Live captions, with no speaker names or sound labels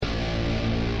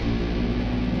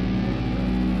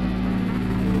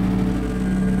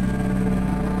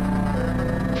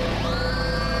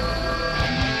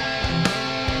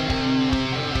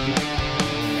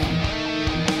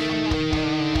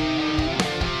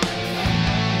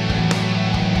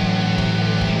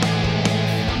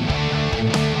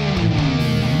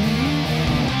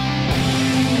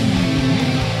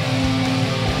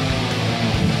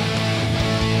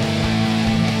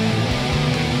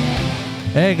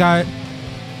Hey, guy.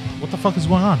 What the fuck is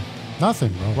going on?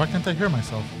 Nothing, bro. Why can't I hear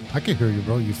myself? I can hear you,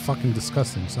 bro. You fucking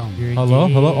disgusting sound. Hello?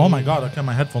 Hello? Oh my god, okay,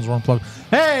 my headphones were unplugged.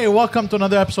 Hey, welcome to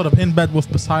another episode of In Bed with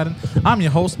Poseidon. I'm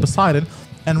your host, Poseidon.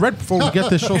 And right before we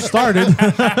get this show started,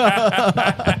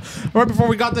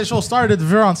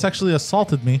 Viron sexually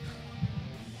assaulted me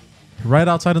right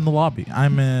outside in the lobby.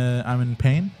 I'm in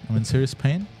pain. I'm in serious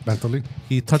pain. Mentally?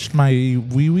 He touched my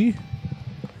wee-wee.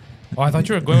 Oh, I thought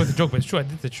you were going with a joke, but it's true. I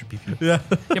did touch your pee-pee. Yeah.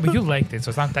 Yeah, but you liked it, so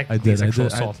it's not technically sexual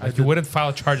assault. I Like, did. you wouldn't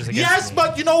file charges against Yes, me.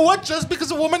 but you know what? Just because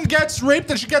a woman gets raped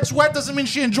and she gets wet doesn't mean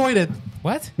she enjoyed it.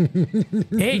 What?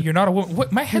 Hey, you're not a woman.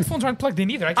 What? My headphones aren't plugged in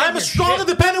either. I can't I'm a hear strong, shit.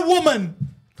 independent woman.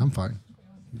 I'm fine.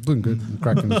 Doing good. I'm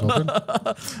cracking this open.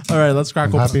 All right, let's crack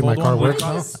I'm open. happy my Hold car on. works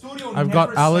now. I've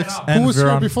got Alex and Who was here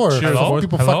Viron. before? Cheers, Hello? boys.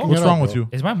 People Hello? fucking What's it wrong up, with bro. you?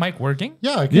 Is my mic working?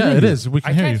 Yeah, I can Yeah, hear it you. is. We can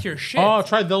I hear can't you. hear shit. Oh,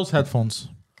 try those headphones.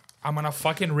 I'm gonna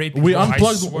fucking rape you. We bro. I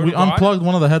unplugged. swear We to God, unplugged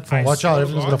one of the headphones. Watch out. swear to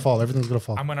Everything's God. going to fall. Everything's going to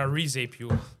fall. I'm gonna re-zape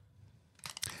you.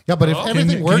 Yeah, but if Hello? everything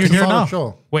Can you works, hear it's now? on the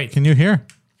show. Wait, Can you hear?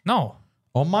 no.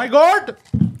 Oh my god!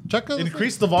 Check it.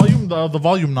 Increase the volume. The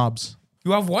volume knobs.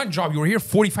 You have one job. You were here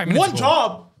 45 minutes ago.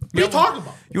 job. What are you talking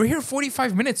about? You were here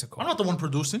 45 minutes ago. I'm not the one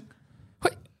producing.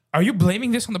 What? Are you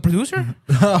blaming this on the producer?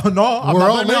 No, I'm We're not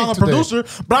all blaming it on the late today.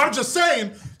 producer. But I'm just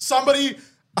saying, somebody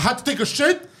had to take a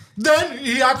shit. Then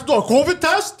he had to do a COVID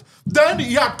test. Then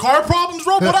he had car problems,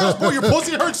 bro. What else, bro? Your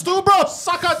pussy hurts too, bro.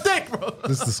 Suck a dick, bro.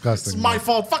 This is disgusting. It's my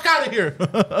fault. Fuck out of here.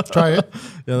 Try it.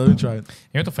 Yeah, let me try it.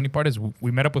 You know what the funny part is?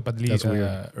 We met up with Badli That's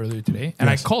weird. earlier today, and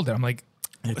Yes. I called her. I'm like,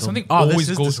 something Oh, this always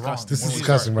is goes disgusting. wrong. This is when we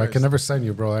disgusting, start. bro. I can never send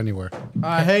you, bro, anywhere.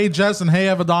 Hey, Jess, and hey,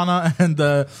 Evadonna. And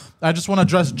I just want to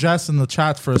address Jess in the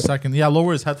chat for a second. Yeah,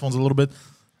 lower his headphones a little bit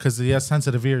because he has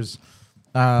sensitive ears.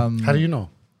 How do you know?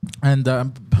 And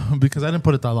because I didn't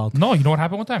put it that loud. No, you know what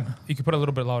happened one time? You could put it a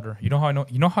little bit louder. You know how I know?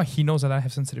 You know how he knows that I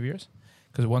have sensitive ears?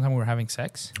 Because one time we were having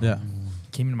sex, Yeah.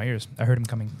 he came in my ears. I heard him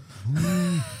coming.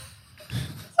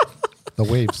 The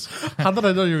waves. How did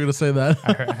I know you were going to say that?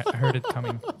 I heard it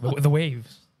coming. The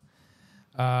waves.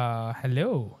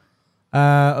 Hello.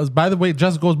 By the way,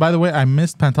 Jess goes, by the way, I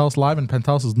missed Pantelis live and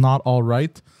Pantelis is not all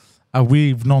right.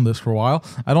 We've known this for a while.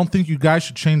 I don't think you guys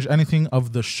should change anything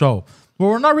of the show. Well,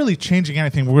 we're not really changing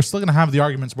anything. We're still going to have the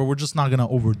arguments, but we're just not going to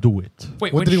overdo it.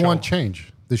 Wait, What which did he show? want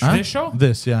change? This Huh? This show?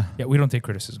 This, yeah. Yeah, we don't take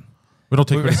criticism. We don't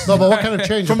take risks. No, but what kind of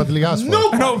change? But the asked for?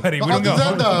 Nobody. We don't Other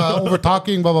than go. the over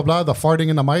talking, blah blah blah, the farting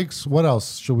in the mics. What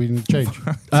else should we change?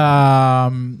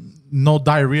 No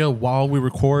diarrhea while we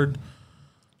record.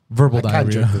 Verbal I can't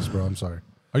diarrhea. drink this, bro. I'm sorry.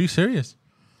 Are you serious?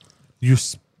 You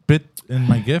spit in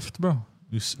my gift, bro.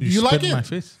 You You spit like in it? my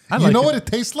face. I You like know it. what it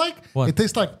tastes like? What? It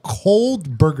tastes like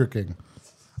cold Burger King.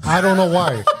 I don't know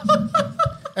why.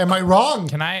 Am I wrong?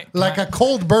 Can I- Like can a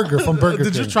cold burger from Burger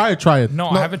Did King. you try it? Try it. No,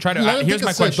 No, I haven't tried it. let him Here's take a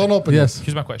my sip. question. Don't open it. Yes.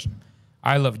 Here's my question.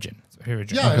 I love gin. Favorite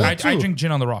gin. Yeah, I too. drink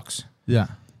gin on the rocks. Yeah.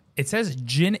 It says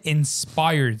gin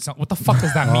inspired. What the fuck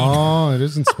does that mean? Oh, it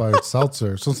is inspired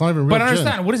seltzer. So it's not even real But I gin.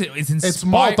 understand. What is it? It's It's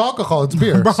inspired. malt alcohol. It's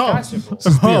beer.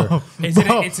 It's beer.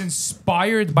 It's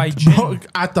inspired by gin.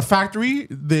 At the factory,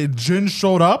 the gin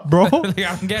showed up, bro. I don't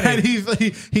get And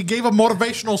it. he gave a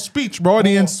motivational speech, bro, and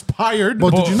he inspired.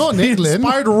 But did you know in he England,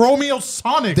 inspired Romeo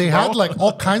Sonic? they bro. had like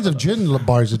all kinds of gin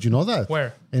bars? Did you know that?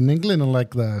 Where? In England in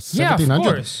like the Yeah, of 1700s.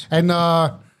 course. And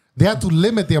they had to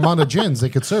limit the amount of gins they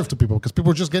could serve to people because people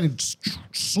were just getting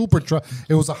super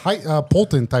it was a high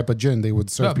potent type of gin they would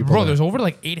serve Yeah, people. bro, there. there's over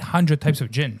like 800 types of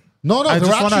gin. No, I they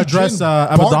just were wanna actually address, gin bar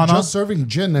Abadana. just serving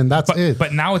gin and that's it.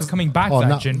 But now it's coming back Oh, to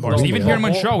that now- gin bars. really? Even here in Oh.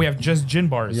 Montreal, we have just gin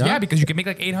bars. Yeah? Yeah, because you can make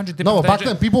like 800 different No, types back of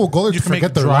then gin. people would go there You to can make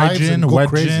forget their dry lives gin, and go wet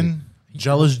crazy. gin,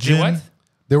 jealous Do gin. what?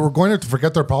 They were going there to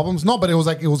forget their problems. No, but it was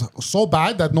so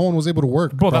bad that no one was able to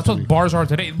work. Bro, that's properly. what bars are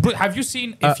today. Bro, have you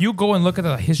seen, if you go and look at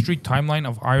the history timeline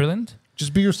of Ireland,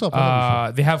 Just be yourself.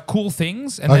 they have cool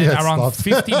things, and Oh, then yeah, around stop.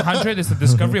 1500 is the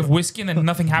discovery of whiskey, and then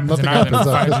nothing happens Nothing in Ireland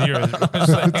for happens, 5 years.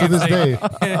 It's like- to this it's day.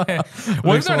 like- Wasn't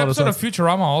Makes a there an lot of episode of sense.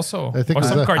 Futurama also? I think or it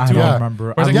some was that. cartoon? I Yeah. don't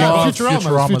remember. Was I it Yeah, love Futurama.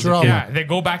 Futurama's a Futurama. kid. Yeah, they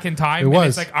go back in time, It and was.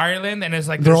 it's like Ireland, and it's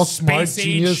like They're they're all smart, space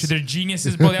genius. age, they're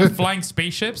geniuses, bro. They have flying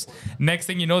spaceships. Next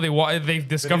thing you know, they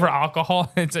discover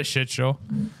alcohol. It's a shit show.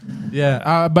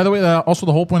 Yeah. By the way, also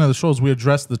the whole point of the show is we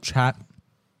addressed the chat.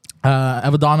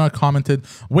 Evadonna commented,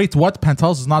 "Wait, what?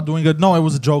 Pantelis is not doing good." No, it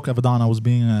was a joke. Evadonna was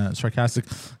being sarcastic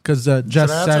because Jess Should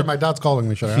I answer? said My dad's calling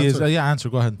me. Should I he is. answer? Yeah, answer.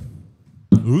 Go ahead.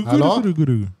 Hello? Guru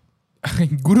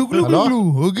guru Hello?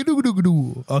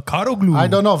 guru. Caro glue. I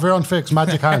don't know. Veron Fix,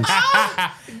 Magic Hands.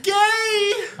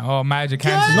 Gay. Oh, magic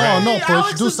hands. is No, right. no, Push.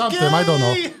 Alex Do is something. gay. I don't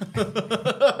know.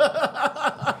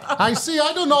 I see.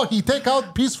 I don't know. He take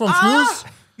out piece from fuse.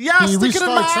 Yeah, He stick it in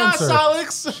my restarts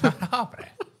ass, sensor. Alex.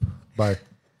 Bye.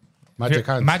 Magic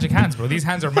hands. Magic hands, bro. These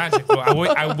hands are magic, bro.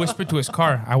 I whispered to his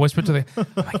car. I whispered to I'm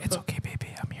like, it's okay, baby.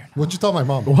 I'm here now. What'd you tell my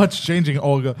mom? What's changing,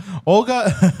 Olga?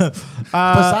 Olga,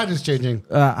 Poseidon's changing.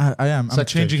 I am. I'm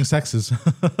Sex changing change. sexes.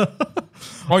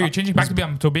 Oh, you're changing back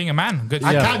to being a man. Good.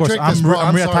 I Yeah, of can't course. drink this, I'm bro. re- I'm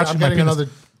I'm sorry. reattaching I'm my getting penis.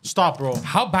 another. Stop, bro.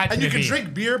 How bad And can you it can be?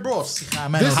 drink beer, bro. Nah,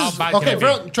 man, This How is bad can okay, it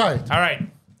bro. be? Try it. All right.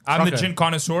 I'm the Okay. gin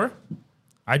connoisseur.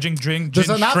 I drink gin There's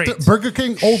an after straight. Burger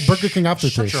King, old Burger King Shut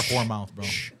aftertaste. your whore mouth, bro.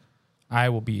 I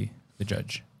will be the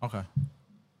judge. Okay.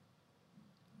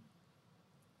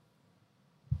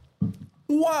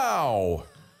 Wow.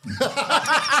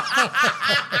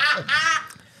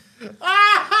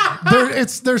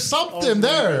 There's something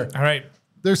there. All right.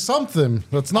 There's something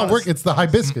that's not working. It's the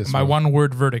hibiscus. My bro. one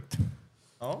word verdict.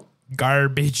 Oh?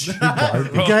 Garbage.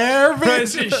 Garbage.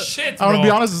 This is shit, I'm gonna bro. be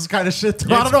honest, this is kind of shit.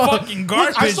 Too. I It's don't know. fucking Look,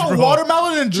 I garbage, saw bro.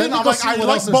 watermelon and Let gin. me I'm go like, see I what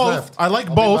like else is both. left. I like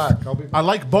I'll be both. back. I'll be back. I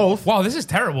like both. Wow, this is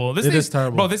terrible. This It is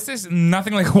terrible. Bro, this is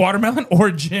nothing like watermelon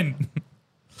or gin.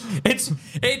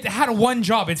 It had one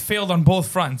job. It failed on both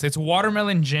fronts. It's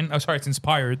watermelon gin. Oh, sorry, it's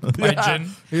inspired by gin. I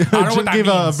don't know Jin what that gave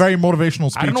means. a very motivational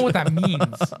speech. I don't know what that means.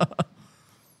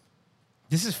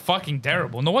 This is fucking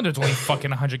terrible. No wonder it's only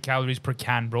fucking 100 calories per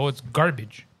can, bro. It's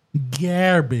garbage.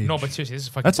 Garbage. No, but seriously, this is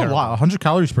fucking That's terrible. a lot. 100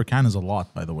 calories per can is a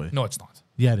lot, by the way. No, it's not.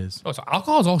 Yeah, it is. No, so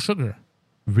alcohol is all sugar.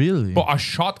 Really? But a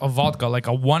shot of vodka, like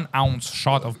a 1 ounce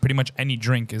shot of pretty much any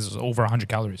drink, is over 100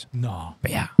 calories. No.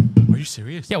 But yeah. Are you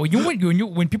serious? Yeah,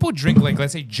 when people drink, like,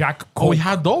 let's say Jack Coke, Oh, we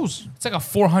had those. it's like a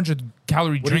 400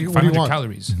 calorie do drink, you- what do you 500 want?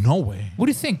 calories. No way. What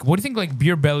do you think? What do you think, like,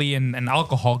 beer belly and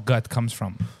alcohol gut comes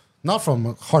from? Not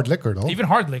from hard liquor, though. Even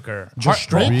hard liquor. Just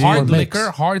hard, straight hard or mix?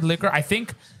 hard liquor. I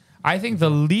think the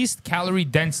least calorie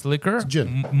dense liquor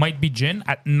gin. might be gin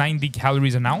at 90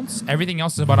 calories an ounce. Everything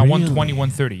else is about a Really? 120,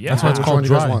 130. Yeah. That's why it's Which called one do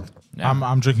you guys dry. want? Yeah.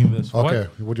 I'm drinking this. Okay,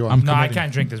 what do you want? No, I committing.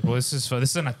 can't drink this, bro. This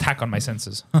is an attack on my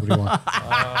senses. What do you want?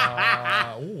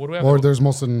 What do we have? Or there's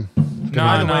Molson. No,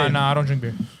 I don't drink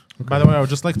beer. By the way, I would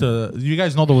just like to. You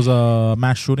guys know there was a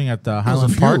mass shooting at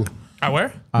Highland few. Park. At where?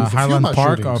 There's a few Highland mass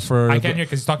Park shootings. for I can't hear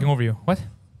because he's talking over you. What?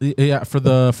 yeah, for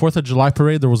the 4th of July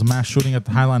parade. There was a mass shooting at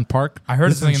the Highland Park. I heard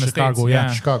This is something in the Chicago. States,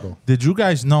 yeah. Chicago. Did you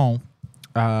guys know?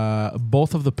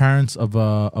 Both of the parents of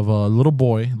a little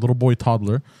boy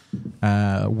toddler,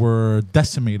 were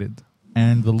decimated,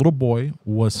 and the little boy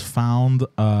was found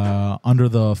under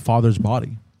the father's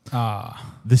body.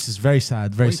 This is very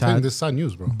sad. Very What do you think? sad. This is sad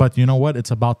news, bro. But you know what? It's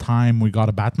about time we got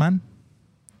a Batman.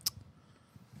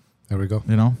 There we go.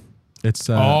 You know, it's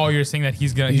Oh, you're saying that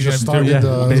he's gonna You just gonna started yeah,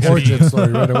 the basically. origin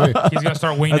story right away. he's gonna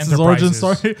start Wayne that's his origin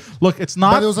Enterprises. story. Look, it's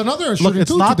not. But there was another Look, shooting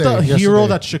it's too not today. the hero yesterday.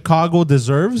 that Chicago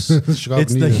deserves. Chicago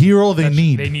It's the needed. hero they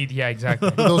need. They need, yeah,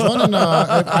 exactly. There was one in.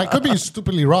 I could be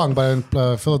stupidly wrong, but in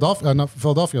Philadelphia, not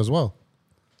Philadelphia as well.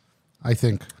 I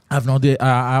think. I have no idea.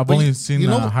 I've But only you- seen you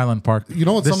know- Highland Park. you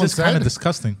know what this someone is kind of said?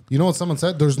 disgusting. You know what someone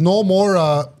said? There's no more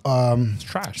It's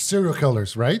trash. serial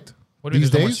killers, right? What do you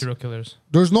These mean there's no more days, serial killers?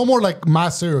 there's no more like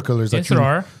mass serial killers. Yes, that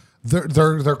there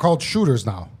are. They're called shooters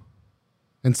now.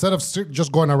 Instead of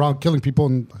just going around killing people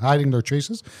and hiding their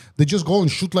traces, they just go and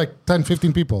shoot like 10,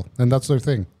 15 people, and that's their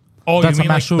thing. Oh, That's you a mean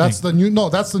mass like shooting.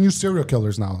 That's the new serial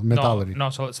killers now mentality.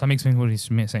 No, so let me explain what he's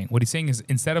saying. What he's saying is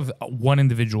instead of one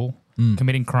individual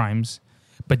committing crimes,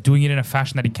 but doing it in a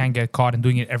fashion that he can't get caught and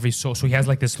doing it every so he has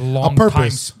like this long time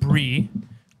purpose. spree,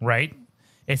 right?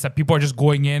 It's that people are just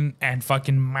going in and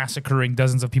fucking massacring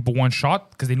dozens of people one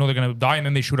shot because they know they're gonna die and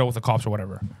then they shoot out with the cops or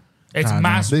whatever. It's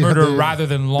mass murder rather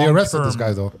than long They arrested term. this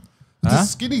guy though.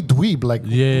 This skinny dweeb, like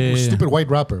Yeah. stupid white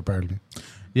rapper, apparently.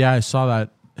 Yeah, I saw that.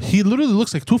 He literally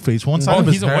looks like Two-Face. One side Oh, of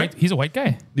his he's a hair. he's a white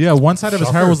guy. Yeah, one side of his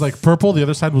hair Shocker. was like purple. The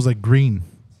other side was like green.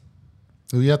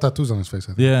 He had tattoos on his face.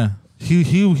 I think. Yeah,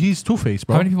 he's Two-Face,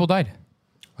 bro. How many people died?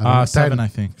 I don't know, 7, 10. I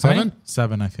think. How many? 7?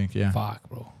 7, I think. Yeah, Fuck,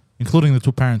 bro. including the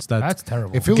two parents that. That's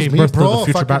terrible. If it was Gave me, birth to bro, the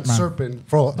future fucking Batman. serpent,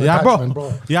 bro. Yeah, bro.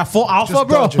 attachment, Yeah, full alpha, Just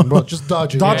bro. dodging, bro. Just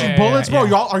dodging. Dodging Yeah, bullets, bro. yeah.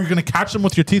 Y'all, are you gonna catch them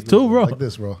with your teeth too, bro? Like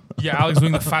this, bro. Yeah, Alex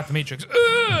doing the fat matrix.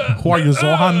 Ugh. Who are you,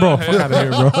 Zohan, bro? Fuck out of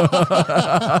here, bro.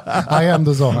 I am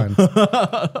the Zohan.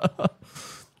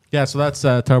 Yeah, so that's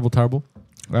terrible.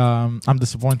 I'm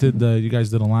disappointed you guys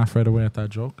didn't laugh right away at that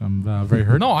joke. I'm very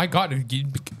hurt. No, I got it.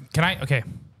 Can I? Okay.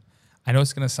 I know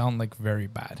it's gonna sound like very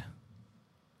bad.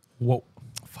 Whoa.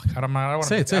 Fuck. I don't want to.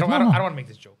 Say it, I don't no, no. want to make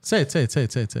this joke. Say it.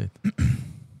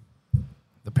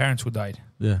 The parents who died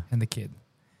Yeah, and the kid.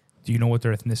 Do you know what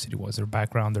their ethnicity was? Their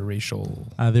background, their racial.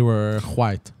 they were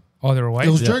white. Oh, they were white.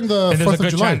 It was during the Then there's a 4th of good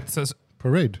July chance. What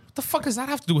parade. the fuck does that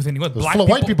have to do with anyone? There's full of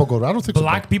white people go to. I don't think so,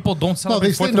 Black bro. people don't No, celebrate.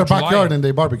 they stay 4th in their of July. backyard and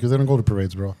they barbecue. They don't go to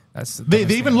parades, bro. That's the They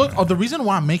dumbest even thing look. ever. Oh, the reason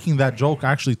why I'm making that joke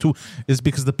actually too is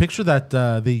because the picture that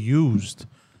they used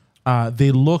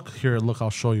They look here. Look, I'll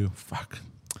show you. Fuck.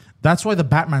 That's why the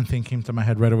Batman thing came to my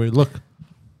head right away. Look,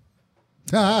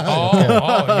 Yeah.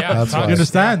 That's why. you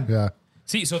understand? Yeah.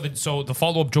 See, so the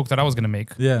follow up joke that I was gonna make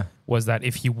Yeah. was that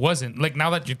if he wasn't like, now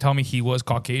that you tell me he was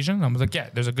Caucasian, I was like, yeah,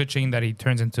 there's a good chain that he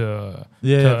turns into.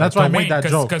 Yeah, that's why I made that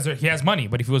joke. Because he has money,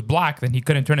 but if he was black, then he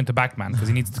couldn't turn into Batman because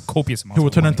he needs the copious amounts. He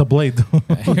would of turn money. into Blade.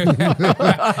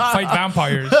 Fight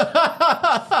vampires.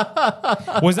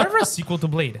 Was there ever a sequel to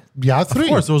Blade? Yeah, 3. Of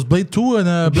course, there was Blade 2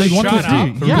 and Blade 1 Shut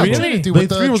and 3. up. Yeah, Really? Trinity Blade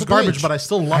with, 3 was Triple garbage, H. but I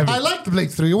still love I it. liked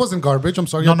Blade 3. It wasn't garbage. I'm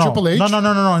sorry. No, You had no. Triple H.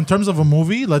 No. In terms of a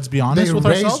movie, let's be honest They with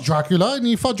raised ourselves. Dracula and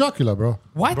he fought Dracula, bro.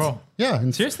 What? Bro. Yeah.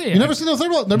 and Seriously? You never seen the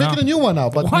third one? They're No. making a new one now,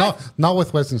 but What? not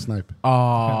with Wesley Snipe.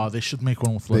 Oh, they should make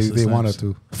one with They Wesley Snipes. wanted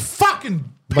to. Fucking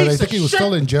But I piece think of he was shit.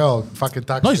 still in jail. Fucking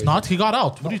tax. No, he's evasion. not. He got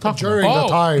out. What are you talking During about?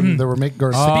 the time, they were making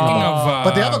her. Speaking of,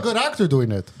 but they have a good actor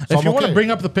doing it. So If you want to okay. bring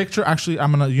up the picture, actually,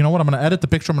 I'm gonna. You know what? I'm gonna edit the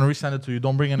picture. I'm gonna resend it to you.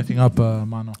 Don't bring anything up,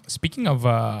 Mano. speaking of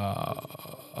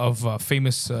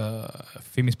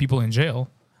famous people in jail,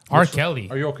 R. Kelly.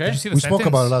 Are you okay? Did you see the we spoke sentence?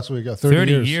 about it last week. Yeah,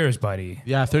 30 years. years, buddy.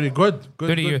 Yeah, 30. Good.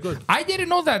 30 years. Good. I didn't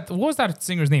know that. What was that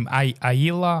singer's name?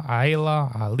 Aila,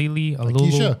 Alili,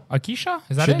 Alulu. Akisha?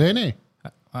 Is that it? Shadene.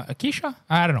 Akisha?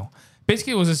 I don't know.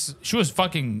 Basically, it was this. She was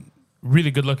fucking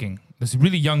really good looking. This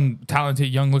really young, talented,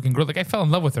 young looking girl. Like, I fell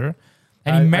in love with her.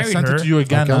 And he I married sent her it to you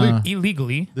again. Kelly?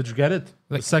 illegally. Did you get it?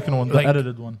 Like- the second one, the like-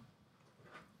 edited one.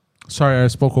 Sorry, I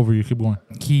spoke over you. Keep going.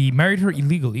 He married her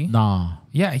illegally. Nah.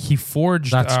 Yeah, he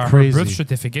forged That's her crazy. birth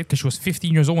certificate because she was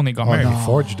 15 years old when they got Oh, married. he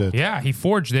forged it. Yeah, he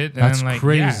forged it. And That's then, like,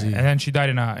 crazy. Yeah, and then she died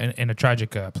in a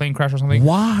tragic plane crash or something.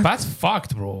 What? That's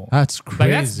fucked, bro. That's Like,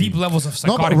 that's crazy. deep levels of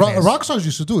No, but psychotic. rock stars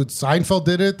used to do it. Seinfeld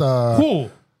did it. Cool.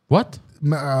 What?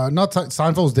 Not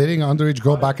Seinfeld was dating an underage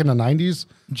girl back in the 90s.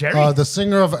 Jerry? The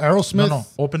singer of Aerosmith. No.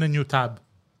 Open a new tab.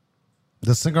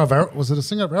 The singer of was it a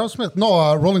singer of Aerosmith?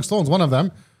 No, Rolling Stones. One of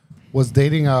them was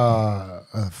dating a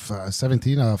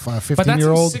 17, a But that's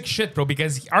 15-year-old. some sick shit, bro,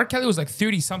 because R. Kelly was like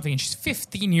 30 something and she's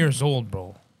 15 years old,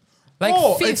 bro. Like,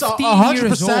 Oh, 15 it's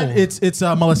years 100%. old. It's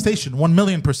molestation.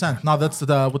 1,000,000%. Now that's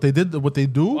what they did. What they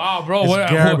do. Wow, bro. is What,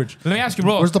 garbage. Let me ask you,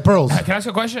 bro. Where's the pearls? Can I ask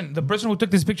you a question? The person who took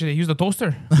this picture, they used a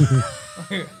toaster?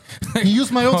 He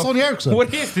used my old Sony Ericsson.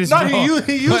 What is this, No, bro?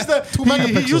 he used the Two he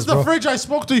megapixels, used the bro. fridge I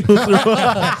spoke to you through.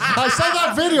 I saw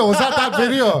that video. Was that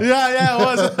video? Yeah, it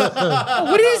was.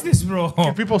 What is this, bro?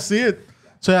 People see it.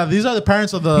 So yeah, these are the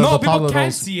parents of the No, the people toddler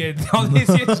can't dolls. see it. All they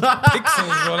see is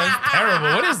pixels, bro. That's terrible.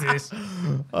 What is this?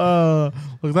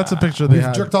 Look, that's a picture they We've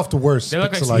had. jerked off to worse They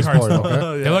look like pixelized sweethearts. porn,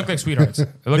 okay? They look like sweethearts. They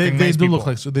look They, like they nice do people. look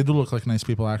like they do look like nice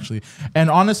people actually.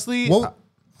 And honestly, Well,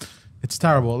 it's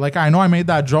terrible. Like I know I made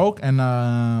that joke, and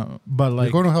but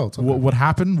like going to hell. It's okay. what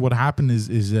happened? What happened is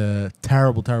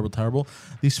terrible.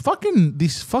 These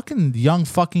fucking young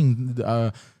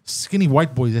skinny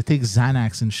white boys that take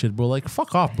Xanax and shit, bro. Like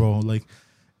fuck off, bro. Like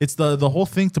it's the whole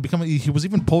thing to become. He was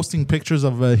even posting pictures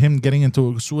of him getting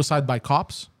into suicide by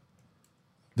cops.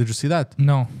 Did you see that?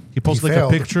 No. He posted like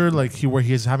failed. a picture like where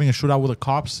he's having a shootout with the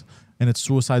cops, and it's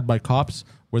suicide by cops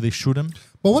where they shoot him.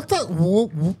 But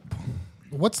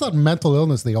what's that mental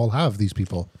illness they all have, these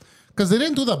people? Because they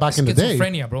didn't do that back in the day.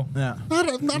 Schizophrenia, bro. Yeah.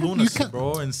 You Lunacy, can't-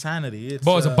 bro, insanity.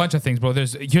 Bro, it's a bunch of things, bro.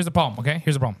 Here's the problem, okay?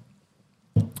 Here's the problem.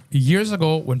 Years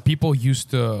ago, when people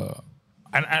used to,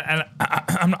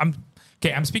 I'm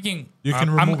speaking. You can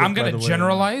I'm remove it, I'm by gonna the way.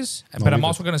 generalize, but leave I'm it.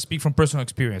 also gonna speak from personal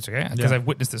experience, okay? Because Yeah. I've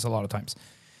witnessed this a lot of times.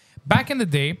 Back in the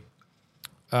day,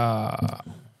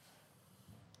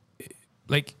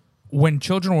 like when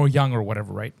children were young or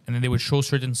whatever, right? And then they would show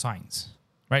certain signs,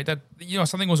 right? That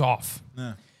something was off.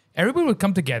 Yeah. Everybody would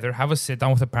come together, have a sit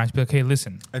down with the parents, be like, "Hey,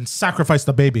 listen, And sacrifice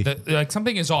the baby. like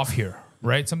something is off here,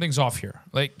 right? Something's off here.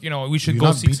 Like we should You go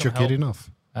not seek beat some your help." kid enough.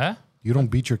 Huh? You don't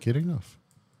beat your kid enough.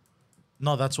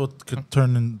 No, that's what could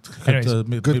turn in,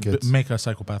 Anyways. Good kids. make a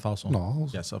psychopath also. No.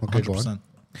 Yes, Okay, go 100%.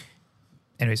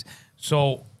 Anyways,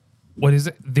 so what is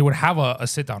it? They would have a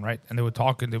sit down, right? And they would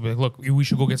talk and they'd be like, "Look, we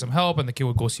should go get some help." And the kid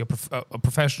would go see a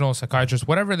professional, psychiatrist,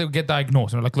 whatever. They would get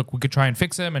diagnosed. And they're like, "Look, we could try and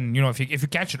fix him. And if you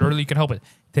catch it early, you can help it."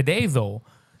 Today, though,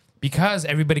 because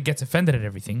everybody gets offended at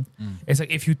everything, it's like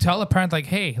if you tell a parent like,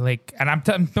 "Hey, like," and I'm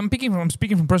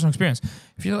speaking from personal experience.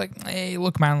 If you're like, "Hey,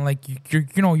 look, man, like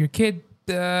your kid,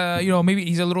 maybe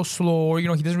he's a little slow, or he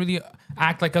doesn't really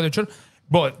act like other children."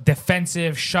 Bro,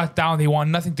 defensive, shut down. They want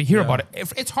nothing to hear about it.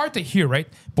 It's hard to hear, right?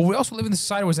 But we also live in a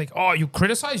society where it's like, oh, you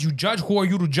criticize, you judge. Who are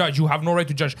you to judge? You have no right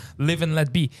to judge. Live and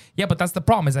let be. Yeah, but that's the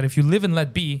problem is that if you live and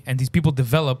let be and these people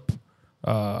develop,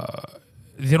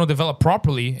 they don't develop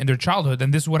properly in their childhood,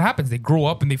 then this is what happens. They grow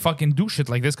up and they fucking do shit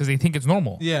like this because they think it's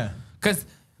normal. Yeah. Because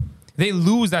they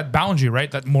lose that boundary,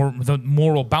 right? The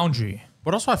moral boundary.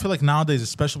 But also, I feel like nowadays,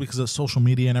 especially because of social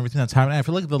media and everything that's happening, I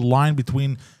feel like the line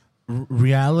between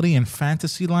reality and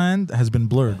fantasy land has been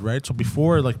blurred, right? So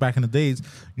before, like back in the days,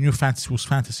 you knew fantasy was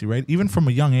fantasy, right? Even from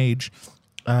a young age,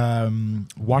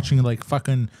 watching like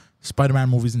fucking Spider-Man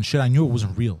movies and shit, I knew it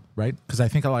wasn't real, right? Because I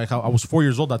think I was 4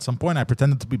 years old at some point. I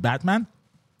pretended to be Batman,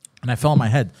 and I fell on my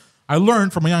head. I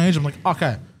learned from a young age. I'm like,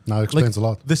 okay, Now it explains a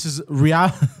lot. this is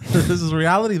real. This is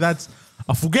reality. That's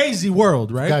a fugazi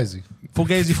world, right? Fugazi.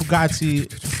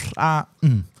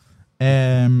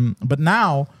 But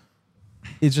now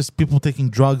it's just people taking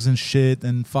drugs and shit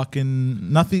and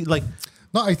fucking nothing. Like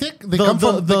No, I think they The- come the-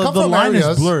 from the- they come the from line is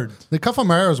areas, blurred. They come from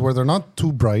areas where they're not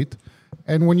too bright,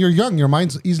 and when you're young, your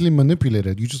mind's easily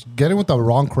manipulated. You just get in with the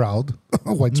wrong crowd,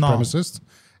 white No. supremacists,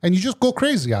 and you just go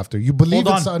crazy after. You believe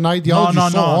hold it's on. an ideology no,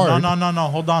 so no, hard. no.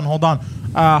 Hold on.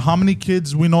 How many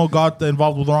kids we know got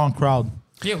involved with the wrong crowd?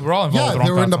 Yeah, we're all involved. Yeah, with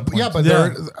they were in the at some point. yeah, but Yeah.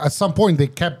 they're at some point they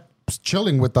kept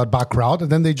chilling with that back crowd, and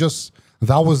then they just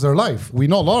that was their life. We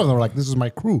know a lot of them are like, "This is my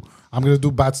crew. I'm gonna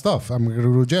do bad stuff. I'm gonna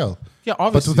go to jail." Yeah, But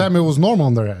obviously. to them, it was normal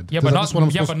in their head. Yeah, They're but like, "This is what I'm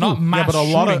not. Yeah, supposed but to not do." mass but a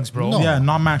lot shootings, of bro. Yeah,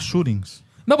 not mass shootings.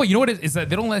 No, but you know what it is that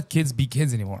they don't let kids be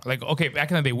kids anymore. Like, okay,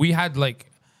 back in the day, we had like.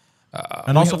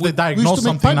 And also, if we- they diagnose to make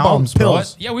something pipe now, bombs, bro.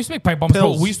 pills. Yeah, we used to make pipe bombs. Bro.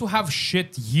 Pills. We used to have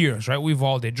shit years, right? We've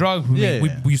all did drugs. We, Yeah.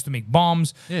 we used to make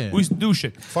bombs. Yeah. We used to do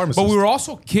shit. Pharmacist. But we were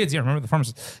also kids. Yeah, remember the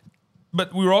pharmacist?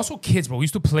 But we were also kids, bro. We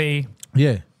used to play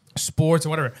Yeah. sports or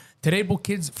whatever. Today, bro,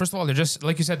 kids, first of all, they're just,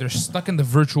 like you said, they're stuck in the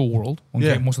virtual world, okay,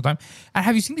 Yeah. most of the time. And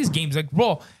have you seen these games? Like,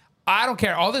 bro, I don't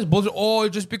care. All this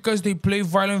bullshit, just because they play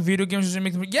violent video games doesn't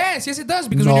make them. Yes, it does.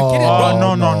 Because when your kid is,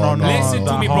 bro, No. listen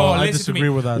to me, bro. I Listen to disagree me.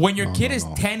 with that. When your kid is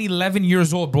 10, 11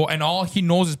 years old, bro, and all he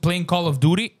knows is playing Call of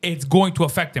Duty, it's going to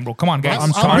affect him, bro. Come on, guys.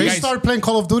 I'm I sorry. really started playing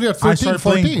Call of Duty at I 13, started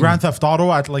 14. playing Grand Theft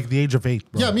Auto at like the age of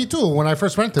 8. Bro. Yeah, me too. When I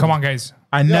first rented, Come on, guys.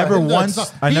 I never once.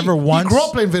 He grew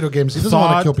up playing video games. He doesn't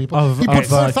want to thought kill people. of- He put of,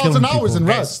 4,000 killing hours in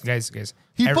people. Rust. Guys.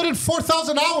 He put in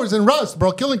 4,000 hours in Rust,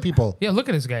 bro, killing people. Yeah, look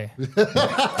at this guy.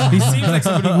 He seems like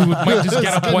somebody who might just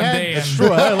get up one day and True.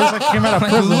 It looks like he came out of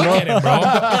prison. look Bro. at him, bro.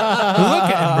 Look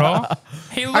at him, bro.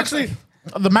 He looks Actually,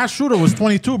 like the mass shooter was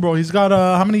 22, bro. He's got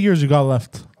how many years you got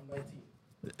left?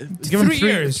 Give him 3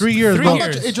 years. 3 years, 3 bro.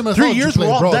 years. Age of 3 Mythology years, played,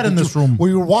 we're all bro. dead in this room.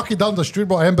 We were walking down the street,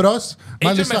 bro, Emberos, Age of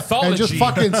and just Mythology.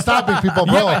 fucking stabbing people,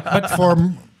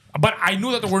 bro. But I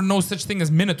knew that there were no such thing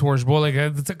as minotaurs, bro. Like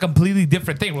it's a completely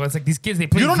different thing. Bro. It's like these kids they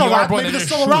play You don't know VR, that. bro. Maybe and they're they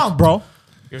still shoot. around, bro.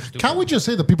 You're stupid. Can't we just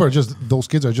say that people are just those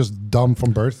kids are just dumb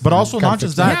from birth? But also Can't not fix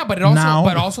just it. that. Yeah,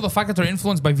 but also the fact that they're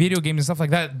influenced by video games and stuff like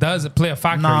that does play a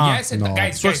factor. Nah. Yes, No.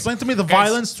 guys. So guys, explain to me the guys,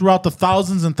 violence throughout the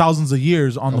thousands and thousands of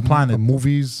years on the planet.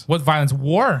 Movies. What violence?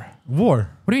 War. War.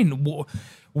 What do you mean?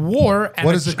 War. And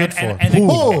What a- is it good for? And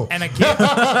Who? a kid,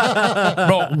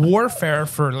 bro, warfare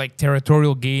for like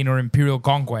territorial gain or imperial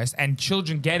conquest, and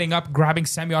children getting up, grabbing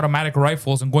semi-automatic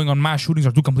rifles and going on mass shootings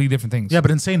are two completely different things. Yeah,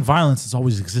 but insane violence has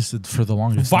always existed for the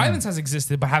longest Violence time. has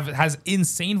existed, but has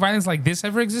insane violence like this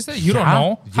ever existed? You don't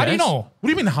know. How do you Yes. know? What do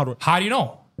you mean? How do you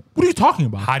know? What are you talking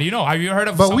about? How do you know? Have you heard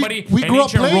of But somebody we in grew up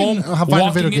ancient playing, Rome violent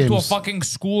walking video into a games. fucking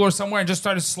school or somewhere and just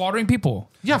started slaughtering people?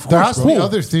 Yeah, of There course. has to be bro.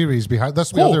 other theories behind.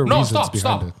 That's the Who? other No, reasons stop, behind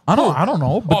stop. it. I don't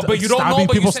know. But you don't know. stabbing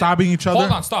But people, you said, stabbing each other.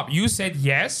 Hold on, stop. You said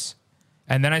yes,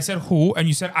 and then I said who, and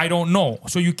you said I don't know.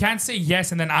 So you can't say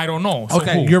yes and then I don't know. So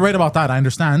Okay, who? you're right about that. I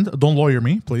understand. Don't lawyer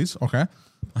me, please. Okay,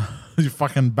 you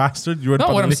fucking bastard. You. No,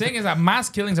 what I'm saying is that mass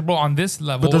killings, bro, on this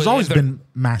level. But there's always there- been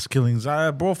mass killings,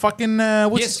 bro. Fucking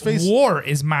what's his yes, face? war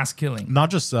is mass killing. Not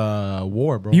just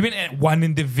war, bro. Even one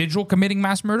individual committing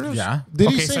mass murders. Yeah. Did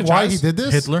he Okay, say such why as he did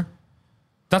this? Hitler.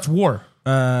 That's war.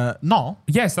 No.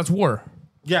 Yes, that's war.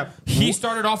 Yeah. He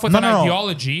started off with No, an no, no.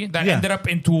 ideology that Yeah. ended up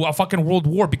into a fucking world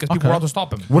war because people were out to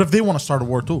stop him. What if they want to start a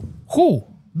war too? Who?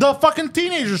 The fucking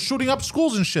teenagers shooting up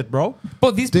schools and shit, bro.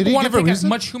 But these Did people he want to give a take as reason?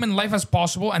 much human life as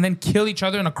possible and then kill each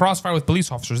other in a crossfire with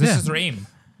police officers. This Yeah. is their aim.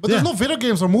 But there's Yeah. no video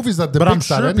games or movies that But I'm depict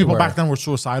that sure people anywhere. back then were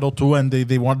suicidal too, and they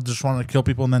just wanted to kill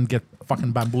people and then get fucking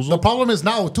The bamboozled. problem is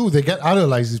now too they get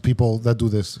idolized. These people that do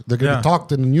this, they're gonna Yeah. be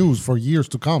talked in the news for years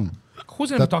to come. Who's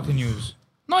going to talk to news?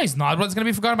 No, he's not. But it's going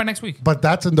to be forgotten by next week. But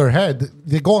that's in their head.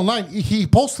 They go online. He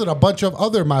posted a bunch of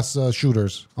other mass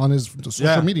shooters on his social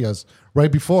Yeah. medias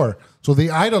right before. So they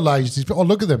idolize these people. Oh,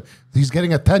 look at them. He's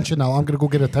getting attention now. I'm gonna go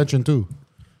get attention too.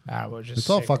 We're just It's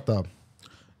all sick. fucked up.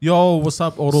 Yo, what's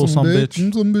up, Odo, some bitch?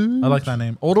 Some bitch. I like that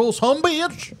name. Odo, some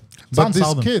bitch. But Sounds this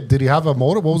seldom. kid, did he have a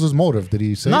motive? What was his motive? Did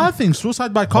he say? Nothing.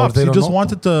 Suicide by cops. they He don't just know?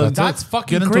 wanted to That's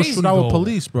fucking get into crazy, a shootout though. with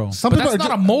police, bro. Some But people that's are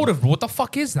not a motive, bro. What the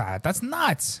fuck is that? That's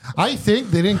nuts. I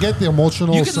think they didn't get the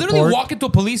emotional You can support. literally walk into a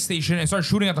police station and start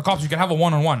shooting at the cops. You can have a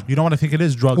one-on-one. You know what I think it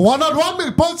is? Drugs. One-on-one,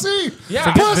 me, pussy. Yeah.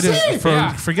 Forget Pussy. video,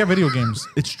 forget video games.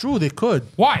 It's true. They could.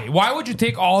 Why? Why would you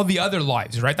take all the other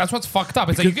lives, right? That's what's fucked up.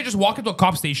 It's like you can just walk into a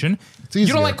cop station. You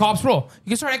easier. don't like cops, bro. You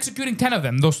can start executing 10 of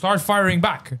them. They'll start firing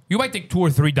back. You might take 2 or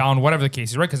 3 down, whatever the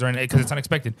case is, right? Because it's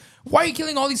unexpected. Why are you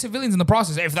killing all these civilians in the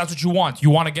process? If that's what you want, you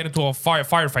want to get into a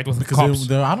firefight with Because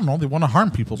cops. I don't know. They want to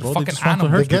harm people, bro. They fucking just want to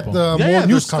animals. hurt They get people. the more they're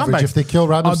news coverage scumbags. if they kill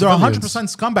random They're civilians.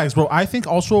 100% scumbags, bro. I think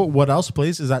also what else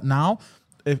plays is that now,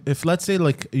 if let's say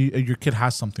like your kid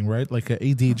has something, right? Like a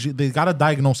ADHD, they gotta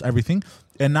diagnose everything.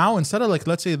 And now instead of like,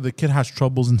 let's say the kid has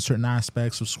troubles in certain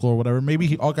aspects of school or whatever,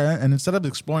 maybe and instead of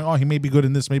exploring, he may be good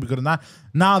in this, maybe good in that.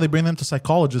 Now they bring them to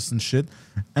psychologists and shit,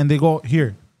 and they go,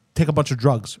 here, take a bunch of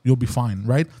drugs, you'll be fine,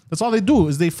 right? That's all they do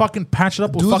is they fucking patch it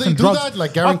up with Do fucking they do drugs. that?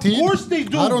 Like guaranteed? Of course they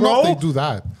do, I don't bro. know if they do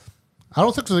that. I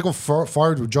don't think so. They go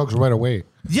forward with drugs right away.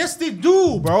 Yes, they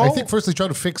do, bro. I think first they try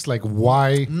to fix like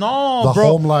why No, the bro.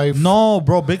 home life. No,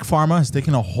 bro. Big Pharma has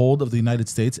taken a hold of the United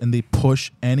States, and they push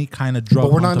any kind of drug.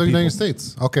 But we're not in onto the United people.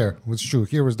 States. Okay, it's true.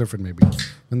 Here was different, maybe.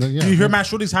 And then yeah, You hear mass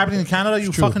shootings happening in Canada?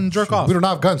 You true, fucking jerk true. off. We don't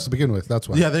have guns to begin with. That's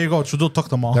why. Yeah, there you go. Trudeau took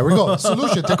them all. There we go.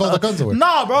 Solution: take all the guns away.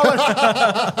 No, bro.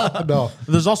 No.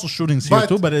 There's also shootings here But-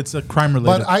 too, but it's a crime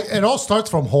related. But it all starts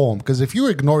from home because if you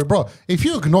ignore, if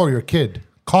you ignore your kid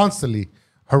constantly,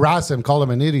 harass him, call him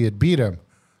an idiot, beat him,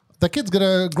 the kid's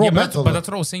gonna grow mental. but that's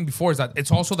what I was saying before. Is that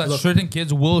it's also that certain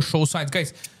kids will show signs,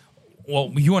 guys.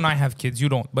 Well, you and I have kids, you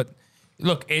don't. But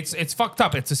look, it's fucked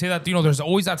up. It's to say that there's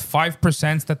always that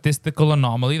 5% statistical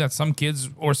anomaly that some kids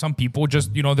or some people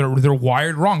just they're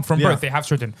wired wrong from Yeah. birth. They have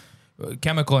certain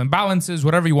chemical imbalances,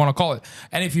 whatever you want to call it.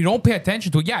 And if you don't pay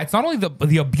attention to it, it's not only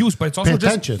the abuse, but it's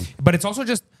also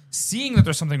just seeing that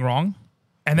there's something wrong.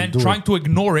 And then trying to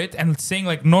ignore it and saying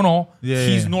like, no,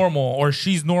 he's normal or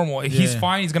she's normal. He's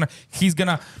fine. He's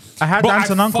gonna. I had Bro, aunts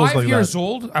and uncles like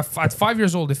that. At 5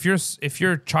 years old, if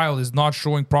your child is not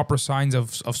showing proper signs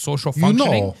of social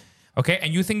functioning, okay,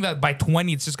 and you think that by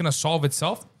 20 it's just gonna solve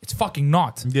itself, it's fucking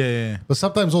not. yeah. But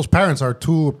sometimes those parents are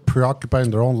too preoccupied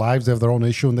in their own lives. They have their own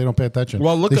issue and they don't pay attention.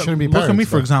 Well, look they at shouldn't be look at parents, me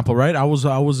for but- example, right? I was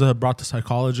brought to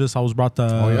psychologists. I was brought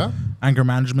to anger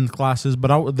management classes,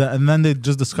 but and then they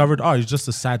just discovered, he's just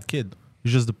a sad kid.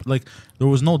 He's just like there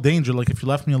was no danger. Like if you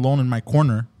left me alone in my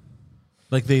corner,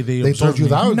 like they They told observed you me.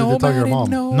 that, or did they tell your mom?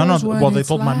 No. Well, they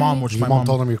told my mom, which Your my mom mom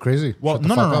told them you're crazy. Well, Shut the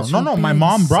fuck up. no. My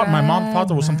mom thought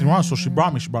there was something wrong, so she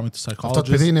brought me to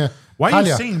psychologist. Pedina. Why are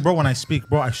you Halia. saying, bro, when I speak,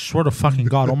 bro? I swear to fucking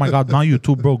God. Oh my God, now you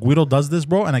too, bro. Guido does this,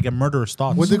 bro, and I get murderous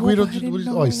thoughts. What did Guido do?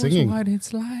 Oh, he's singing.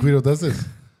 It's like Guido does this.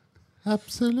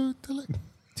 Absolutely.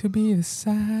 to be the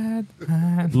sad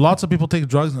man. Lots of people take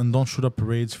drugs and don't shoot up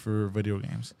parades for video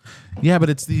games. Yeah, but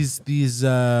it's these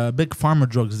big pharma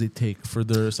drugs they take for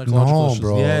their psychological issues.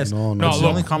 bro. Yes. No, It's the look,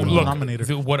 only common look, denominator.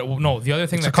 The other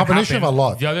thing It's that a combination could of happen, a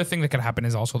lot. The other thing that can happen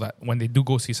is also that when they do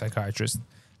go see psychiatrists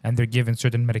and they're given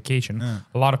certain medication,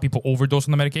 a lot of people overdose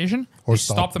on the medication Or they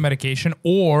stop. stop the medication,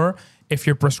 or if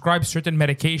you're prescribed certain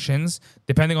medications,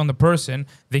 depending on the person,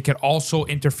 they can also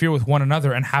interfere with one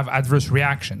another and have adverse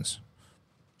reactions.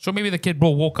 So maybe the kid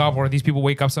woke up, or these people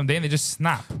wake up someday and they just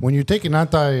snap. When you're taking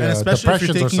especially if you're antidepressants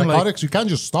or taking, like- psychotics, you can't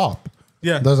just stop.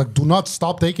 Yeah. There's like, do not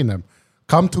stop taking them.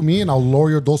 Come to me and I'll lower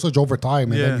your dosage over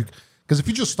time. Yeah. Because if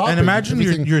you just stop And it, imagine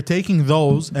everything- you're taking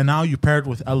those and now you pair it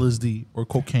with LSD or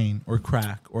cocaine or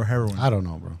crack or heroin. I don't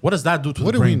know, bro. What does that do to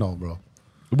What the do we brain? know, bro?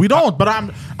 We don't, but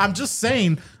I'm just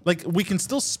saying, like, we can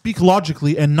still speak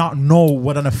logically and not know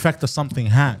what an effect of something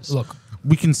has. Look.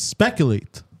 we can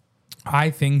speculate.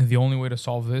 I think the only way to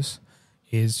solve this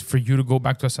is for you to go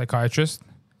back to a psychiatrist,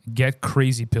 get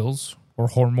crazy pills or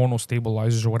hormonal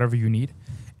stabilizers or whatever you need,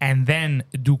 and then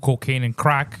do cocaine and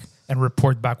crack and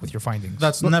report back with your findings.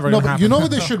 That's never No, gonna but happen. you know what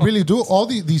they should really do? All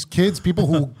these kids, people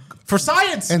who, for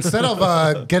science. instead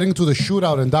of getting to the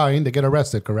shootout and dying, they get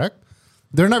arrested, correct?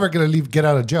 They're never going to get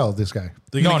out of jail, this guy.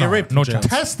 They're gonna No, get no, raped. no in jail. chance.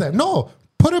 Test them. No.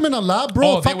 Put them in a lab, bro.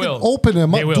 Oh, they Fucking will. open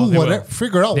them up. They will, Do they whatever. will.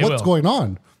 Figure out They what's will. going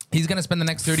on. He's gonna spend the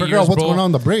next 30 Figure years, out what's bro. going on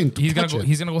in the brain to He's gonna catch go. it.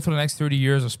 He's gonna go through the next 30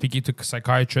 years of speaking to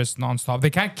psychiatrists nonstop. They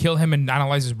can't kill him and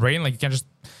analyze his brain. Like you can't just.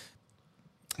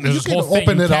 There's You this can whole thing.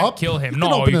 open You it can't up. Kill him. You No,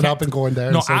 can open you it can't. up and go in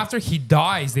there No, and say- after he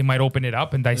dies, they might open it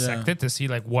up and dissect it to see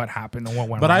like what happened and what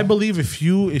went But wrong. I believe if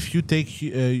you take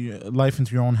life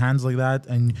into your own hands like that,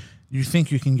 and you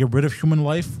think you can get rid of human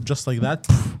life just like that,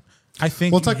 I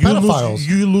think Well, it's like you pedophiles.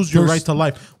 you lose your There's- right to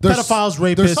life. There's- Pedophiles,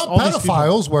 rapists, There's some all these people.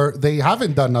 pedophiles where they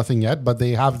haven't done nothing yet, but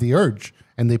they have the urge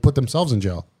and they put themselves in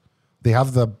jail. they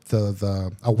have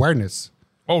the awareness.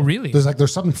 Oh, really?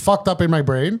 There's something fucked up in my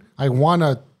brain. I want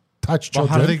to touch Well, children.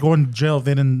 how do they go in jail if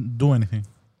they didn't do anything?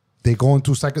 They go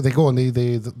into they go and they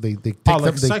take Like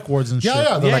them, psych wards and shit.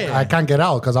 Yeah, they're like, I can't get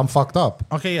out because I'm fucked up.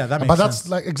 Okay, yeah, that makes But sense. that's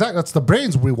like exactly that's the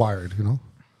brain's rewired.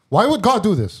 Why would God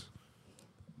do this,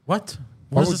 What?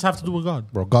 Why What does would- this have to do with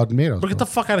God? bro? God made us. Bro, get bro.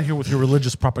 the fuck out of here with your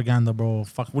religious propaganda, bro.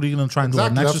 Fuck, what are you gonna try and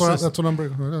Exactly. do? That's what, Exorcist? that's what I'm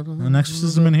bringing. An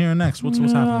exorcism in here next. What's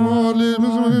happening?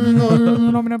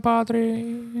 Nomine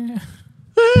Patri.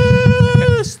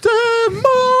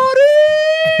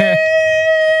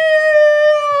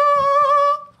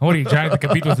 What are you trying to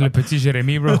compete with Le Petit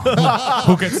Jeremy, bro?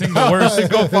 Who can sing the worst?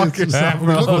 Go fuck yourself, We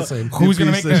look bro. the same. Who's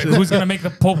gonna piece make of the shit. Who's gonna make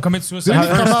the Pope commit Didn't suicide he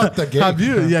come first? out the gate? Have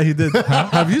you? Yeah, he did.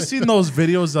 Have you seen those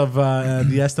videos of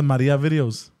the Esta Maria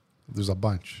videos? There's a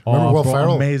bunch. Remember Oh, Will bro,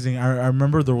 Ferrell? amazing! I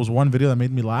remember there was one video that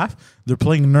made me laugh. They're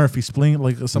playing Nerf. He's playing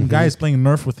like some guy is playing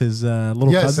Nerf with his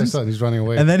little Yes, I cousins, saw it. He's running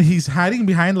away. and then he's hiding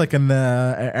behind like an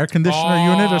air conditioner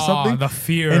unit or something. The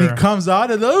fear. And he comes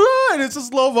out and it's a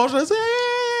slow motion. It's,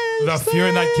 The fear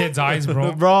in that kid's eyes,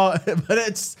 bro. bro. But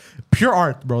it's pure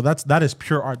art, bro. That is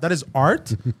pure art. That is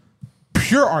art,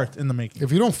 pure art in the making.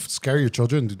 If you don't scare your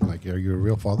children, like, are you a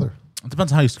real father? It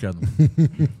depends how you scare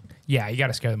them. Yeah, you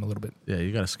gotta scare them a little bit. Yeah,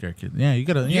 you gotta scare kids. Yeah, you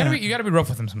gotta. You gotta be rough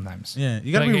with them sometimes. Yeah,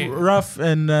 you gotta Like, be hey- rough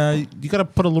and you gotta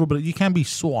put a little bit. You can't be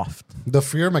soft. The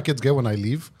fear my kids get when I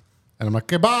leave, and I'm like,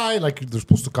 okay, bye. Like they're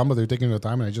supposed to come, but they're taking their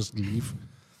time, and I just leave.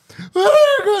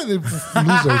 They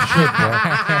lose their shit, bro.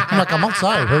 I'm like, I'm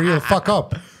outside. Hurry the fuck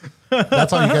up.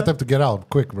 That's how you get them to get out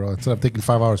quick, bro. Instead of taking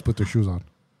 5 hours to put their shoes on.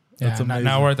 Yeah, That's now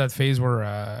amazing. we're at that phase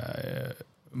where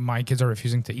my kids are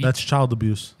refusing to eat. That's child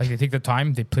abuse. Like they take the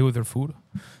time, they play with their food.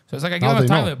 So it's like I give Now them a they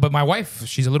time know. limit. But my wife,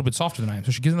 she's a little bit softer than I am,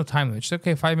 so she gives them a time limit. She's like,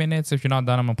 okay, 5 minutes. If you're not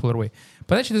done, I'm gonna pull it away.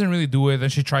 But then she doesn't really do it. Then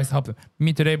she tries to help them.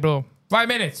 Me today, bro, 5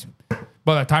 minutes.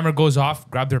 But the timer goes off.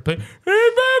 Grab their plate.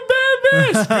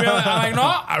 I'm like,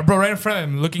 no, bro, right in front of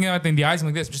him, looking at it in the eyes, I'm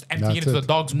like this, just emptying it That's into it. the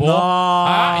dog's bowl. No.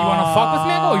 You wanna fuck with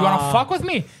me? I go, you wanna fuck with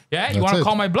me? Yeah, you That's wanna it.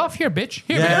 call my bluff? Here, bitch.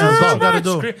 Here, Yeah, bitch. that's all you gotta Bitch.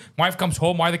 do. Scream. Wife comes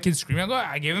home. Why are the kids screaming? I go,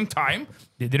 I gave them time.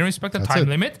 They didn't respect the That's time it.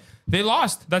 limit. They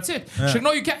lost. That's it. She's like,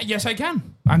 no, you can't. Yes, I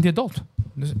can. I'm the adult.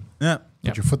 Yeah. Yeah.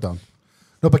 Put your foot down.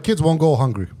 No, but kids won't go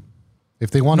hungry. If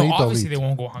they want to No, eat, they'll obviously eat. they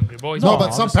won't go hungry, boys. No,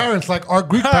 but some parents, like our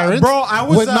Greek parents, Bro, I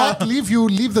was, would not leave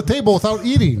the table without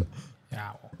eating. Yeah.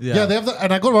 Yeah, they have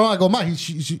and I go around, I go, Ma,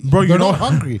 Bro, they're you know- not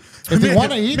hungry. If they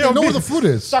want to eat, they know where the food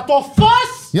is.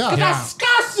 Yeah. Yes,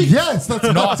 that's how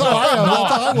I was. That's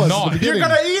how I was. no, in the you're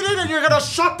beginning. eat it and you're gonna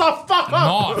shut the fuck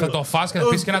No, θα το φας και θα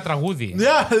πεις και ένα τραγούδι.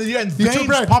 Yeah, and Eat your veins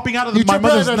bread. popping out of Eat my your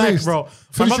bread mother's at neck, least. bro.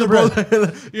 Finish my your mother,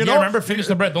 bread. you Yeah, know, remember, finish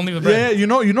the bread. Don't leave the bread. yeah, you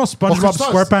know, Well, SpongeBob for us,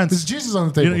 SquarePants. There's Jesus on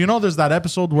the table. You know, there's that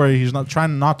episode where he's not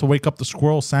trying to wake up the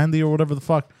squirrel Sandy or whatever the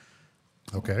fuck,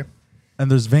 Okay. and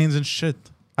there's veins and shit.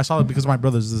 I saw it because my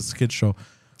brother's this kid show,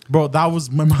 bro. That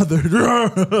was my mother.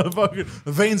 Fucking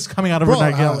veins coming out of Bro, her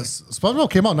neck. Yeah. SpongeBob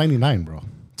came out 99, bro.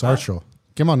 It's our show.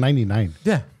 Came out 99.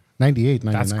 Yeah, 98,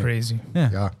 99. That's crazy. yeah.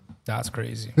 Yeah. That's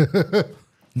crazy. old.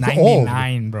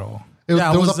 99, bro.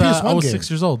 Yeah, There was a PS1 I was game.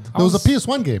 6 years old. There was a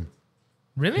PS1 game.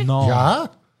 Really? No, Yeah.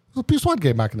 There was a PS1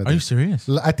 game back in the day. Are you serious?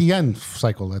 At the end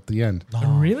cycle, at the end.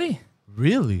 Really?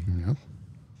 Really? Yeah.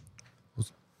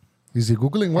 Is he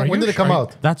Googling? Are When you did it come sure?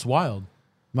 out? That's wild.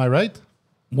 Am I right?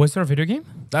 Was there a video game?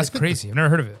 That's crazy. I've never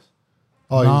heard of it.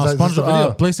 Oh, No, is that just a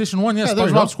video? PlayStation 1, yeah, Yeah, there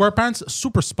you SpongeBob go. SquarePants,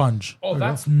 Super Sponge. Oh,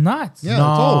 that's nuts. Yeah,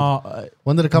 no, it's old.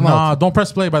 When did it come out? don't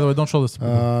press play, by the way. Don't show this to me.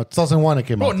 2001 it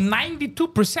came Bro, out.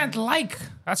 92% like.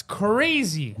 That's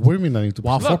crazy. What do you mean 92%?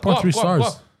 Wow, 4.3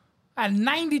 stars. And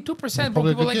 92% Probably people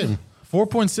a good like game.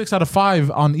 4.6 out of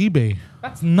 5 on eBay.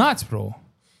 That's nuts, bro.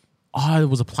 Oh, it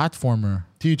was a platformer.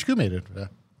 THQ made it. Yeah.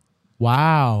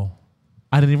 Wow.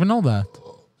 I didn't even know that.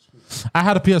 I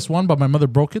had a PS1, but my mother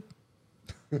broke it.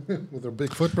 With her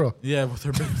big foot, bro. Yeah, with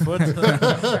her big foot.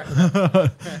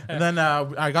 And then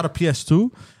I got a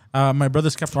PS2. My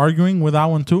brothers kept arguing with that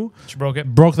one too. She broke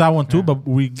it. Broke that one too, but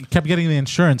we kept getting the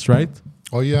insurance, right?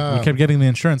 Oh, yeah. We kept getting the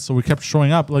insurance, so we kept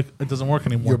showing up like it doesn't work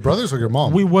anymore. Your brothers or your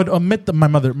mom? We would omit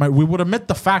we would omit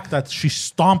the fact that she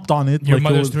stomped on it. Your like it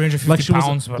mother's was- 350 like she pounds,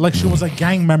 Was, but- like she was a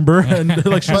gang member, and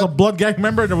like she was a blood gang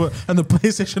member, and the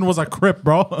PlayStation was a crip,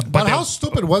 bro. But how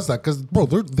stupid was that? Because, bro,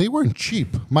 they weren't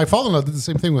cheap. My father-in-law did the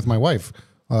same thing with my wife.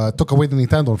 Took away the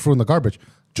Nintendo and threw in the garbage.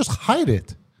 Just hide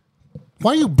it.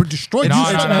 Why you destroy? No,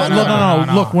 You no, spent no, money no, on no, it.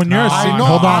 no. Look, when you're a no, single, no,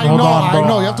 hold on, hold on, bro. I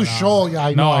know. You have to show. Yeah,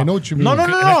 I know. No. I know what you mean. No, Because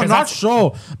not that's-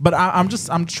 show. But I'm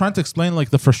trying to explain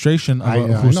like the frustration of I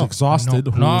who's know. exhausted,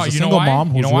 No, who's no, a you know single why? mom,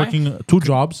 You who's know why? working 2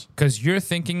 jobs. Because you're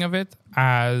thinking of it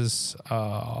as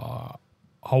a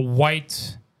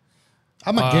white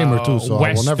I'm a gamer too, so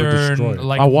I will never destroy.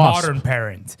 Like A wasp. modern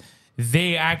parent.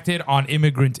 They acted on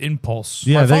immigrant impulse.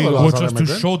 Yeah, they, father-in-law which was an was to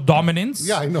immigrant. show dominance.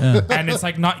 Yeah, I know. And it's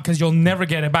like not because you'll never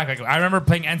get it back. Like I remember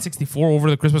playing N64 over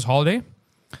the Christmas holiday.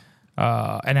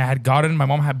 And I had gotten, my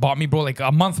mom had bought me, bro, like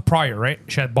a month prior, right?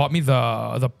 She had bought me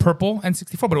the purple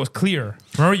N64, but it was clear.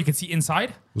 Remember, you could see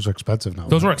inside? Those are expensive now.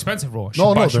 Those were expensive, bro.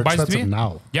 No, buys- they're buys to expensive me.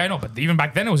 now. Yeah, I know, but even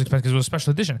back then it was expensive because it was a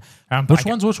special edition. And Which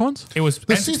ones? It was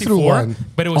The N64, see-through one.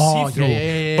 but it was Oh, see-through.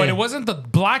 yeah. But it wasn't the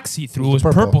black see-through, it was the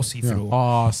purple. purple see-through.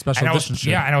 Oh, special And I edition was,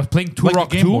 shit. yeah, and I was playing Like Turok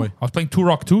the Game 2. Boy. I was playing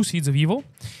Turok 2, Seeds of Evil.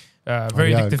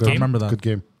 Very addictive good. game. remember that. Good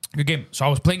game. Good game. So I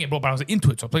was playing it, bro, but I was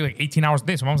into it. So I played like 18 hours a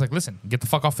day. So mom was like, listen, get the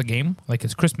fuck off the game. Like,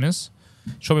 it's Christmas.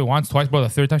 Show me once, twice, bro. The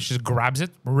third time, she just grabs it,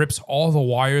 rips all the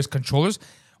wires, controllers,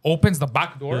 opens the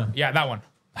back door. Yeah, that one.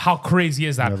 How crazy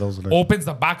is that? Yeah, those are nice. Opens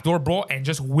the back door, bro, and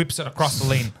just whips it across the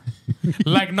lane.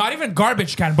 Like, not even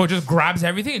garbage can, bro. Just grabs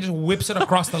everything and just whips it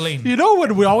across the lane. You know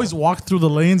when we always walk through the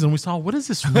lanes and we saw what is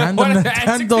this random What is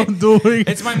Nintendo N60? doing?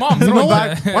 It's my mom You know throwing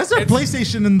what? that. Why is there a It's-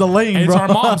 PlayStation in the lane, it's bro? our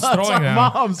moms It's throwing our them.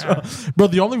 moms, bro.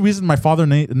 The only reason my father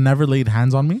never laid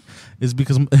hands on me is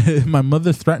because my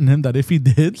mother threatened him that if he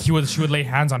did, She would lay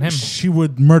hands on him. she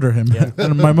would murder him.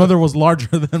 And my mother was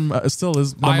larger than still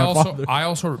is than my father. I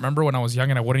also remember when I was young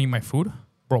and I wouldn't eat my food.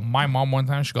 Bro, my mom one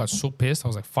time, she got so pissed. I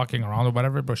was like fucking around or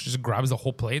whatever, bro. She just grabs the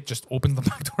whole plate, just opens the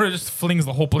back door, and just flings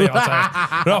the whole plate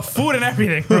outside. Bro, food and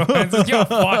everything, bro. It's like, yo,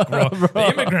 fuck, bro.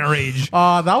 The immigrant rage.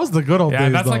 That was the good old Yeah,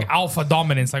 days. that's though. like alpha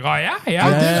dominance. Like, oh, yeah.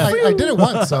 I did it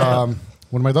once.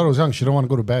 When my daughter was young, she didn't want to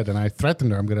go to bed, and I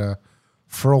threatened her, I'm gonna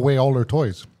throw away all her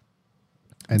toys.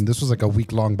 And this was like a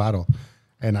week-long battle.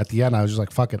 And at the end, I was just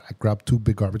like, fuck it. I grabbed 2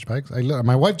 big garbage bags.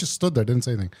 My wife just stood there, didn't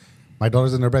say anything. My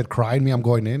daughter's in her bed crying me. I'm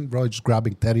going in, bro, just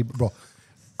grabbing Teddy, bro.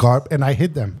 And I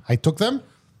hid them. I took them,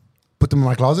 put them in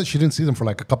my closet. She didn't see them for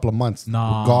like a couple of months.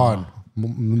 Nah. Gone.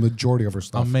 Majority of her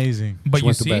stuff. amazing. But She you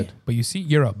went to see,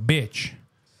 bed. you're a bitch.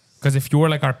 Because if you were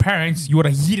like our parents, you would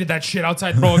have yeeted that shit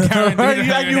outside, bro. Karen,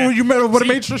 You would have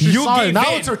made sure she you saw it. gave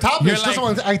Now in. it's her tablet. You're It's just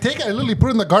like- one. I take it. I literally put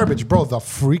it in the garbage, bro. The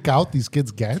freak out these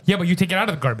kids get, Yeah, but you take it out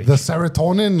of the garbage. the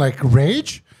serotonin like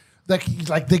rage,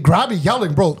 like they grab me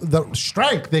yelling, bro. The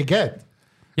strength they get.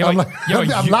 Yeah, I'm but- like, yeah,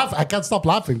 but I'm you- laughing. I can't stop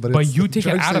laughing. But But it's, you take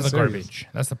it I'm out of the serious. garbage.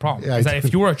 That's the problem. Yeah, is I that do.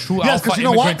 if you were a true Yes, alpha because you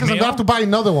know why? immigrant Because I'm gonna have to male- buy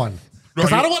another one. Because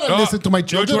Bro, I don't want to you- listen to my you know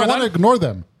children. what I you want to would've ignore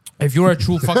them. If you were a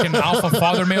true fucking alpha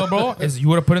father male, bro, is you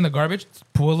would have put in the garbage,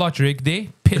 pulled out your egg day,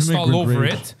 pissed all Immigrant over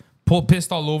rage. it,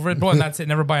 pissed all over it, bro, and that's it.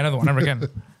 Never buy another one ever again.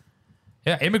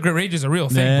 Yeah, immigrant rage is a real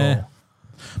thing, Yeah. bro.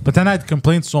 But then I'd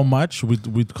complain so much,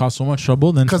 we'd cause so much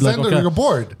trouble. Then she'd Because be then like, okay, you're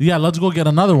bored. yeah, let's go get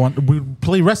another one. We'd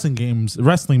play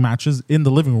wrestling matches in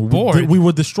the living room. Bored. We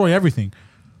would destroy everything.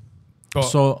 Bro,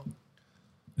 So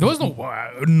there was no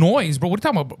noise, bro. What are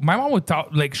you talking about? My mom would talk,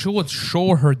 like, she would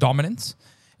show her dominance.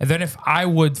 And then if I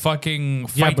would fucking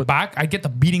fight but- back, I'd get the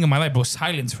beating of my life, bro.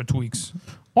 Silence for 2 weeks.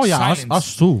 oh yeah, us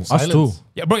Silence. too, us Silence. too.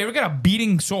 Yeah, bro, you ever get a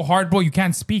beating so hard, bro, you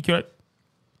can't speak. You're like,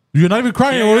 You're not even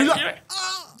crying. you're or like- is you're it-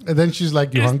 like, And then she's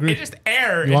like, "You hungry?" It's just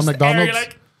air. You want It's just air. McDonald's? You're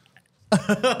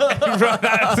like, Bro,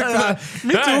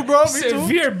 Me too, bro. Me too.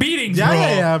 Severe beatings, Yeah, bro.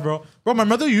 yeah, bro. Bro, my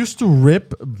mother used to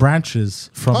rip branches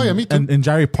from Oh, yeah, me too. in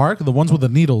Jerry Park, the ones with the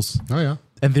needles, Oh yeah.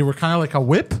 and they were kind of like a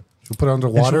whip. She'll put it under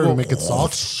And she'll water go, to make it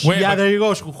soft. Wait, yeah, but- there you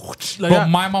go. She'll go, like But that.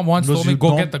 my mom once Because told me you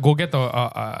go don't- get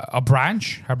a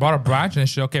branch. I bought a branch and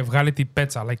she said, okay, vgaliti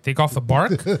pizza, like take off the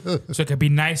bark so it could be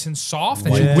nice and soft.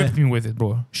 And Yeah. she whipped me with it,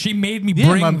 bro. She made me Yeah,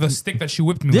 bring my- the stick that she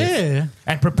whipped me Yeah. with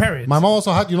and prepare it. My mom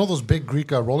also had, you know, those big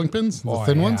Greek rolling pins, the Oh,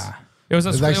 thin yeah. ones. It was a,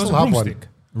 I it was still a have one. broomstick.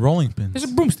 rolling pins. It's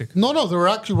a broomstick. No, they were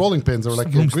actually rolling pins. They were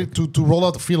like broomstick. to roll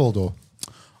out the filo though.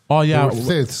 Oh They yeah, were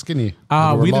thin, skinny. They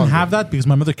were we didn't longer. have that because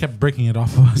my mother kept breaking it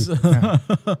off of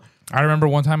us. I remember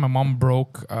one time my mom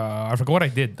broke. I forgot what I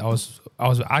did. I was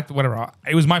acting whatever.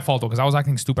 It was my fault though because I was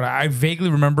acting stupid. I vaguely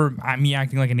remember me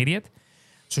acting like an idiot.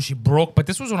 So she broke, but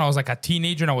this was when I was like a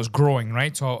teenager and I was growing,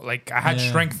 right? So like I had Yeah.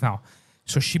 strength now.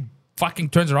 So she fucking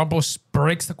turns around, bro,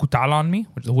 breaks the kutala on me,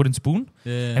 which is a wooden spoon,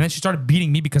 Yeah. and then she started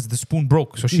beating me because the spoon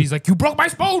broke. So she's like, "You broke my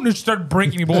spoon!" and she started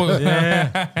breaking me, bro.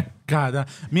 Yeah. God,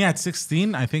 me at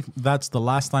 16, I think that's the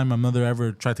last time my mother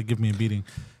ever tried to give me a beating.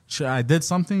 I did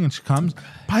something and she comes,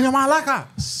 "Paño malaka,"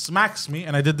 smacks me,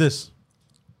 and I did this.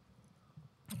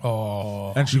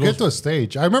 Oh, And she You goes, get to a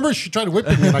stage. I remember she tried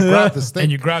whipping me and I grabbed the stick.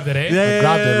 and you grabbed it, eh? Yeah. I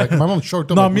grabbed it. Like my mom short.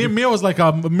 no, Mia was like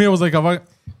a,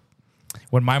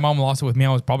 When my mom lost it with me,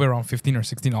 I was probably around 15 or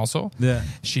 16 also. Yeah.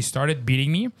 She started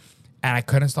beating me and I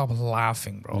couldn't stop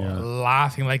laughing, bro. Yeah.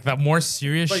 Laughing. Like the more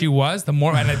serious she was, the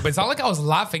more, but it's not like I was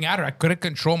laughing at her. I couldn't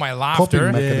control my laughter.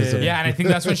 Coping mechanism. Yeah, and I think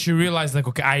that's when she realized, like,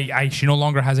 okay, she no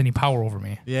longer has any power over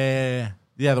me. yeah.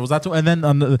 Yeah, there was that too. And then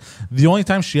the only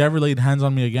time she ever laid hands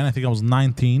on me again, I think I was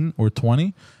 19 or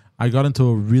 20. I got into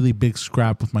a really big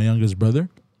scrap with my youngest brother.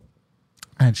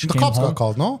 And she The came cops home. got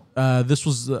called, no? This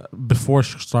was before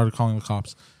she started calling the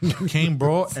cops. Came,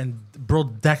 bro, and bro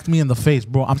decked me in the face,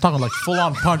 bro. I'm talking like full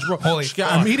on punch, bro. Holy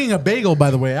I'm eating a bagel,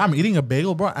 by the way. I'm eating a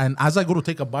bagel, bro. And as I go to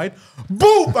take a bite,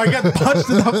 boom! I get punched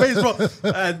in the face,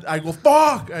 bro. And I go,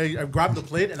 fuck! I grabbed the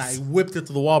plate and I whipped it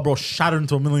to the wall, bro. Shattered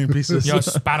into a million pieces. Yo,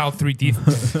 spat out 3 teeth.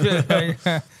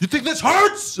 You think this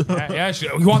hurts? Yeah,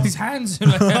 you want these hands? I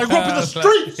grew up in the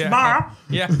streets, ma.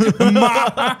 Yeah.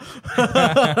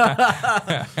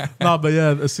 No, but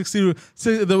yeah, 16.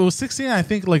 There was 16. I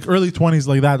think like early 20s,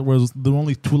 like that was the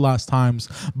only 2 last times.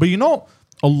 But you know,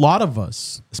 a lot of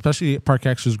us, especially park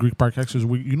extras, Greek park extras,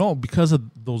 because of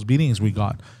those beatings we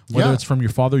got, whether Yeah. it's from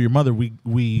your father or your mother, we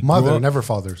grew Mother, up- never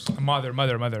fathers.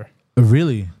 Mother.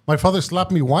 Really, My father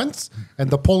slapped me once, and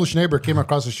the Polish neighbor came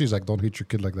across the street. He's like, "Don't hit your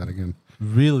kid like that again,"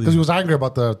 because he really, was angry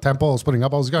about the tempo I was putting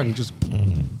up. I was young. He just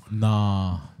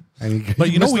nah. and he, But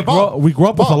he you know, missed we the bulb. grew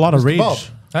up with a lot of Mr. rage. Bulb.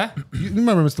 Huh? You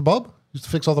remember Mr. Bob? Used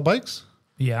to fix all the bikes.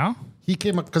 Yeah. He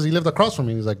came up because he lived across from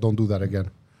me. He's like, "Don't do that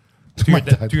again." To My your,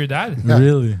 dad. to your dad? Yeah.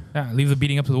 Really, Yeah, leave the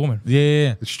beating up to the woman.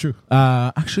 yeah. It's true.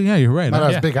 Actually, yeah, you're right. My dad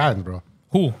has Yeah. big hands, bro.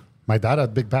 Who? My dad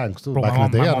had big bangs too. Bro, back my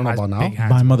in the mom- day, my I don't know mom has about now. big hands.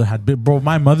 My mother had big, bro.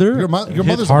 My mother, Your hit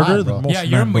mother's a harder man, than bro. most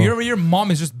Yeah, men, bro. your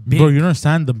mom is just big. Bro, you don't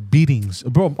understand the beatings,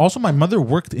 bro. Also, my mother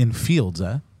worked in fields.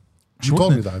 You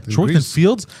told me that. She worked in Greece.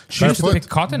 fields. She used to Barefoot? Pick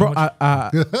cotton? bro.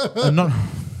 No,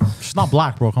 she's not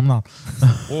black, bro. Come on.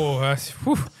 Oh,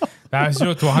 that's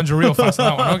 0 to 100 real fast.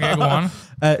 That one. Okay, go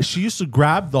on. She used to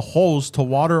grab the hose to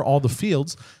water all the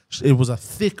fields. It was a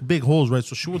thick, big hose, right?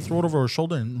 So she would throw it over her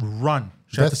shoulder and run.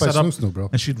 She had Death to by set up, snoo-snoo, bro.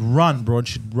 and she'd run, bro, and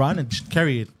she'd run and she'd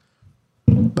carry it.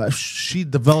 But she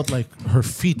developed like her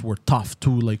feet were tough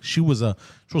too. Like she was a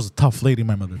tough lady,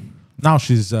 my mother. Now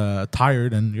she's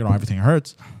tired and everything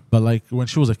hurts. But like when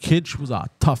she was a kid, she was a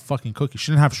tough fucking cookie.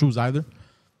 She didn't have shoes either.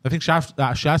 I think she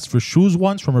asked for shoes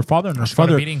once from her father, and She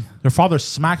got a beating. her father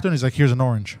smacked her and he's like, "Here's an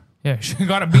orange." Yeah, she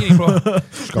got a beating, bro.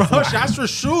 Bro, she asked for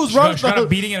shoes, She bro. got a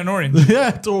beating and an orange. Yeah,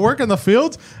 to work in the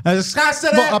fields. And it's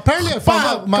But apparently, I found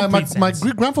out my Complete sense.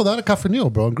 Greek grandfather had a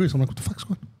cafenio, bro, in Greece. I'm like, what the fuck's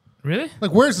going on? Really?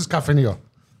 Like, where's this cafenio?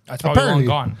 That's probably long Apparently.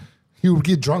 gone. He would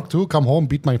get drunk too, come home,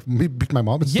 beat my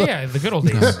mom and stuff. Yeah, the good old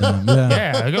days. Yeah.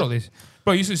 Yeah, the good old days.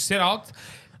 Bro, you used to sit out,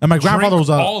 And my grandfather drink was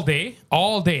a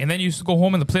all day, and then you used to go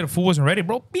home and the plate of food wasn't ready,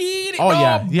 bro. Beating, Oh, bro.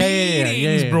 yeah. Yeah,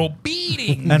 Beatings, yeah. bro.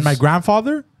 Beatings. and my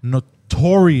grandfather,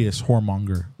 notorious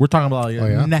whoremonger. We're talking about like,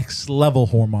 yeah? next level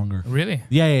whoremonger. Really?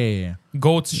 Yeah.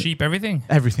 Goats, sheep, everything?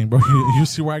 Everything, bro. You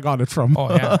see where I got it from. Oh,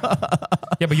 yeah.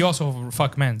 Yeah, but you also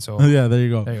fuck men, so. Yeah, there you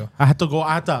go. There you go. I had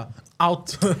to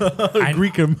out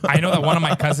Greek him. I know that one of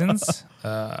my cousins,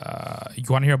 you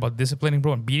want to hear about disciplining,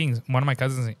 bro, and beatings? One of my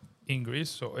cousins in Greece,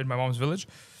 so in my mom's village,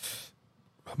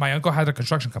 my uncle had a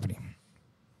construction company.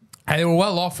 And they were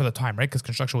well off for the time, right? Because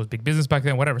construction was big business back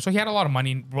then, whatever. So he had a lot of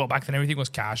money. Bro, back then everything was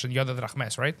cash and you had the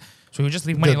drachmes, right? So he would just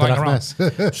leave money The lying around.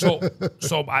 drachmes.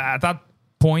 So at that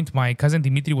point, my cousin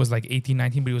Dimitri was like 18,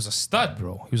 19, but he was a stud,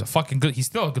 bro. He was a fucking good, he's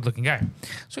still a good looking guy.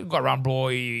 So he'd go around, bro,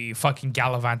 he fucking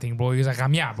gallivanting, bro. He was like,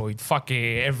 yeah, bro. He'd fuck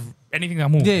anything that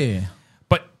moved. Yeah.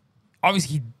 But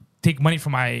obviously he'd take money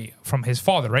from his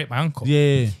father, right? My uncle.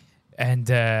 Yeah. And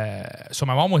so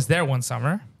my mom was there one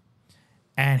summer,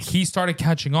 and he started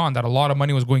catching on that a lot of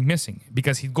money was going missing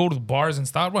because he'd go to the bars and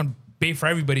stuff and pay for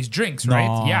everybody's drinks, right?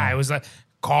 No. Yeah, it was like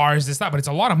cars, this, that, but it's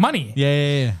a lot of money.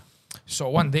 Yeah. So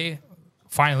one day,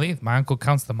 finally, my uncle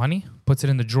counts the money, puts it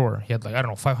in the drawer. He had like, I don't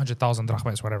know, 500,000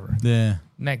 drachmas, whatever. Yeah.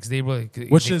 Next day, bro,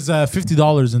 Which is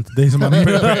 $50 in today's money.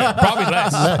 probably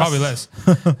less. Probably less.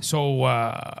 So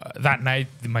that night,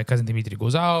 my cousin Dimitri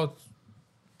goes out.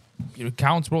 It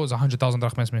counts, bro. It's 100,000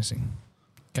 drachmas missing.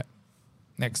 Okay.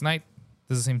 Next night,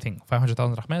 does the same thing.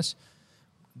 500,000 drachmas.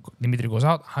 Dimitri goes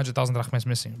out. 100,000 drachmas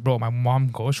missing. Bro, my mom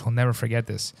goes. She'll never forget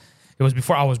this. It was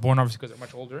before I was born, obviously, because they're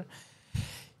much older.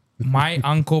 My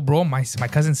uncle, bro, my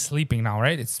cousin's sleeping now,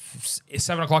 right? It's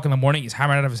 7 o'clock in the morning. He's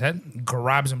hammered out of his head.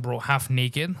 Grabs him, bro, half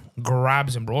naked.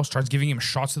 Grabs him, bro. Starts giving him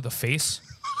shots to the face.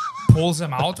 Pulls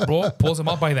him out, bro. Pulls him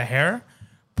out by the hair.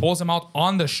 Pulls him out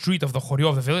on the street of the Choreo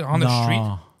of the village, on the No.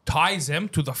 street. Ties him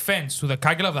to the fence, to the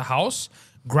kagel of the house.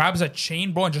 Grabs a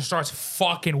chain, bro, and just starts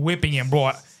fucking whipping him,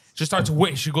 bro. Just starts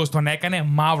whipping. She goes to a neck and a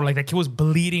mouth. Like, the kid was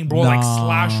bleeding, bro. Like, No.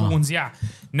 slash wounds. Yeah.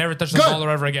 Never touched a Good. dollar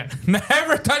ever again.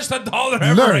 Never touched a dollar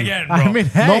ever Learn. again, bro. I mean,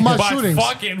 hey, No more But shootings.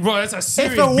 fucking, bro, that's a if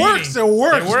serious it works, beating. it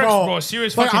works, It works, bro. bro.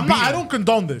 Serious But fucking beating. I don't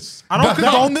condone this. I don't But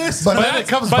condone then- this. but But then it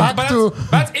comes back to-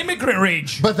 that's immigrant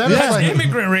rage. But then that's it's like,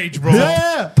 immigrant rage, bro.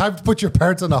 yeah. time to put your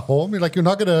parents in a home. You're like, you're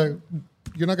not gonna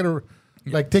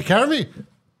like take care of me.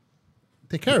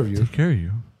 Take care of you. Take care of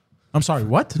you. I'm sorry,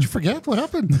 what? Did you forget what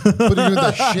happened? Putting you in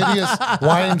the shittiest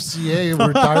YMCA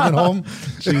retirement home.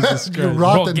 Jesus You're Christ.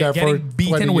 rotting there getting for 20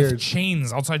 beaten with years.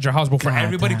 chains outside your house, bro, for God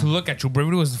everybody damn. to look at you. Bro,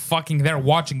 everybody was fucking there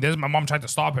watching this. My mom tried to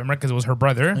stop him, right? Because it was her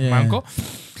brother, Yeah. my uncle.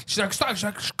 She's like, stop. She's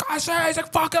like, guys, he's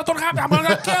like, fuck it, don't have me. I'm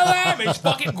gonna kill him. And he's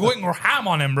fucking going ham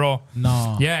on him, bro.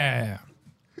 No. Yeah.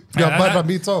 Yeah, that- but that-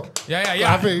 Mito. Yeah.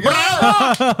 Laughing.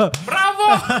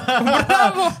 Bravo.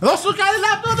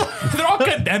 They're all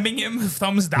condemning him,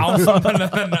 thumbs down.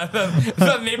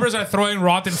 The neighbors are throwing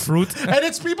rotten fruit. And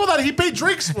it's people that he paid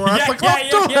drinks for. Yeah.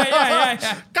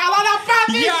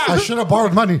 I should have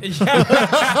borrowed money.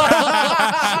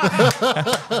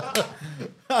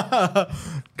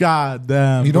 God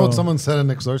damn. You know bro. what someone said in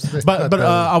next door today? But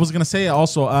I was gonna say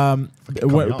also.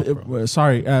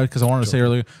 Sorry, because I wanted to say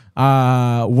earlier.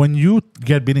 When you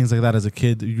get beatings like that as a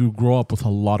kid, you grow up with a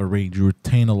lot of rage. You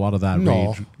retain a lot of that No.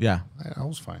 rage. Yeah, I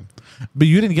was fine. but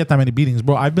you didn't get that many beatings,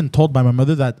 bro. I've been told by my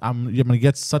mother that I'm gonna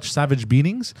get such savage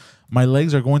beatings. My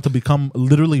legs are going to become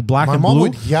literally black My and mom blue,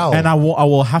 would yell. and I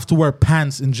will have to wear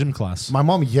pants in gym class. My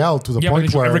mom yelled to the Yeah, but point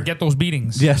did you where ever get those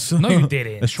beatings? Yes. No, you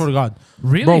didn't. I swear to God.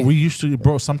 Really? Bro, we used to,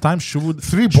 bro, sometimes she would.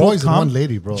 Three she would boys and one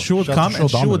lady, bro. She would She had to come show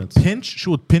and dominance. she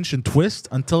would pinch and twist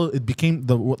until it became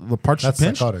the part she That's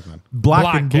pinched. psychotic, man.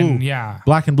 Black and blue. yeah.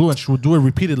 Black and blue. And she would do it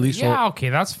repeatedly. So Yeah, okay,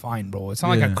 that's fine, bro. It's not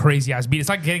like Yeah. a crazy ass beat. It's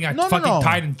like getting No, fucking no.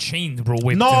 tied and chained, bro.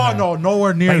 With, No,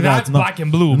 nowhere near Like, that. that's no. black and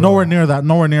blue, bro.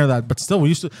 Nowhere near that. But still, we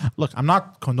used to look. I'm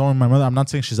not condoning my mother. I'm not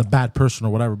saying she's a bad person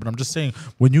or whatever. But I'm just saying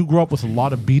when you grow up with a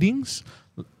lot of beatings,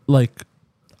 like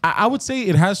I would say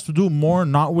it has to do more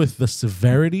not with the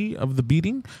severity of the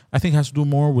beating. I think it has to do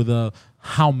more with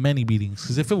how many beatings.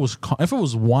 Because if it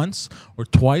was once or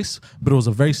twice, but it was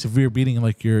a very severe beating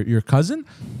like your cousin,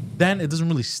 then it doesn't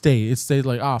really stay. It stays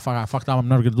like, oh fuck, I fucked up. I'm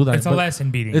never gonna do that. It's a But lesson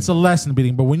beating. It's a lesson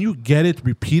beating. But when you get it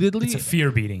repeatedly, It's a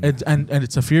fear beating. and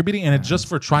it's a fear beating, and it's just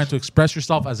for trying to express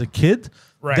yourself as a kid,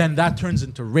 Right. then that turns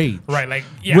into rage. Right, like,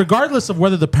 yeah. Regardless of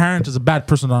whether the parent is a bad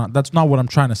person or not, that's not what I'm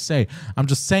trying to say. I'm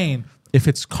just saying if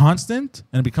it's constant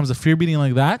and it becomes a fear beating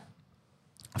like that,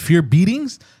 fear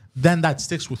beatings, then that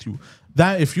sticks with you.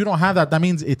 That if you don't have that, that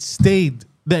means it stayed.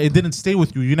 That it didn't stay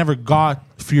with you. You never got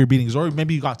fear beatings, or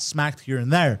maybe you got smacked here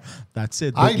and there. That's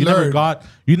it. But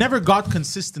you never got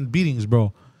consistent beatings,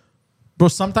 bro. Bro,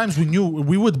 sometimes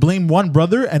we would blame one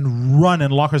brother and run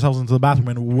and lock ourselves into the bathroom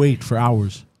and wait for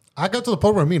hours. I got to the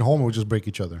point where me and Homer would just break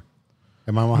each other.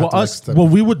 And my mom had to like step Well,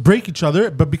 we would break each other,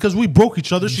 but because we broke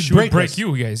each other, she'd She would break us.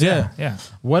 you guys. Yeah.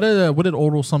 What did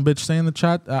Odell some bitch say in the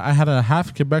chat? I had a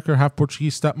half Quebecer, half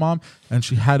Portuguese stepmom, and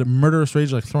she had a murderous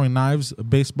rage like throwing knives, a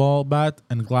baseball bat,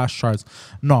 and glass shards.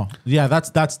 No, yeah,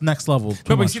 that's next level. Too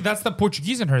But you much. see, that's the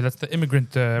Portuguese in her. That's the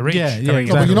immigrant rage. Yeah, coming yeah, out. But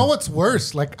exactly. you know what's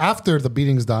worse? Like after the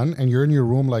beating's done and you're in your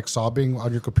room like sobbing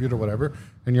on your computer, whatever,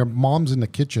 and your mom's in the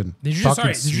kitchen. Did you just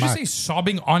talking did you just smack. say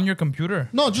sobbing on your computer?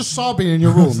 No, just sobbing in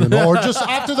your room, you know, or just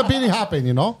after the beating happened,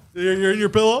 you know, You're in your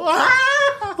pillow.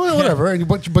 well, whatever. And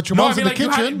but your No, I mom's mean, in like the you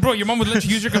kitchen. had, bro. Your mom would let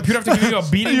you use your computer after giving you a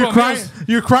beating. You're bro. crying.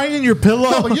 You're crying in your pillow.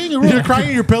 No, but you're in your room. You're crying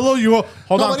in your pillow. You go,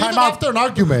 hold No, on, but time even out. after an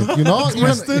argument, you know,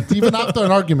 even after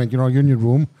an argument, you know, you're in your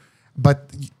room, but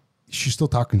she's still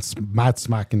talking mad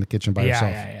smack in the kitchen by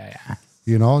herself. Yeah.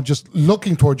 You know, just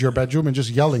looking towards your bedroom and just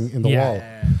yelling in the wall.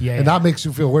 Yeah. And that makes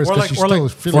you feel worse Or because like, she's or still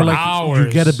like, feeling or like hours.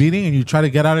 you get a beating and you try to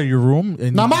get out of your room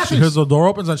and No, she Marcus. hears the door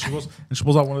opens and she goes and she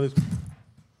pulls out one of these.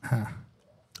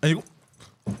 And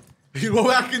you go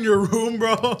back in your room,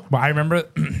 bro. But I remember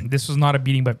this was not a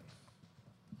beating, but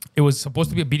it was supposed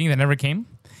to be a beating that never came.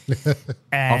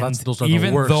 And those are the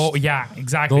even worst. though, yeah,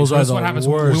 exactly. Those so are this is the what happens.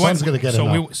 worst. We went, Someone's gonna get so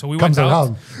it we now. so we Comes went out.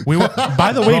 around. We went,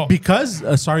 By the way, Bro.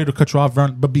 because sorry to cut you off,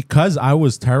 Vern, but because I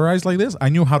was terrorized like this, I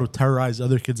knew how to terrorize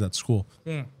other kids at school.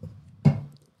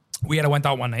 we had went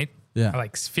out one night. Yeah. At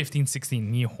like 15, 16.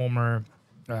 Me, Homer,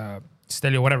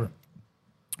 Stelio, whatever.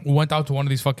 We went out to one of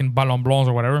these fucking Ballon Blancs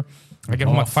or whatever. I get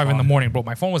home at 5 in the morning, bro.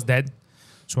 My phone was dead.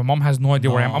 So my mom has no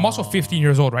idea where I am. I'm also 15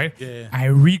 years old, right? Yeah. I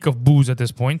reek of booze at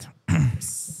this point.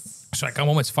 So I come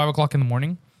home, it's 5 o'clock in the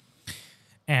morning.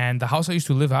 And the house I used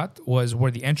to live at was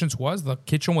where the entrance was. The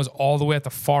kitchen was all the way at the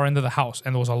far end of the house.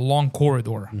 And there was a long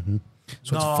corridor.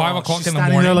 So it's 5 o'clock she's in the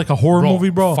standing morning. there like a horror movie,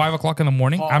 bro. 5 o'clock in the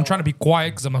morning. I'm trying to be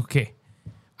quiet because I'm like, okay,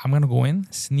 I'm going to go in,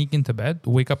 sneak into bed,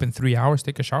 wake up in 3 hours,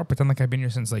 take a shower, pretend like I've been here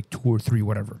since like 2 or 3,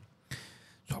 whatever.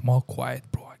 So I'm all quiet,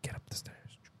 bro. I get up the stairs.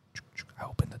 I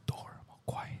open the door. I'm all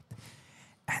quiet.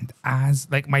 And as,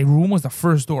 like, my room was the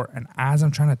first door. And as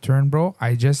I'm trying to turn, bro,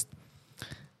 I just,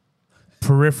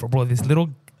 peripheral, bro, this little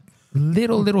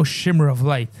little shimmer of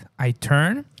light. I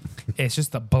turn. It's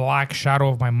just the black shadow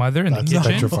of my mother in the That's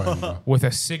kitchen petrifying, bro. with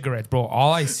a cigarette, bro.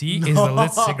 All I see is the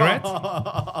lit cigarette.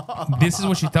 This is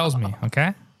what she tells me,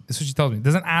 okay? This is what she tells me.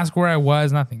 Doesn't ask where I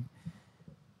was, nothing.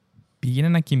 Πήγαινε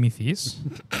να κοιμηθείς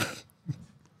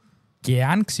και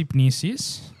αν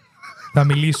ξυπνήσεις θα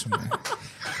μιλήσουμε.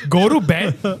 Go to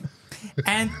bed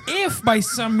and if by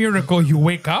some miracle you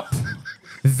wake up,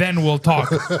 then we'll talk.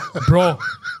 Bro,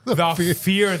 the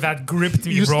fear that gripped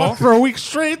me, You bro. slept for a week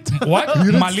straight. What?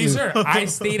 Malizer, I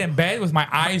stayed in bed with my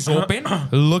eyes open,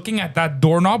 looking at that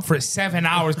doorknob for 7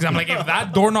 hours. Because I'm like, if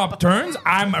that doorknob turns,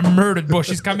 I'm murdered, bro.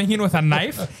 She's coming in with a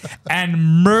knife and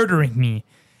murdering me.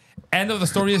 End of the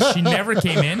story is she never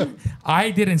came in. I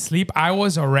didn't sleep. I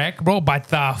was a wreck, bro. But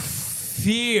the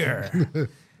fear.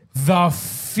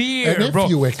 And if bro.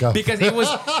 you wake up. Because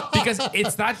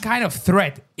it's that kind of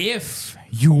threat. If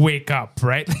you wake up,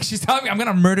 right? Like she's telling me I'm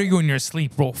gonna murder you in your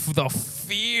sleep, bro. The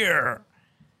fear.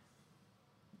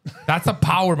 That's the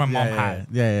power my mom had.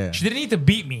 Yeah. She didn't need to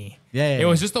beat me. Yeah. It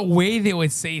was just the way they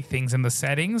would say things in the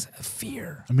settings.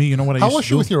 Fear. I mean, you know what I How used was to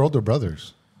she do? with your older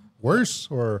brothers? Worse,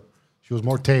 or she was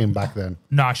more tame back then?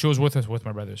 Nah, she was with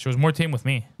my brothers. She was more tame with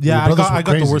me. Yeah, Your I brothers got, were I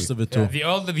got the crazy. worst of it too. The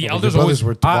elders Your always brothers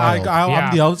were wild. I'm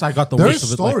Yeah. the eldest. I got the There's worst of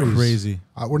it stories. like crazy.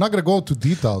 We're not gonna go into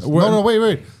details. We're- No,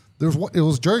 wait. There's what it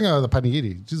was during the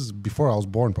Panigiri, just before I was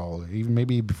born, probably even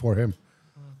maybe before him.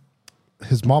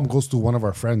 His mom goes to one of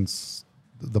our friends,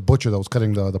 the butcher that was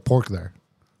cutting the pork there,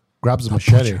 grabs a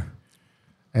machete,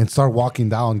 and start walking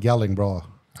down, yelling, "Bro,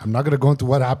 I'm not gonna go into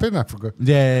what happened. I forgot.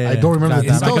 Yeah. I don't remember the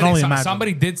Goddamn, I details. can only imagine.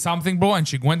 Somebody did something, bro, and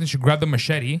she went and she grabbed the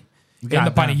machete in the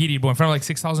Goddamn. panigiri, bro, in front of like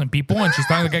 6,000 people, and she's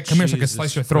telling the guy, "Come here, so I can Jesus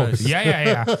slice your throat." Christ.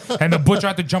 Yeah. And the butcher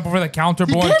had to jump over the counter,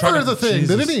 He bro. and gave try her to- the thing,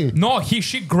 Jesus. didn't he? No,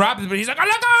 she grabbed it, but he's like, "Oh,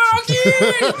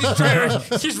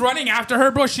 he's running after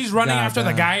her, bro. She's running after the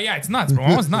Goddamn. guy. Yeah, it's nuts, bro.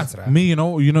 It's nuts. Right? Me, you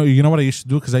know what I used to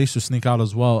do because I used to sneak out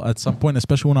as well. At some point,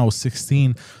 especially when I was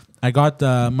 16, I got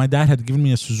my dad had given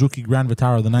me a Suzuki Grand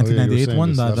Vitara, the you were 1998 saying one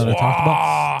this that last I week. talked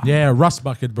about. Yeah, rust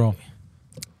bucket, bro.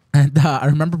 And I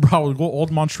remember, bro, I would go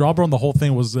Old Montreal, bro, and the whole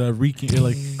thing was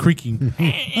creaking,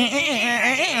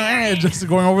 just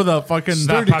going over the fucking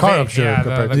Sturdy car, I'm sure, Yeah,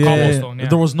 compared the to- cobblestone. Yeah.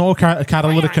 There was no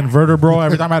catalytic converter, bro.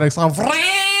 Every time I had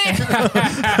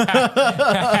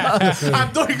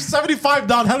I'm doing 75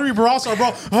 down Henry Barossa,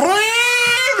 bro.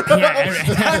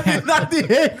 Yeah.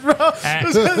 98, bro.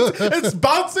 It's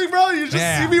bouncing, bro. You just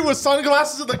Yeah. see me with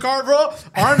sunglasses in the car, bro.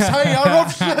 Arms hanging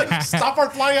out, bro. Stuff are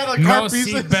flying out of the car No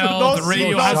pieces. seatbelt. The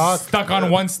radio seatbelt. has stuck on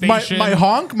one station. My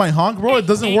honk, bro. It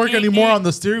doesn't work anymore on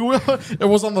the steering wheel. It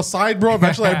was on the side, bro.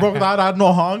 Eventually, I broke that. I had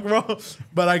no honk, bro.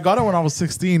 But I got it when I was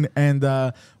 16, and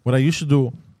what I used to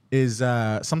do is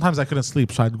sometimes I couldn't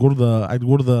sleep, so I'd go to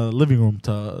the living room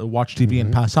to watch TV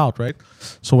and pass out, right?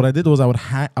 So what I did was I would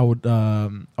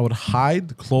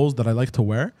hide clothes that I like to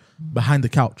wear behind the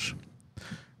couch,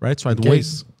 right? So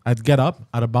I'd get up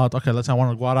at about let's say I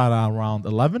want to go out at around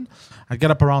 11. I'd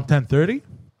get up around 10:30.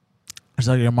 It's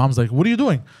like your mom's like, "What are you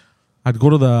doing?" I go,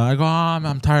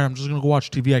 I'm tired. I'm just gonna go watch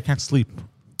TV. I can't sleep,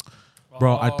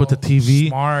 bro. I'd put the TV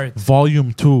Smart.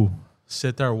 volume 2,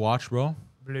 sit there, watch, bro.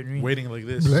 Waiting like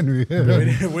this.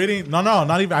 Yeah. waiting. No,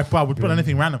 not even. I would put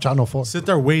anything random. Channel 4. Sit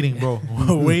there waiting, bro.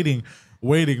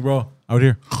 waiting, bro. Out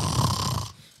here.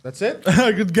 That's it.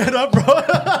 I could get up, bro.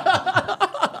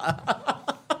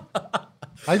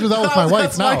 I do that with my wife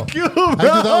That's now. my cue, I do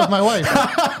that with my wife.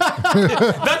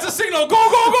 That's a signal.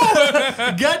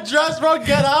 Go. Get dressed, bro.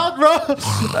 Get out, bro.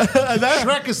 and then,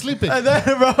 Shrek is sleeping. and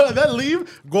then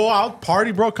leave. Go out,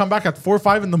 party, bro. Come back at 4 or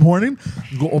 5 in the morning.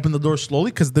 Go open the door slowly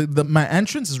because my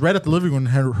entrance is right at the living room.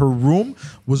 Her room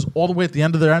was all the way at the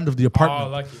end of the apartment.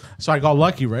 Oh, lucky. So I got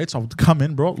lucky, right? So I would come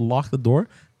in, bro, lock the door,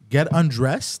 get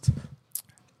undressed,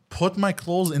 put my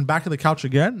clothes in back of the couch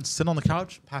again, sit on the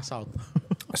couch, pass out.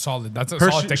 Solid. That's a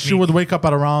solid technique. She would wake up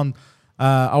at around.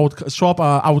 I would show up.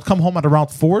 I would come home at around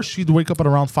 4. She'd wake up at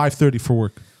around 5:30 for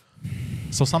work.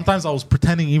 So sometimes I was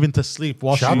pretending even to sleep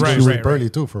while She had to Right, do right, it early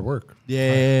too for work.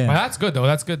 Yeah. Well, that's good though.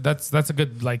 That's good. That's a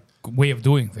good like way of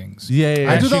doing things. Yeah.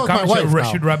 I do She'd that with my come, wife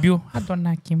now. she'd rub you. Eh?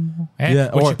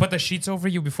 Yeah, Would or- she put the sheets over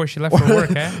you before she left for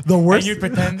work? Eh? The worst- And you'd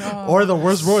pretend. Oh. Or the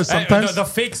worst, bro, is sometimes. the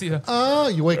fakes. You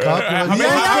wake up. You're like,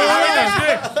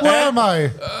 Yeah. where am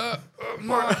I?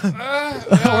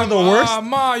 Or the worst.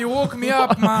 Ma, you woke me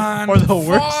up, man. Or the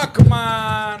worst. Fuck,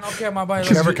 man. Okay, my bye.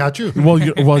 She never catch you.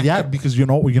 well, yeah, because you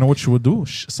know what she would do.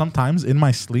 Sometimes in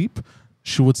my sleep,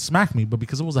 she would smack me, but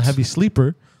because I was a heavy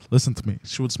sleeper, listen to me.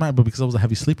 She would smack, but because I was a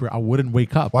heavy sleeper, I wouldn't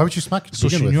wake up. Why would you smack you? to So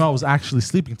begin she with? knew I was actually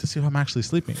sleeping to see if I'm actually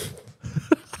sleeping.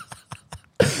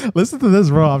 Listen to this,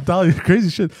 bro. I'm telling you, crazy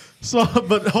shit. So,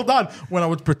 but hold on. When I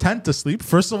would pretend to sleep,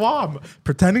 first of all, I'm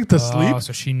pretending to sleep. Oh,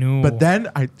 so she knew. But then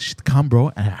she'd come,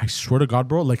 bro, and I swear to God,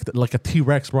 bro, like a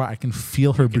T-Rex, bro, I can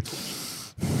feel her.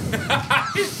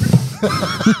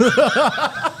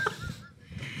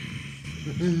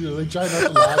 You're like trying not to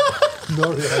laugh.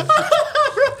 No, yeah.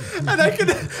 And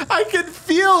I can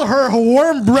feel her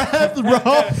warm breath, bro,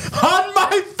 on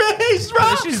my face,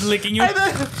 bro. She's licking you.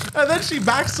 And then she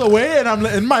backs away, and I'm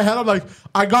in my head. I'm like,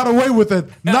 I got away with it.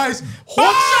 Nice.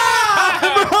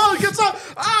 Bro, gets up.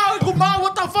 Guma,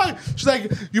 what the fuck? She's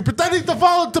like, you pretending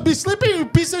to be sleeping, you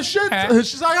piece of shit.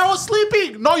 She's like, I was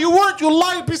sleeping. No, you weren't. You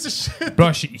lying piece of shit.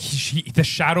 Bro, the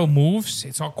shadow moves.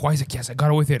 It's all quiet. It's like, yes, I got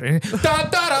away with it. Da,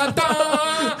 da, da,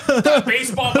 da. The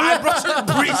baseball bat, bro,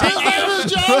 starts breathing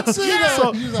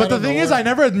in. But the thing is, I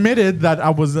never admitted that I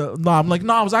was. I'm like,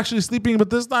 no, I was actually sleeping. But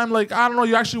this time, like, I don't know.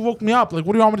 You actually woke me up. Like,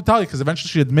 what do you want me to tell you? Because eventually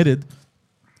she admitted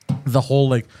the whole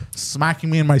like smacking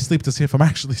me in my sleep to see if I'm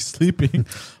actually sleeping.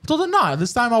 I told her, no,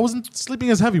 this time I wasn't sleeping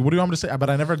as heavy. What do you want me to say? But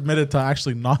I never admitted to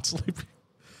actually not sleeping.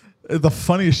 The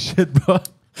funniest shit, bro.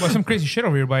 Well, some crazy shit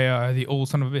over here by the old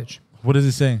son of a bitch. What is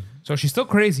he saying? So she's still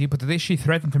crazy, but the day she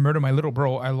threatened to murder my little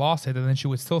bro, I lost it, and then she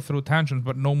would still throw tantrums,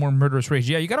 but no more murderous rage.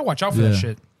 Yeah, you gotta watch out for that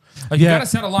shit. Like, you gotta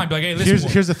set a line. Be like, hey, listen.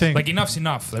 Here's the thing. Like, enough's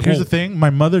enough. Like, Here's the thing. My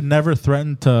mother never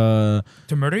threatened to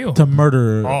murder you.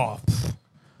 Oh.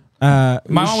 My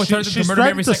mom would threaten to murder me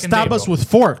every to second stab day, us bro. with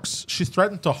forks. She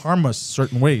threatened to harm us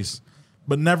certain ways,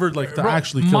 but never like to Bro,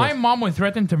 actually kill my us. mom would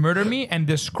threaten to murder me and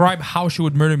describe how she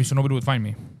would murder me so nobody would find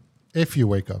me. If you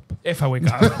wake up. If I wake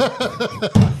up.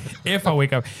 If I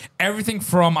wake up. Everything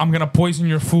from I'm going to poison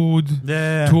your food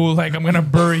to like I'm going to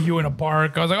bury you in a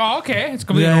park. I was like, oh, okay. It's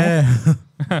completely normal.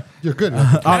 You're good.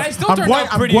 And I still turned out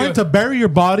pretty I'm going to bury your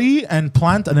body and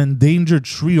plant an endangered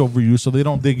tree over you so they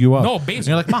don't dig you up. No, And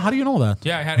basically. you're like, Ma, how do you know that?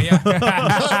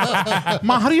 Yeah.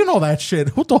 Ma, how do you know that shit?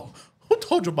 Who told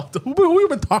you about that? Who you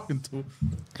been talking to?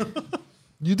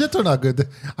 You did turn out good.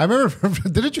 I remember,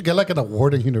 didn't you get like an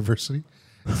award at university?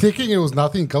 Thinking it was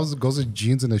nothing, goes in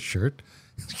jeans and a shirt.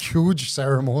 Huge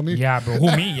ceremony. Yeah, bro.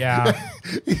 Who, me? Yeah.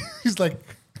 He's like,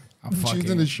 jeans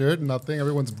fucking- and a shirt, nothing.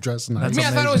 Everyone's dressed nice.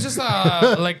 I thought it was just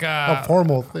like A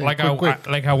formal thing. Like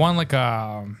Quick. I won like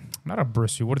a not a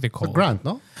bursary. What do they call it? Grant,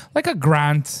 no? Like a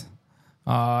grant.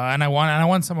 And I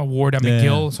won some award at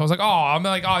McGill. So I was like, I'm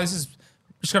like, this is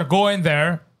just gonna go in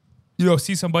there,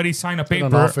 see somebody sign a In paper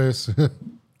an office.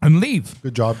 and leave.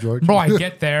 Good job, George. Bro, I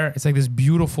get there. It's like this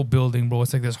beautiful building, bro.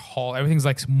 It's like this hall. Everything's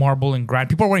like marble and grand.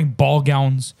 People are wearing ball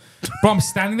gowns. Bro, I'm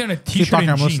standing there in a t-shirt talking,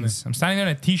 and I'm jeans. listening. I'm standing there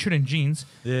in a t-shirt and jeans.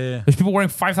 Yeah. There's people wearing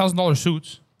 $5,000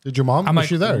 suits. Did your mom? I'm Was like,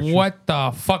 she there? what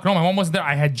the fuck? No, my mom wasn't there.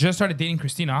 I had just started dating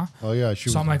Christina. Oh, yeah. She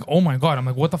was. So I'm like, oh my God. I'm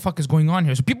like, what the fuck is going on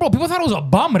here? So people thought it was a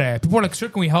bum. People were like, sir,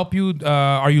 can we help you?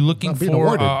 Are you looking Not being for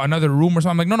awarded. another room or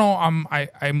something? I'm like,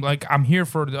 no, I'm here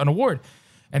for an award.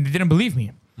 And they didn't believe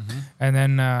me. And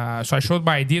then, so I showed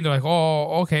my ID and they're like,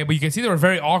 oh, okay. But you can see they were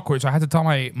very awkward. So I had to tell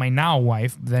my now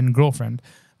wife, then girlfriend,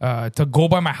 to go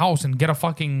by my house and get a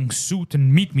fucking suit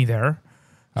and meet me there.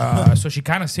 So she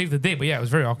kind of saved the day. But yeah, it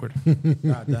was very awkward.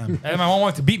 God damn. And my mom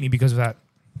wanted to beat me because of that.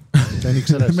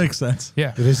 It makes sense.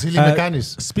 Yeah. Resili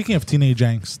Mechanis. Speaking of teenage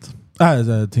angst, I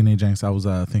was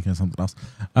thinking of something else.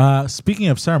 Speaking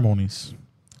of ceremonies,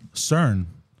 CERN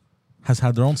has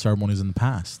had their own ceremonies in the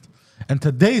past. And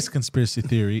today's conspiracy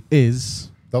theory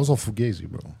is... That was all Fugazi,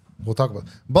 bro. We'll talk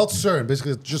about CERN.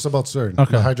 Basically, it's just about CERN.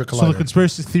 Okay. The Hydra So Collider. the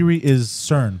conspiracy theory is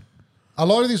CERN. A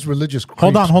lot of these religious creeps,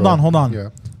 Hold on. Yeah.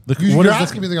 What You're is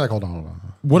asking me, they're like, hold on.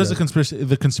 What is the conspiracy?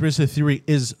 The conspiracy theory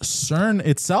is CERN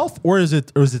itself, or is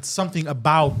it something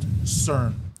about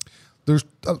CERN? There's...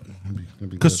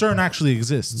 Because CERN actually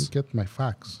exists. Get my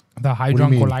facts. The What do you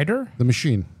Hydron mean? Collider? The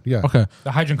machine. Yeah. Okay.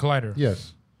 The Hydron Collider.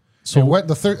 Yes. So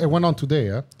It went on today,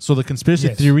 yeah? So the conspiracy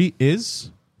Yes. theory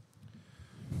is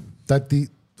That the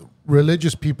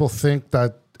religious people think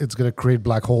that it's going to create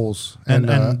black holes. And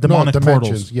demonic dimensions.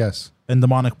 portals. Yes. and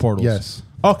demonic portals. Yes.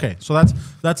 Okay, so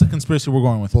that's a conspiracy we're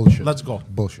going with. Bullshit. Let's go.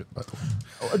 Bullshit, by the way.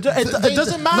 It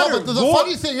doesn't matter. No, but the Go-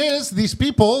 funny thing is, these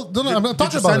people... No, I'm not Did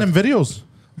talking you about send it. him videos?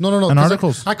 No. and 'cause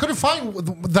articles? I couldn't find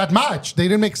that match. They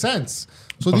didn't make sense.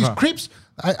 So these Okay. creeps...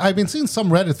 I've been seeing some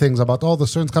Reddit things about, the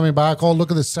CERN's coming back. Oh, look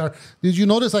at this. Did you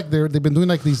notice they've been doing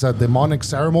like these demonic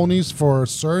ceremonies for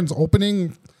CERN's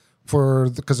opening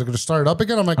because they're going to start it up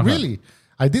again? I'm like, really?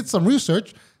 I did some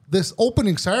research. This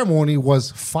opening ceremony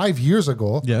was 5 years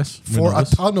ago. Yes, we For know a this.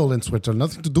 tunnel in Switzerland.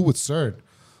 Nothing to do with CERN.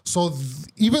 So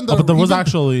even though... But there was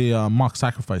actually mock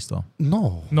sacrifice though.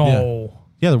 No. No.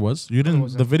 Yeah, there was. You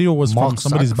didn't. The video was from Mock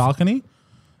somebody's sacrifice. balcony,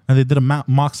 and they did a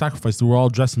mock sacrifice. They were all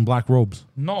dressed in black robes.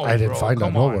 No, I didn't bro, find that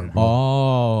come nowhere. on. Bro.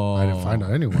 Oh, I didn't find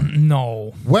that anywhere.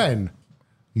 No. When?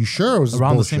 You sure it was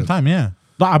around bullshit? the same time. Yeah,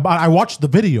 I watched the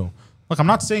video. Like, I'm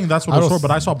not saying that's what I I don't saw, s-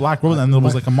 but I saw black robes, and there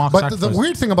was like a mock But sacrifice. the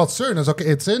weird thing about CERN is okay.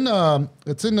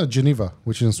 It's in Geneva,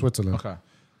 which is in Switzerland. Okay.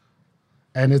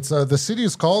 And it's the city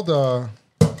is called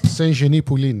Saint-Genis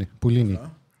Poligny.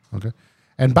 Okay.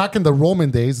 And back in the Roman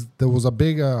days, there was a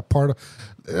big part of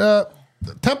the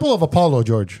Temple of Apollo,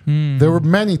 George. There were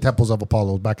many temples of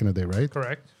Apollo back in the day, right?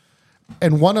 Correct.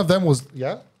 And one of them was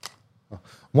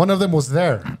one of them was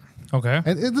there. Okay.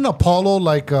 And isn't Apollo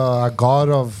like a god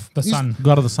of The he's sun.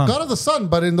 God of the sun. God of the sun,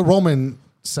 but in the Roman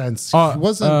sense, he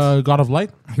wasn't. God of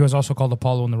light. He was also called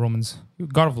Apollo in the Romans.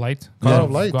 God of light. God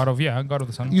of light. God of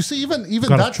the sun. You see, even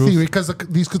God of that truth. theory, because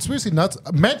these conspiracy nuts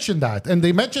mention that, and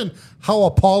they mention how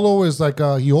Apollo is like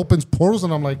he opens portals,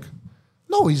 and I'm like,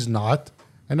 no, he's not.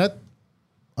 And that,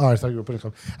 oh, I thought you were putting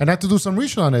something. And I had to do some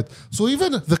research on it. So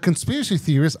even the conspiracy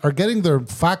theorists are getting their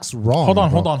facts wrong. Hold on.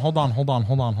 bro.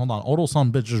 Odo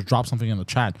son bitch just dropped something in the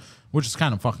chat, which is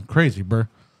kind of fucking crazy, bro.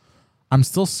 I'm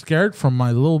still scared from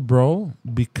my little bro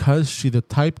because she the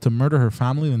type to murder her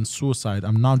family and suicide.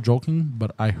 I'm not joking,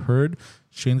 but I heard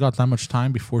she ain't got that much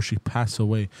time before she passed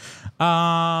away.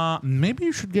 Maybe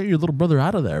you should get your little brother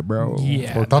out of there, bro.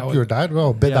 Yeah. Or talk to your dad,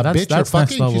 bro. Bet Yeah, that bitch you're next fucking,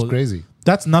 she's level. crazy.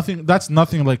 That's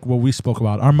nothing like what we spoke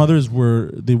about. Our mothers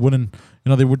they wouldn't,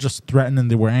 they were just threatening,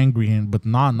 they were angry, but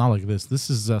not like this. This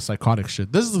is psychotic shit.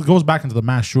 Goes back into the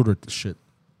mass shooter shit.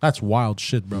 That's wild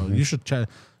shit, bro. You should check.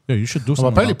 Yeah, you should do Well,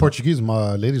 something. apparently about Portuguese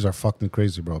ladies are fucking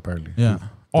crazy, bro. Apparently. that. Yeah.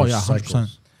 Oh They're yeah, 100%.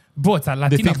 psychos. Bro, it's a They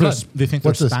Latina think blood. they think they're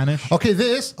What's this? Spanish. Okay,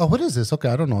 this. Oh, what is this? Okay,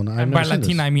 I don't know. I've And never by seen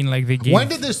Latina, this. I mean like they gave. When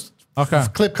did this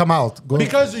clip come out? Go-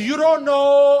 Because you don't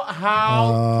know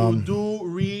how to do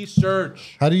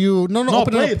research. How do you? No,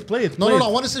 open play up. it, play it, No, play no. it.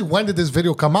 I want to see when did this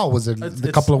video come out? Was it a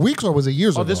It's- couple of weeks or was it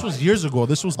years Oh, ago? this was years ago.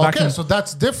 This was back okay. in. So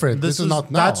that's different. This is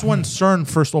not now. That's when CERN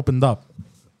first opened up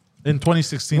in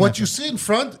 2016. I What you think. see in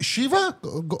front, Shiva.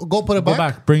 Go put it Go back.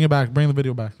 back, bring it back, bring the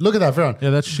video back. Look at that, Veron.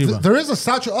 Yeah, that's Shiva. There is a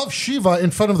statue of Shiva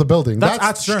in front of the building. That's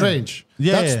That's at CERN. strange.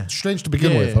 Yeah, That's yeah. strange to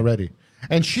begin Yeah, with yeah. already.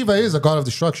 And Shiva is a god of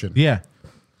destruction. Yeah.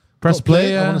 Press Oh, play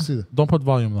play. it. I wanna see that. Don't put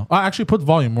volume though. Actually, put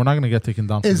volume. We're not gonna get taken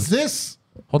down. for Is this. this?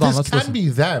 Hold on, This let's can listen. be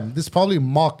them. This probably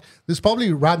mock. This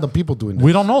probably random people doing this.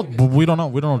 We don't know. But we don't know.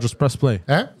 We don't know. Just press play.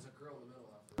 Eh?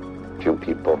 Few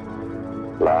people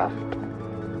laughed.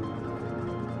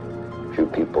 Few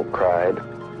people cried.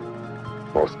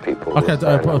 Most people. Okay, were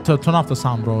silent. turn off the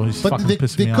sound, bro. He's But fucking they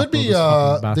pissing me could off. be Bro, this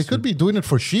fucking they bastard. could be doing it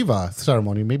for Shiva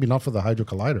ceremony, maybe not for the Hydro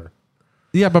Collider.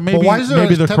 Yeah, but maybe But why is there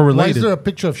maybe they're why is correlated. there a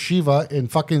picture of Shiva in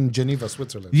fucking Geneva,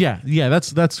 Switzerland? Yeah,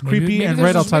 that's creepy Maybe and there's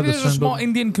right a- outside maybe the there's a CERN small building.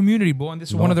 Indian community, bro, and this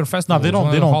is one of their No, festivals. they don't.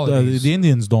 one They of their don't. holidays. The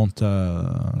Indians don't.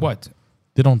 What?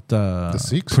 They don't.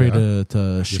 Sikhs, pray yeah.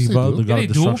 to Shiva, do. the Yeah, god they of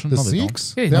do. destruction. The No, they don't.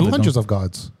 Sikhs? Yeah, they they have do. hundreds of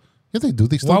gods. Yeah, they do.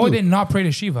 They still Why do. would they not pray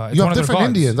to Shiva? It's You one have of their different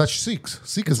gods. Indians. That's Sikhs.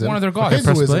 Sikhism. one of their gods. Okay,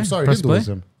 press Hinduism. play. Sorry, Press play.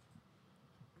 Hinduism.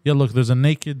 Yeah, look, there's a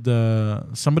naked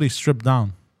somebody stripped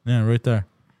down. Yeah, right there.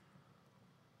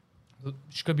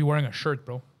 She could be wearing a shirt,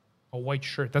 bro. A white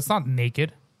shirt. That's not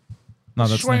naked. No,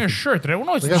 that's She's wearing naked. a shirt, right?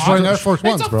 No, it's The guy's not. wearing Air Force It's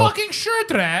Ones, a bro. fucking shirt,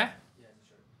 right?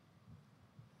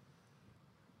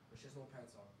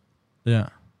 Yeah,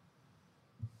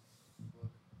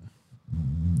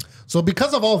 So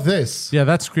because of all this, yeah,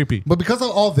 that's creepy. but because of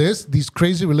all this, these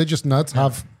crazy religious nuts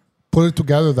have put it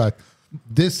together that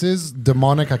this is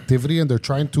demonic activity and they're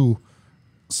trying to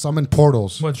summon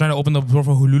portals. What, trying to open the door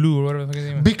for Hululu or whatever the fuck his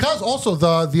name is? Because also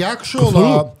the actual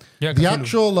Cthulhu. Yeah, the Cthulhu.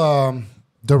 actual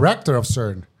director of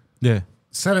CERN Yeah,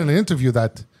 said in an interview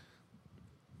that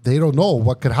they don't know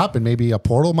what could happen. Maybe a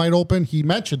portal might open. He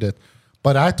mentioned it,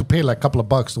 but I had to pay like a couple of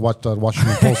bucks to watch the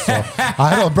Washington Post. So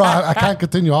I don't, bro. I can't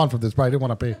continue on from this, bro. I didn't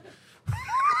want to pay.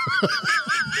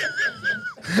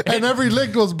 And every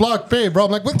link was block pay, bro.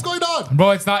 I'm like, what's going on?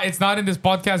 Bro, it's not in this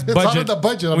podcast It's budget. not in the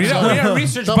budget. I'm We need sorry. a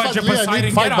research Sometimes, budget. Lee, I Poseidon,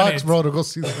 need get on $5, it. bro, to go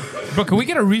see this. Bro, can we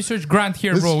get a research grant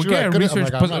here, This bro? is We true. I get a couldn't- I'm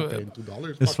research. like, I'm not paying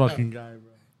 $2. this Fuck fucking that.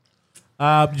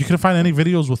 guy, bro. You couldn't find any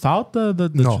videos without the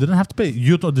No. you didn't have to pay. Did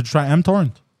you try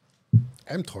mTorrent?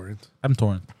 mTorrent.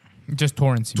 mTorrent, Just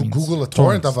torrents. To Google a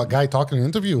torrent of a guy talking in an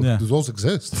interview. Yeah. Do those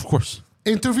exist? of course.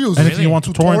 Interviews. Anything you want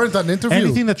to torrent, an interview.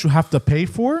 anything that you have to pay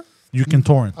for, you can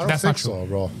torrent. I don't That's think not true. so,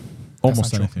 bro. Almost not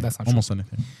true. anything. That's not true. Almost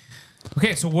anything.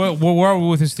 Okay, so where are we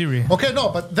with his theory? Okay, no,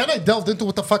 but then I delved into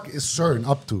what the fuck is CERN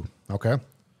up to. Okay,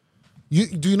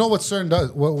 do you know what CERN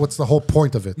does? What's the whole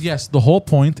point of it? Yes, the whole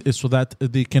point is so that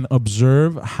they can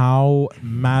observe how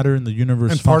matter in the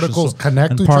universe And functions. particles So- connect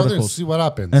and to each other and particles. see what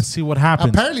happens. and see what happens.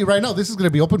 Apparently, right now this is going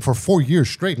to be open for 4 years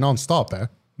straight, nonstop.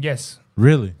 Yes.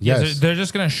 Really? Yeah, Yes. they're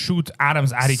just gonna shoot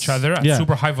atoms at each other at Yeah.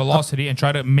 super high velocity and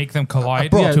try to make them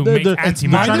collide Bro, to they're- make they're- it's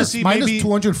antimatter. trying to see minus maybe-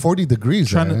 240 degrees.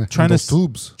 Trying in those to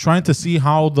tubes. trying to see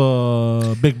how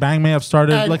the Big Bang may have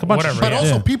started, And like a bunch whatever, of But shit.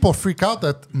 also, Yeah. people freak out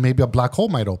that maybe a black hole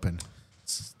might open.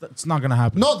 It's not gonna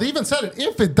happen. No, they even said it.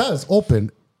 If it does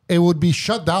open, it would be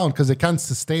shut down because it can't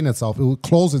sustain itself. It would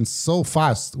close in so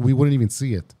fast we wouldn't even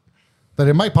see it. That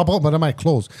it might pop up, but it might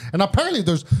close. And apparently,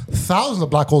 there's thousands of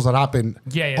black holes that happen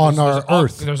on our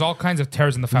Earth. There's all kinds of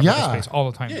tears in the fabric Yeah. of space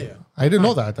all the time. I didn't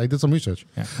know that. I did some research.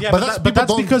 Yeah, but but people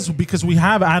that's don't- because we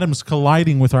have atoms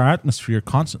colliding with our atmosphere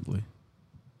constantly.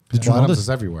 Did you Well, know atoms this? is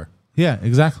everywhere. Yeah,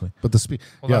 exactly. But the speed.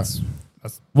 Well, yeah, that's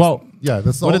Well,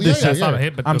 that's the what whole, did they say? that's not a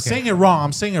hit, but I'm okay. saying it wrong.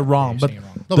 I'm saying it wrong. But saying it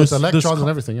wrong. No, but it's there's electrons and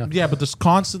everything, yeah. Yeah, but there's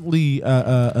constantly.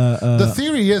 The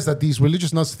theory is that these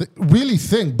religious nuts really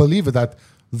believe it, that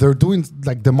they're doing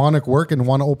like demonic work and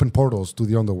want to open portals to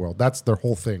the underworld. That's their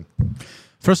whole thing.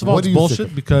 First of all, What it's do you bullshit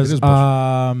think? because It is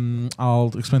bullshit.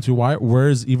 I'll explain to you why. Where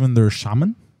is even their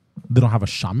shaman? They don't have a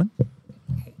shaman, right?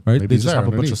 Maybe they it's just there have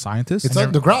a bunch underneath. of scientists. It's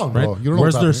underground, right? bro. You don't know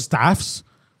Where's what's their happening. staffs?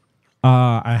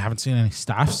 I haven't seen any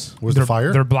staffs. Where's their the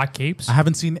fire? Their black capes. I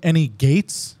haven't seen any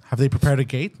gates. Have they prepared a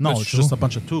gate? No, That's it's true. just a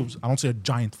bunch of tubes. I don't see a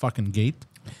giant fucking gate.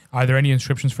 Are there any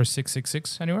inscriptions for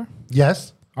 666 anywhere?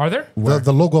 Yes. Are there?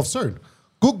 The logo of CERN.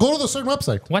 Go to the CERN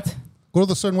website. What? Go to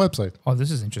the CERN website. Oh,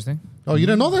 this is interesting. Oh, you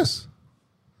didn't know this?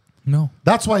 No.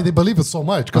 That's why they believe it so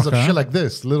much, because of Okay. shit like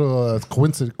this. Little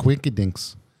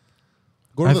coinkydinks.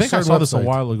 Go to I the think I CERN saw this a website.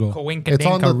 while ago. It's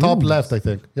on the top left, I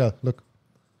think. Yeah, look.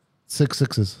 6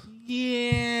 6s.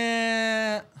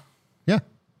 Yeah. Yeah.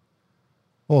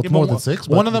 Oh, it's more than 6.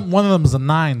 One of them is a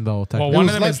 9 though. Well, technically. one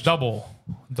was of them is like- double.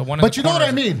 The one. But you know what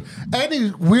I mean?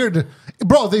 Any weird,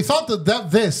 bro. They thought that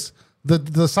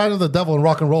the sign of the devil in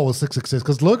rock and roll was 666.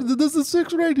 Because look, this is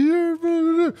 6 right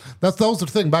here. That was the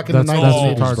thing back in the That's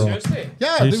 1980s, retarded. bro. Seriously?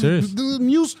 Yeah, Are you serious? the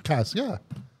newscast. Yeah,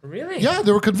 Really? yeah,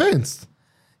 they were convinced.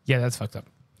 Yeah, that's fucked up.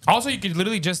 Also, you could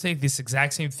literally just take this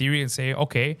exact same theory and say,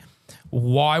 okay,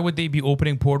 why would they be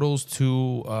opening portals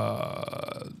to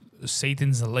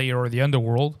Satan's lair or the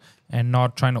underworld and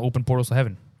not trying to open portals to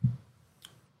heaven?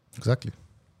 Exactly.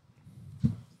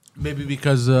 Maybe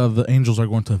because the angels are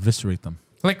going to eviscerate them.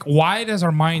 Like, why does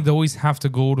our mind always have to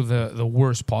go to the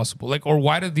worst possible? Like, or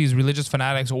why do these religious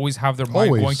fanatics always have their mind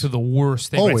Always. going to the worst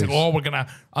thing? Right? It's like, Always. oh, we're gonna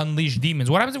unleash demons.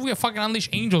 What happens if we fucking unleash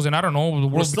angels and I don't know, the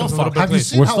world still becomes a little fucked. bit Have you place?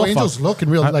 seen We're how still angels fucked. look in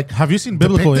real? Like, Have you seen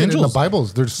biblical depicted angels? in the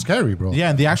Bibles? They're scary, bro.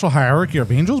 Yeah, and the actual hierarchy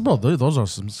of angels, bro. Those are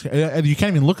some. And you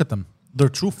can't even look at them. Their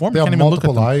true form. They You have can't even look at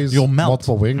multiple them. eyes, You'll melt.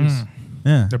 multiple wings.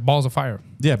 Yeah, They're balls of fire.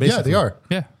 yeah, basically. Yeah, they are.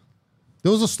 Yeah.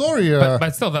 There was a story.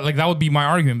 But still, that would be my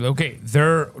argument. Okay,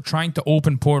 they're trying to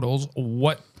open portals.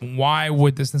 Why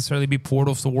would this necessarily be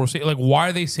portals to the world? Like, why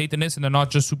are they Satanists and they're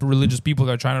not just super religious people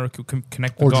that are trying to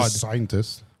connect to or God just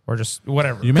scientists. or just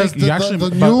whatever? You make 'Cause you the- actually. the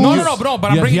but- new- No, but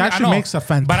I'm Yeah, bringing. he I actually know, makes a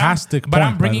fantastic But I'm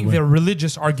point, by the bringing way. the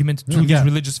religious argument to Yeah. these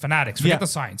religious fanatics. Forget Yeah. the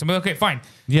science. I'm like, okay, fine.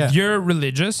 Yeah. You're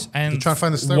religious, and trying to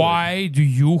find the stairway. why do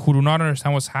you, who do not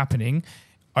understand what's happening,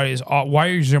 why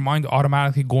is your mind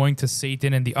automatically going to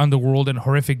Satan and the underworld and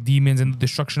horrific demons and the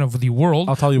destruction of the world?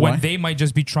 I'll tell you when why. they might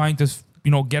just be trying to,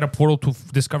 get a portal to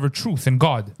discover truth and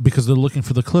God. Because they're looking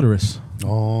for the clitoris.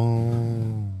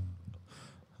 Oh.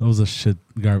 That was a shit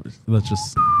garbage. Let's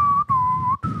just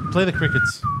play the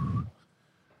crickets.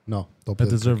 No, don't They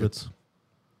play the deserve crickets. it.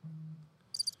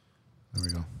 There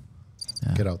we go.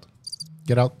 Yeah. Get out.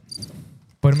 Get out.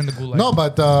 Put him in the gulag. No,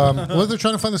 but what if they're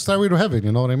trying to find the stairway to heaven?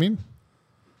 You know what I mean?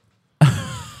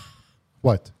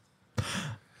 What?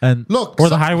 And Look, or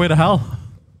the some- highway to hell.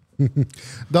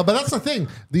 No, but that's the thing.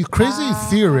 The crazy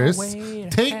theorists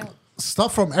take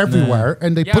stuff from everywhere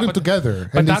and they Yeah, put it but- together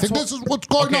but and they that's think what- this is what's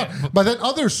going Okay, on. But then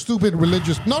other stupid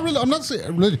religious, not really, I'm not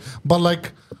saying religious, but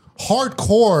like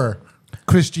hardcore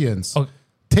Christians Oh.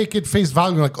 take it face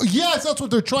value. Like, oh, yes, that's what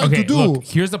they're trying Okay, to do. look,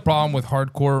 here's the problem with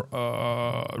hardcore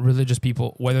religious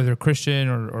people, whether they're Christian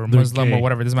or Muslim gay. or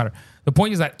whatever, it doesn't matter. The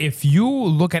point is that if you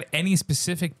look at any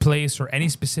specific place or any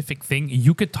specific thing,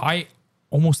 you could tie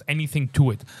almost anything to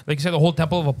it. Like you said, the whole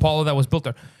Temple of Apollo that was built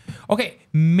there. Okay,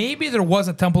 maybe there was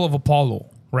a Temple of Apollo,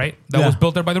 right? That Yeah. was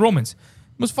built there by the Romans.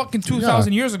 It was fucking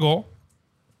 2,000 Yeah. years ago.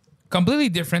 Completely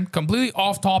different, completely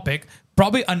off topic.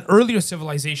 Probably an earlier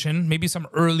civilization, maybe some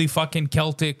early fucking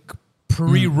Celtic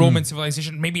pre-Roman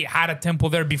civilization. Maybe had a temple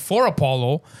there before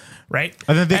Apollo, right?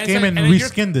 And then they it's came and then you're-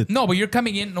 reskinned it. No, but you're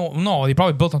coming in. No, they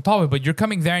probably built on top of it. But you're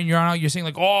coming there and you're saying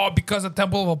like, oh, because the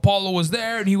temple of Apollo was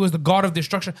there and he was the god of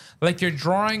destruction. Like you're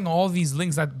drawing all these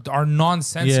links that are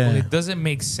nonsensical. Yeah. It doesn't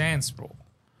make sense, bro.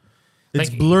 It's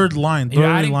Like, blurred line, You're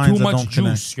blurry adding lines too that much don't juice.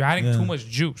 connect. You're adding Yeah. too much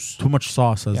juice. Too much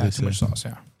sauce, as Yeah, they too say. much sauce.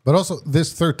 Yeah. But also,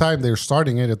 this third time they're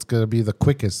starting it, it's going to be the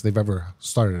quickest they've ever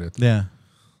started it. Yeah.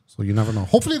 So you never know.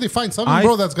 Hopefully they find something, I-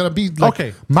 bro, that's going to be like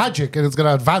Okay. magic and it's going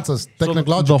to advance us So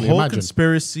technologically. the whole Imagine.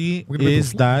 conspiracy We're gonna make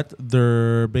is them that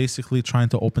they're basically trying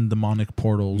to open demonic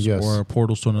portals Yes. or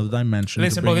portals to another dimension. to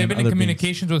Listen, bro, bring they've been in other beings.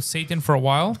 communications with Satan for a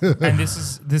while, and this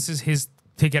is his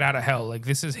ticket out of hell. Like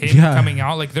this is him Yeah. coming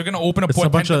out. Like they're gonna open a It's a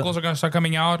port, bunch of- tentacles are gonna start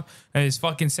coming out, and his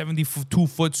fucking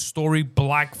 72-foot story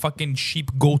black fucking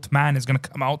sheep goat man is gonna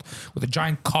come out with a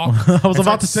giant cock. I was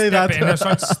about to say that. and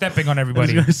start stepping on He's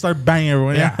everybody. gonna start banging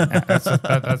everyone. Yeah, Yeah.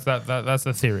 that's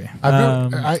the theory.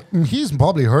 He's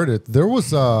probably heard it. There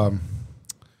was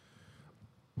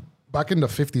back in the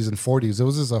 50s and 40s, there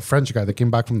was this French guy that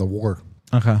came back from the war.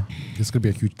 Okay. This could be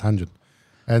a huge tangent.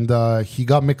 And he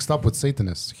got mixed up with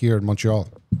Satanists here in Montreal.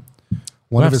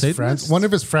 One of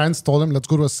his friends told him, let's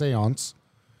go to a seance.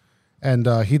 And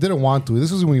he didn't want to.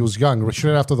 This was when he was young,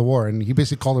 straight after the war. And he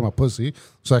basically called him a pussy.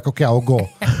 So like, okay, I'll go.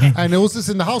 And it was this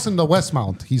in the house in the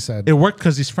Westmount, he said. It worked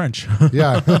because he's French.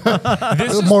 Yeah.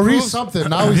 This just Maurice proves- something.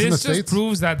 Now he's in the This just States.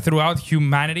 proves that throughout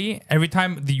humanity, every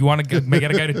time that you want to get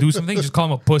a guy to do something, just call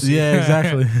him a pussy. Yeah,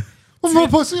 exactly. I'm a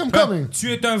pussy, I'm coming.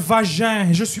 Tu es un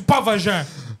vagin, je suis pas vagin.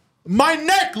 My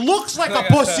neck looks like a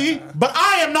pussy, but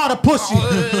I am not a pussy.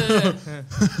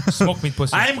 Smoke meat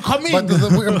pussy. I'm coming.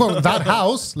 But that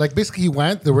house, like basically he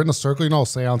went, they were in a circle, you know how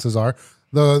seances are.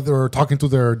 They were talking to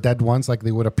their dead ones, like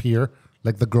they would appear,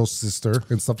 like the girl's sister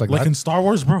and stuff like like that. in Star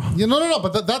Wars, bro. Yeah, no.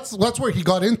 But that's where he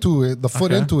got into it, the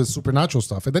foot Okay. into his supernatural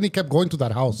stuff, and then he kept going to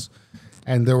that house,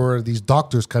 and there were these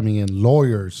doctors coming in,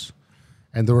 lawyers,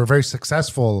 and they were very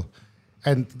successful,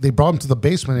 and they brought him to the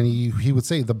basement, and he would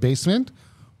say the basement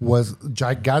was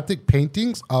gigantic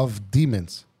paintings of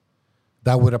demons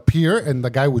that would appear, and the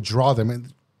guy would draw them,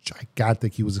 and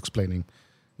gigantic. He was explaining,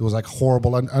 it was like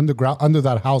horrible. And underground, under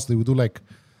that house, they would do like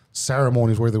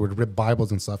ceremonies where they would rip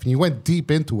Bibles and stuff. And he went deep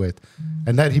into it,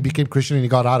 and then he became Christian and he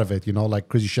got out of it. You know, like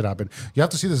crazy shit happened. You have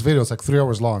to see this video; it's like 3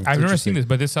 hours long. It's I've never interesting. seen this,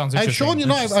 but this sounds I've interesting. shown you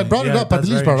know. I brought it Yeah, up. that's At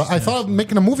least, very bro. I interesting, thought of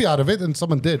making a movie out of it, and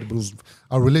someone did. But it was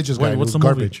a religious guy. Wait, It what's was the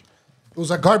movie? garbage. It was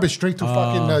like garbage straight to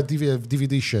fucking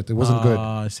DVD shit. It wasn't good.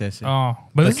 I see. Oh,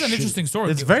 but this Like, is an interesting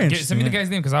story. it's very Send interesting, me the yeah. guy's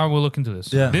name because I will look into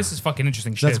this. Yeah. This is fucking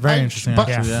interesting shit. That's very interesting. but-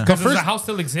 Actually, yeah. Because does the first- house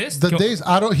still exist? The days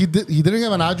I don't. He didn't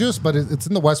have an address, but it's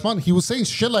in the Westmont. He was saying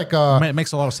shit like. It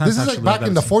makes a lot of sense. This is like actually, back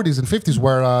in the that's- 40s and 50s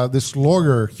where this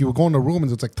lawyer, he would go in the room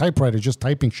and it's like typewriter just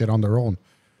typing shit on their own.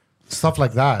 Stuff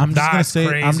like that. I'm just gonna That's say.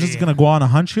 I'm crazy. just gonna go on a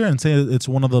hunch here and say it's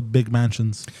one of the big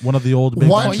mansions, one of the old big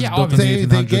What mansions yeah, built in the obviously.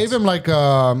 they 1800s. gave him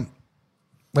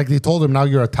like they told him now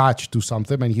you're attached to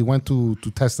something, and he went to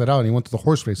test it out, and he went to the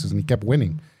horse races and he kept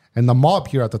winning. And the mob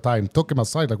here at the time took him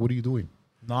aside, like, what are you doing?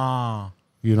 Nah.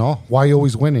 You know, why are you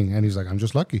always winning? And he's like, I'm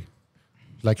just lucky.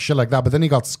 Like shit like that. But then he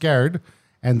got scared,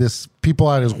 and this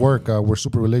people at his work were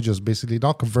super religious, basically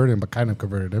not converted him, but kind of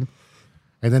converted him.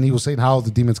 And then he was saying how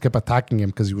the demons kept attacking him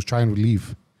because he was trying to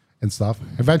leave and stuff.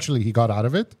 Eventually he got out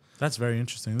of it. That's very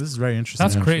interesting. This is very interesting.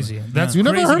 That's actually. crazy. That's You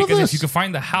never crazy heard of because this? if you can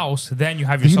find the house, then you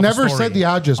have He yourself never a story. said the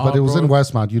address, but Oh, it was bro. in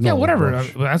Westmount. You know, Yeah, whatever.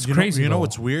 bro. That's crazy. You know though.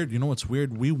 what's weird? You know what's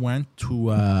weird? We went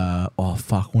to oh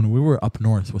fuck when we were up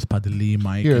north with Padeli,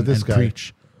 Mike, Here, and, this and guy.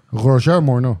 Preach. Roger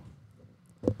Morneau.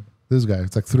 This guy.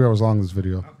 It's like 3 hours long, this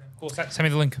video. Cool. Send me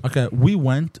the link. Okay, we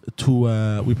went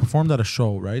to we performed at a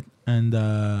show, right? And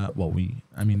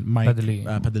Mike, Padeli.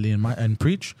 Padeli and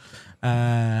Preach.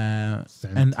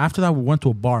 And after that, we went to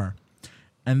a bar.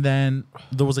 And then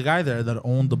there was a guy there that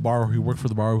owned the bar, or he worked for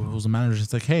the bar, who was a manager.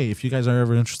 It's like, hey, if you guys are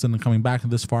ever interested in coming back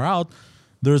this far out,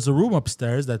 there's a room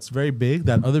upstairs that's very big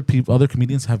that other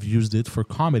comedians have used it for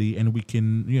comedy, and we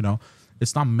can,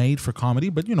 it's not made for comedy,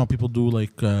 but people do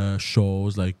like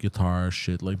shows, like guitar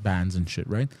shit, like bands and shit,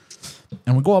 right?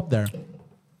 And we go up there,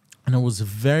 and it was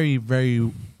very,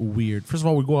 very weird. First of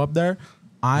all, we go up there,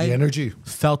 The energy.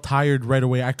 felt tired right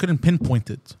away. I couldn't pinpoint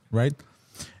it, right?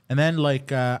 And then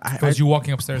Because you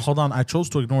walking upstairs. hold on, I chose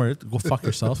to ignore it. Go fuck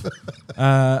yourself.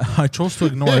 I chose to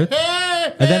ignore it,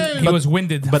 and then He was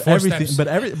winded. but four everything, steps.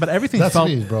 but everything That's felt,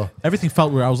 me, bro. everything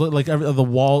felt weird. I was like the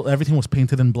wall, everything was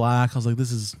painted in black. I was like,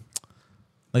 this is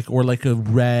like a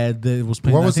red. It was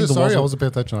painted. What was I think this? the walls Sorry, I were- wasn't paying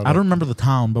attention. I don't remember the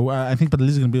town, but I think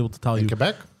Padeli's gonna be able to tell In you.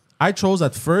 Quebec? I chose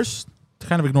at first to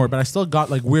kind of ignore it, but I still got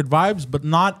like weird vibes, but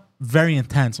not very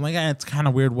intense. I'm like, it's kind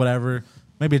of weird, whatever.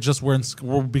 Maybe it's just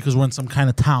because we're in some kind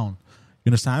of town. You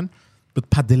understand?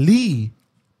 But Padeli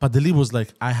was like,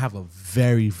 I have a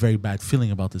very, very bad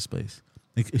feeling about this place.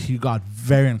 Like he got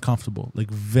very uncomfortable, like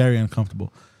very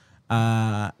uncomfortable.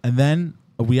 And then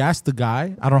we asked the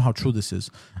guy, I don't know how true this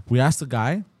is. We asked the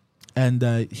guy, And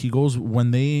he goes,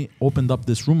 when they opened up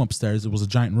this room upstairs, it was a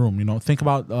giant room. You know, think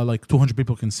about like 200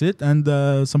 people can sit and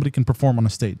somebody can perform on a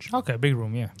stage. Okay, big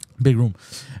room, yeah. Big room.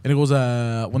 And it goes,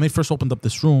 when they first opened up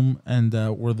this room and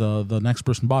where the next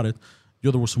person bought it,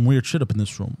 there was some weird shit up in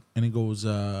this room. And he goes,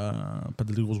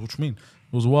 Padali goes, what you mean?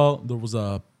 He goes, well, there was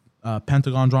a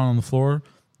pentagon drawn on the floor.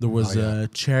 There was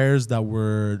chairs that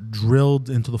were drilled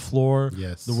into the floor.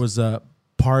 Yes. There was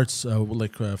parts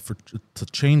to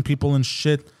chain people and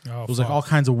shit. Oh, It was like fuck. all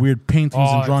kinds of weird paintings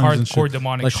and Like drawings and hardcore shit.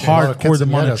 demonic like shit. A lot of hardcore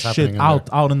demonic quinceañeras shit happening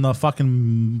in out in the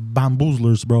fucking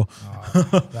bamboozlers, bro.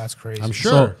 That's crazy. I'm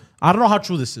sure. So I don't know how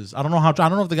true this is. I don't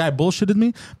know if the guy bullshitted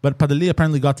me, but Padali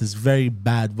apparently got this very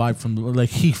bad vibe from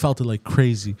he felt it like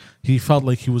crazy. He felt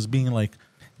like he was being like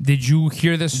Did you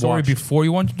hear this story Watch. before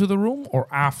you went into the room or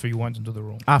after you went into the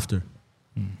room? after.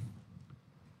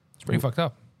 It's pretty fucked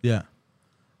up. Yeah.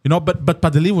 You know, but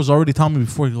Padali was already telling me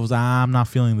before. He goes, I'm not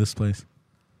feeling this place.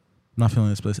 I'm not feeling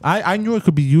this place. I knew it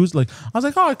could be used. Like I was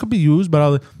like, oh, it could be used,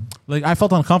 but I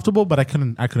felt uncomfortable, but I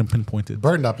couldn't pinpoint it.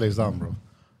 Burn that place down, bro.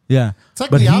 Yeah. It's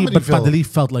like but the but Amityville. Padali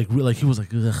felt like he was like,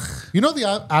 ugh. You know the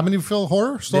Amityville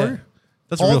horror story? Yeah.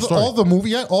 That's a real story.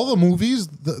 All the movies,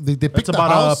 they depict It's the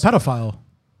about house. a pedophile.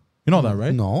 You know that,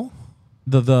 right? No,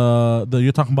 The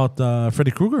you're talking about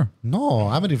Freddy Krueger. no,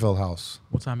 Amityville house.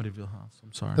 What's Amityville House?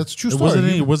 I'm sorry. That's a true It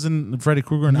story. wasn't Freddy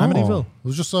Krueger in No. Amityville. It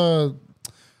was just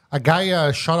a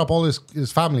guy shot up all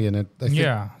his family in it. I think.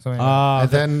 Yeah. something like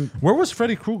And then Where was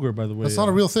Freddy Krueger, by the way? that's not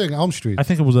a real thing. Elm Street. I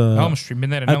think it was a Elm Street,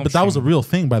 Midnight on Elm but that was a Street. real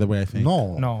thing, by the way. I think.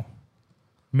 no, No.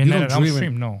 Midnight don't on Elm dream it.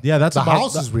 Street, no. Yeah, that's The about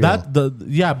house is real. But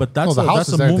that's No, the house that's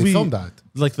is a there. They movie. filmed that.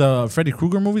 Like the Freddy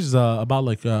Krueger movies is about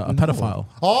like a pedophile.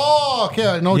 Oh, okay.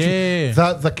 I know. what Yeah.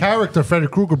 the character Freddy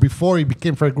Krueger before he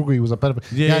became Freddy Krueger, he was a pedophile.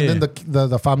 Yeah, and yeah. then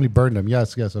the family burned him.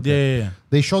 Yes. Okay. Yeah.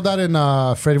 They showed that in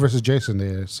Freddy vs. Jason.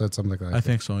 They said something like that. I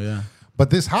think so. Yeah.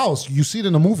 But this house, you see it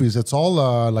in the movies. It's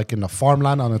all like in a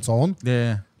farmland on its own.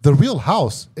 Yeah. The real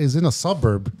house is in a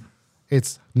suburb.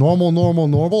 It's normal.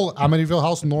 Amityville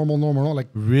house, normal. Like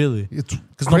Really? it's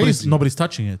Because crazy. nobody's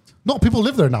touching it. No, people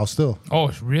live there now still.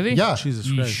 Oh, really? Yeah. Jesus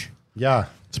Yeesh. Christ. Yeah.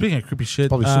 Speaking of creepy shit,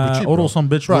 Probably super cheap. Odo bro. some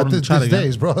bitch bro, wrote in the these chat again.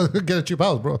 days, bro. Get a cheap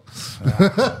house, bro.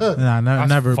 Nah,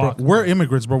 never, bro. fucked, We're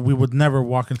immigrants, bro. We would never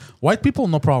walk in. White people,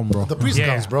 no problem, bro. The priest Yeah.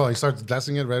 comes, bro. He starts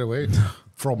blessing it right away.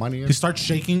 Throw money in. He starts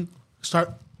shaking.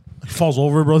 He falls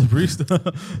over, bro. The priest.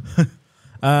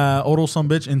 Odo some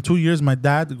bitch. In 2 years, my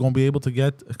dad gonna be able to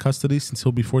get custody since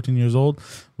he'll be 14 years old.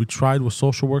 We tried with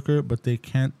social worker, but they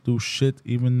can't do shit.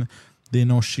 Even they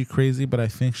know she crazy, but I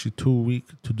think she too weak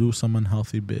to do some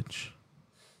unhealthy bitch.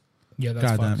 Yeah, that's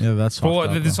Goddamn, fucked. yeah, that's fucked But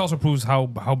up, this bro. also proves how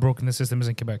broken the system is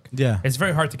in Quebec. Yeah. It's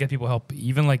very hard to get people help.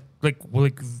 Even like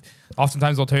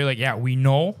oftentimes they'll tell you like, yeah, we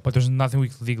know, but there's nothing we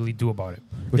can legally do about it.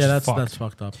 Which Yeah, is that's fucked.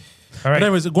 fucked up. All right. But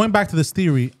anyways, going back to this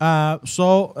theory.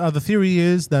 The theory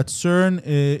is that CERN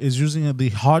is using the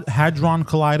Hadron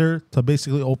Collider to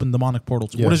basically open demonic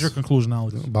portals. What is Yes. your conclusion,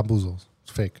 Alex? Bamboozles.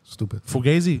 It's fake. Stupid.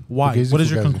 Fugazi? Why? Fugazi, What is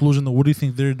your Fugazi. conclusion? What do you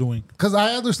think they're doing? Because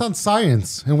I understand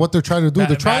science and what they're trying to do.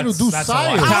 They're trying to do That's a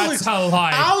lie. science. That's a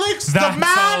lie. Alex, the That's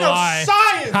man a of lie.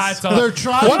 science. That's a They're lie.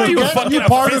 trying What to are you, get fucking new a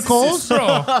particles.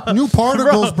 physicist, bro? New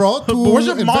particles, bro. To Where's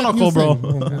your invent monocle, new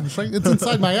bro? things. It's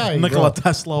inside my eye. Nikola bro.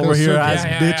 Tesla over here, Yeah, ass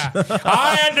bitch. Yeah.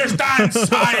 I understand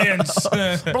science.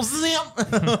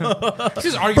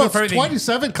 Just arguing Bro, for it's everything.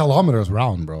 27 kilometers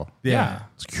round, bro. Yeah.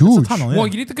 It's huge. tunnel, yeah. Well,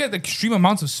 you need to get extreme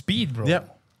amounts of speed, bro.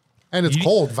 Yep. And it's You-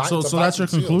 cold. So that's your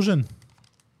conclusion.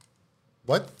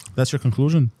 What? That's your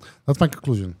conclusion. That's my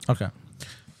conclusion. Okay.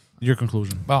 Your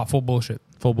conclusion. Wow, full bullshit.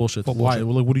 Full bullshit. Full Why? bullshit.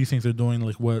 Well, like, what do you think they're doing?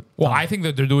 Like what? Well, I think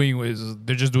that they're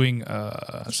just doing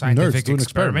scientific doing experiments.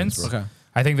 experiments, bro. Okay.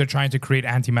 I think they're trying to create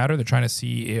antimatter. They're trying to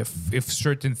see if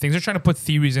certain things. They're trying to put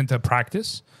theories into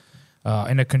practice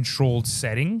in a controlled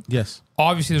setting. Yes.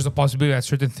 Obviously, there's a possibility that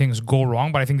certain things go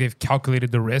wrong, but I think they've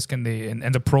calculated the risk and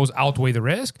the pros outweigh the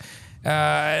risk.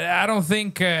 I don't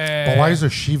think. But why is there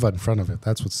Shiva in front of it?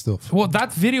 That's what's still. Well,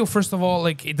 that video, first of all,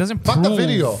 like it doesn't Fuck prove the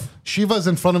video. Shiva's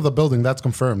in front of the building. That's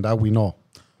confirmed. That we know.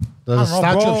 There's a I don't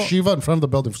know, statue bro. of Shiva in front of the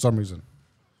building for some reason.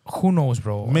 Who knows,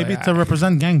 bro? Maybe to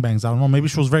represent gangbangs. I don't know. Maybe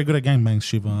she was very good at gangbangs,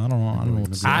 Shiva. I don't know.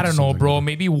 I don't know, bro.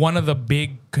 Maybe one of the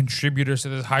big contributors to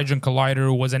this Hadron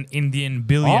Collider was an Indian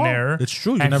billionaire. it's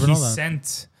true. You and never he know that.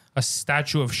 sent a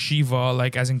statue of Shiva,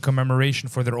 like as in commemoration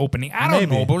for their opening. I don't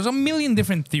Maybe. know, but there's a million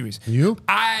different theories. You?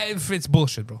 It's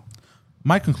bullshit, bro.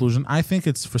 My conclusion, I think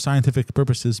it's for scientific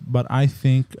purposes, but I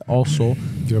think also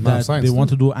You're a man of that science, they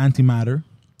want too. to do antimatter.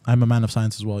 I'm a man of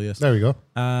science as well, yes. There we go.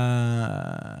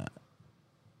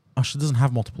 She doesn't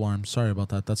have multiple arms. Sorry about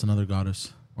that. That's another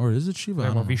goddess. Or is it Shiva? I Or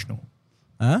don't know. Vishnu.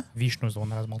 Vishnu is the one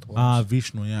that has multiple arms.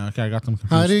 Vishnu. Yeah. Okay, I got them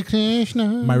confused. Hare Krishna.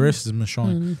 My wrist is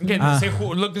showing. Okay, say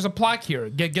who, look, there's a plaque here.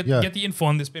 Get Yeah. the info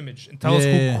on this image and tell us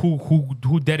Yeah.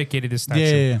 who dedicated this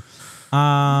statue.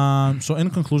 Yeah. So in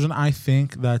conclusion, I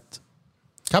think that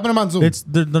Cameraman zoom.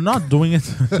 they're not doing it.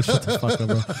 Shut the fuck up,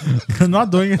 bro. They're not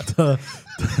doing it.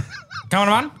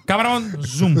 Cameraman,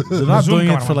 zoom. They're not Zoom, doing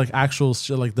it for cameraman. like actual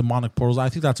shit, like demonic portals. I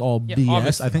think that's all Yeah, BS.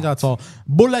 obviously I think not. that's all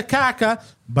bulakaka.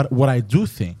 But what I do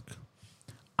think,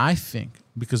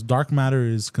 because dark matter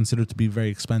is considered to be very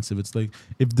expensive. It's like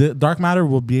if the dark matter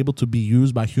will be able to be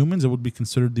used by humans, it would be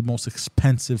considered the most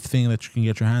expensive thing that you can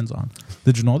get your hands on.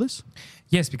 Did you know this?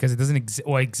 Yes, because it doesn't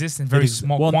exist in very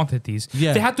small quantities.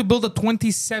 yeah. They had to build a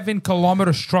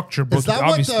 27-kilometer structure, bro. Is that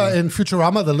obviously. what in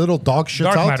Futurama the little dog shits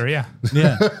Dark out? matter, yeah.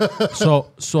 Yeah.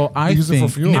 So I Use it for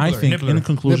think fuel. Nibbler. in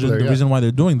conclusion, Nibbler, the yeah. reason why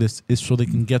they're doing this is so they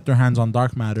can get their hands on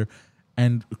dark matter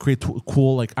and create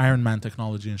cool like Iron Man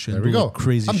technology and shit. There and we do, go. like,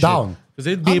 crazy I'm shit. down. Because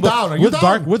they'd be I'm able down. Are you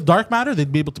down? with dark matter,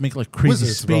 they'd be able to make like crazy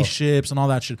Wizards, bro. spaceships and all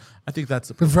that shit. I think that's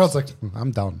And Fred's like,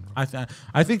 I'm down. I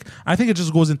think it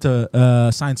just goes into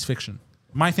science fiction.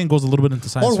 My thing goes a little bit into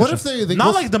science Or fiction. what if they not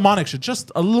go- like demonic shit,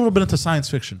 just a little bit into science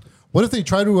fiction. What if they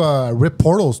try to rip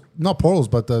portals? Not portals,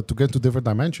 but to get into different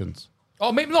dimensions.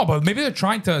 Oh, maybe no, but maybe they're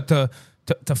trying to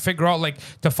figure out, like,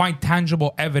 to find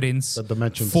tangible evidence The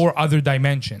dimensions. for other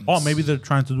dimensions. Oh, maybe they're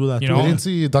trying to do that You too. know? You didn't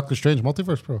see Doctor Strange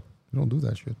Multiverse, bro. You don't do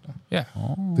that shit. Yeah.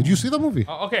 Did you see the movie?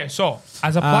 Okay, so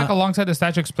as a plaque alongside the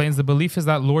statue explains, the belief is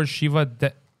that Lord Shiva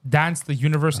danced the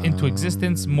universe into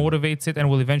existence, motivates it, and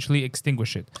will eventually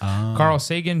extinguish it. Carl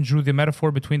Sagan drew the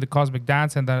metaphor between the cosmic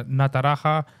dance and the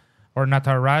Nataraja or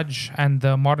Nataraj and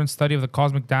the modern study of the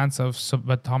cosmic dance of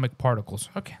subatomic particles.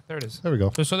 Okay, there it is. There we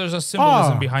go. So there's a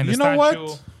symbolism Oh, behind the you know statue.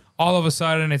 what? All of a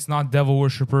sudden, it's not devil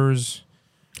worshippers.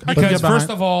 can Because get behind- first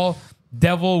of all,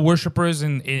 devil worshippers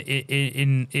in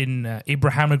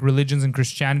Abrahamic religions and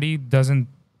Christianity doesn't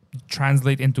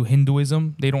translate into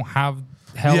Hinduism. They don't have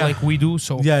hell Yeah. like we do.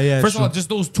 So Yeah, first of all, sure. just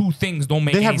those two things don't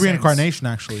make They have any sense. reincarnation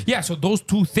actually. Yeah, so those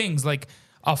two things, like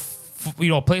a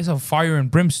place of fire and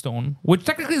brimstone, which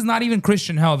technically is not even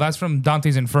Christian hell. That's from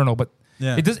Dante's Inferno, but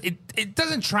Yeah. it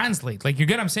doesn't translate. Like, you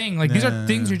get what I'm saying? Like, these are Yeah.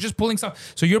 things you're just pulling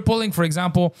stuff. So you're pulling, for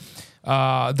example,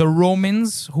 the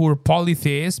Romans, who were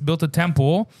polytheists, built a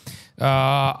temple.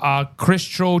 A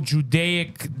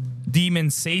Christo-Judaic demon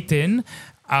Satan.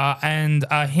 And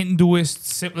a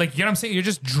Hinduist, like, you know what I'm saying? You're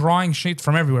just drawing shit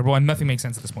from everywhere, bro, and nothing makes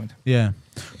sense at this point. Yeah.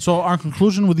 So our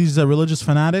conclusion with these religious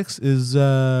fanatics is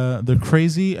they're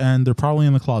crazy and they're probably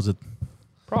in the closet.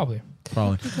 Probably.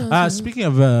 Probably. Speaking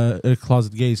of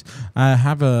closet gays, I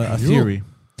have a theory.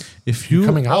 If you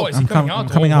Coming out? Oh, is he coming out? I'm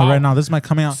coming Oh, out wow. right now. This is my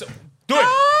coming out. So, do it.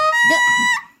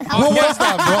 What was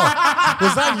that, bro?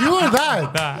 Was that you or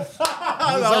that?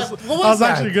 What was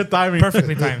that? good timing.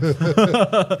 Perfectly timed.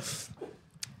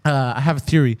 I have a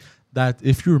theory that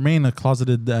if you remain a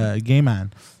closeted gay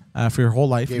man for your whole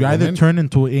life, Gay you either woman? turn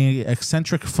into a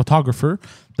eccentric photographer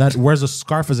that wears a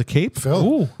scarf as a cape,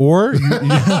 Phil? or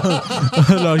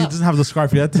no, he doesn't have the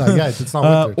scarf yet. Not yet. It's not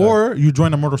winter time. or you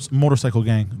join a motorcycle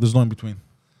gang. There's no in between.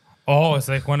 Oh, it's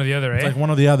like one or the other, eh? Like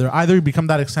one or the other. Either you become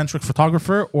that eccentric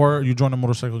photographer or you join a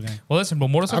motorcycle gang. Well, listen, but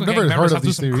motorcycle I've gang never members heard have of to do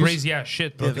these some theories. crazy ass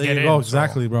shit, bro, Yeah, to there get you in. go. so-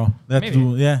 Exactly, bro. They have to Maybe.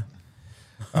 do, yeah.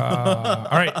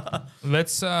 All right,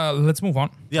 let's move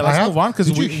on. Yeah, let's move on because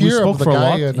Did we, you hear spoke of the for a guy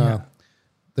lot. in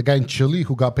the guy in Chile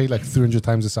who got paid like 300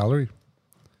 times his salary?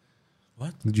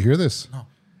 What? Did you hear this? No.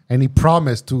 And he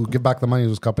promised to give back the money to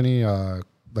his company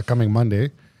the coming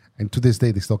Monday, and to this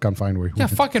day they still can't find where he Yeah,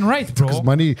 went. fucking right, bro. His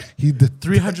money, he did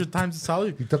 300 times the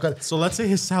salary. He took it. So let's say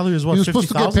his salary is what, He was supposed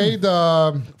to get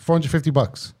 50,000? paid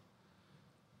 $450.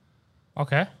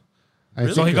 Okay. I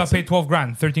So think he got it's- paid 12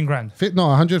 grand, 13 grand. No,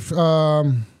 100.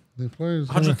 The employers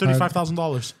had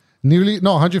 $135,000. nearly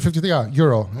 150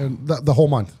 euro and the whole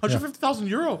month. Yeah. 150,000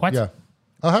 euro. What? Yeah,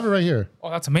 I'll have it right here. Oh,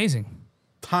 that's amazing.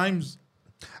 Times.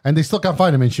 And they still can't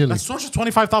find him in Chile. That's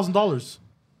 $225,000.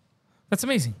 That's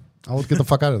amazing. I would get the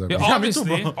fuck out of there. Yeah, man. me too,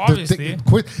 obviously, bro. obviously. They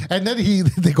quit, and then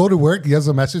they go to work. He has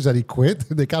a message that he quit.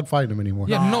 They can't find him anymore.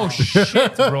 Yeah, no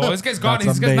shit, bro. This guy's gone.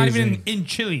 That's This guy's not even amazing. in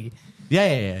Chile.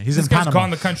 Yeah. He's This in guy's Panama. gone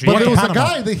the country. But Yeah, there was Panama. a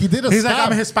guy that he did a He's like, scam.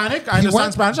 I'm Hispanic. I He understand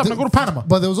went- Spanish. I'm going to go to Panama.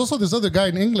 But there was also this other guy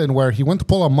in England where he went to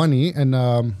pull out money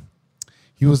and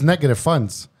he was negative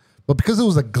funds. But because it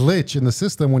was a glitch in the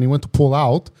system when he went to pull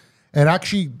out, it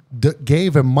actually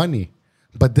gave him money,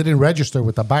 but didn't register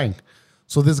with the bank.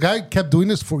 So this guy kept doing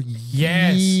this for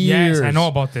Yes, years. I know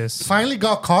about this. Finally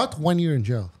got caught, 1 year in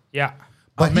jail. Yeah.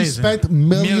 But Amazing. he spent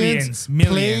millions.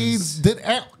 Millions.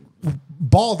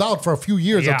 Balled out for a few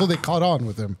years Yeah. until they caught on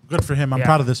with him. Good for him. I'm Yeah.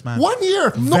 proud of this man. 1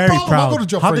 year, no Very problem. proud. I'll go to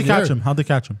jail How'd for they a catch year. him? How'd they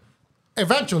catch him?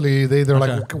 Eventually, they're like,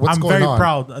 Okay. what's I'm going very on?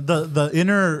 proud. The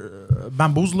inner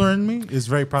bamboozler in me is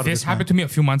very proud of This this happened to me a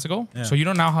few months ago. Yeah. So you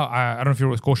know now how I don't know if you're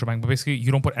with Scotiabank, but basically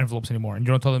you don't put envelopes anymore, and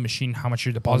you don't tell the machine how much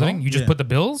you're depositing. You just Yeah. put the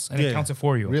bills, and Yeah. it counts it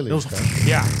for you. Really? Those-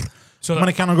 Yeah. So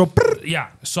Money counter go. "Prrr." yeah.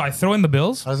 So I throw in the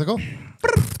bills. How does it go?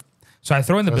 So I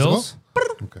throw in the Does it go? bills.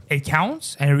 Okay. It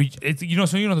counts, and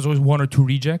there's always one or two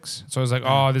rejects. So it's like,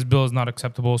 oh, this bill is not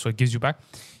acceptable. So it gives you back.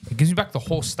 It gives me back the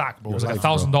whole stack, bro. It was like life,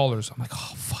 bro. $1,000. I'm like,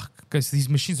 oh fuck, because these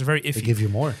machines are very iffy. They give you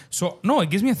more. So no, it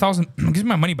gives me 1,000. It gives me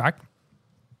my money back,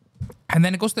 and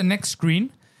then it goes to the next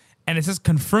screen, and it says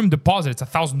confirm deposit. It's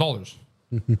 $1,000.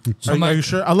 So I'm Are like, you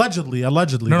sure? Allegedly,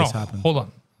 no, this happened. hold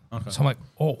on. So I'm like,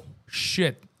 oh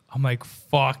shit. I'm like,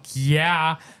 fuck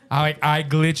yeah. I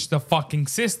glitched the fucking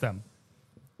system.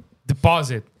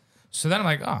 Deposit. So then I'm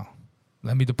like, oh,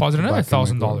 let me deposit another Back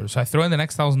in my $1,000. So I throw in the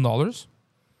next $1,000.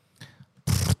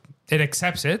 It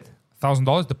accepts it.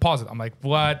 $1,000 deposit. I'm like,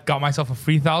 what? Got myself a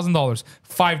free $1,000.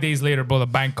 5 days later, bro, the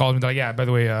bank calls me. They're like, yeah, by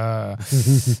the way,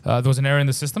 there was an error in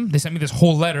the system. They sent me this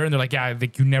whole letter, and they're like, yeah, I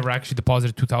think you never actually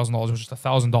deposited $2,000. It was just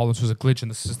 $1,000. It was a glitch in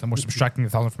the system. We're subtracting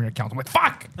 $1,000 from your account. I'm like,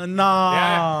 fuck. Nah.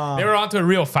 Yeah, they were onto it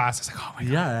real fast. I was like, oh my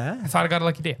god, Yeah. I thought I got a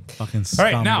lucky day. Fucking All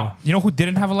right, scum, now you know who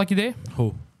didn't have a lucky day? bro.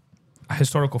 Who? A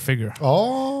historical figure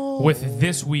Oh. with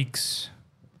this week's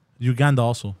Uganda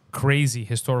also. crazy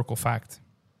historical fact.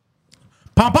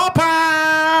 Pa pa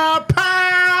pa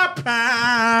pa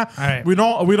pa. All right. We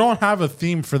don't have a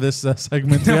theme for this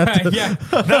segment yet. Yeah,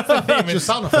 that's the theme. Just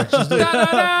sound effects. Just do it.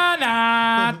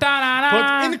 Da-da-da-da, da-da-da.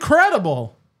 But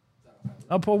incredible.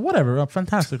 Whatever.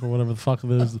 Fantastic or whatever the fuck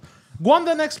it is. Go on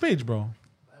the next page, bro.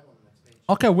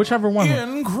 Okay, whichever one.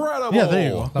 Incredible. Yeah, there you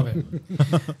go. Love it.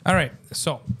 All right,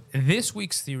 so this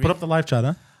week's theory Put up the live chat,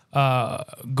 huh?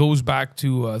 goes back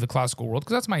to the classical world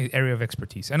because that's my area of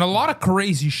expertise, and a lot of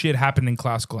crazy shit happened in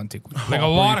classical antiquity. Like a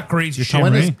lot of crazy shit.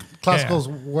 When Right? is classicals?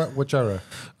 Which era?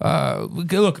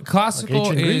 Look, classical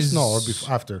Ancient Greece? is No,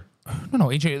 or after.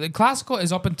 no. Ancient, like, classical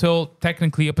is up until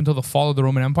the fall of the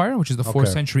Roman Empire, which is the 4th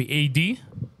Okay. century AD,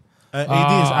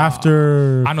 AD is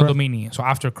after. Anno Domini, so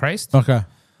after Christ. Okay.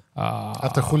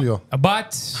 After Julio.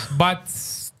 But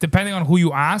depending on who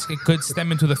you ask, it could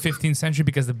stem into the 15th century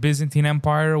because the Byzantine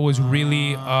Empire was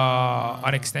really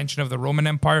an extension of the Roman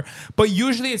Empire. But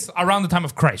usually it's around the time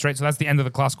of Christ, right? So that's the end of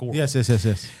the classical world. Yes.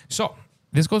 So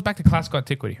this goes back to classical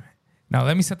antiquity. Now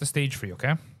let me set the stage for you, okay?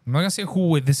 I'm not gonna say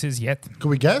who this is yet. Can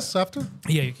we guess after?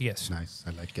 Yeah, you can guess. Nice.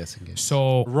 I like guessing games.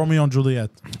 So Romeo and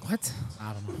Juliet. what?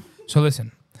 I don't know. So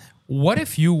listen, what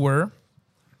if you were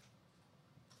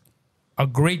a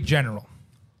great general?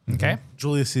 Okay,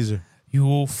 Julius Caesar.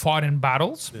 you fought in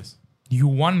battles. Yes. You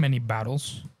won many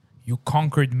battles. You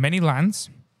conquered many lands.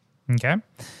 Okay.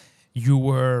 You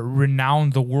were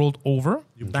renowned the world over.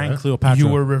 You banged Cleopatra. You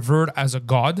were revered as a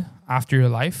god after your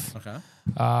life. Okay.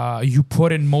 You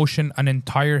put in motion an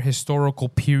entire historical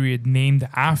period named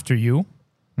after you.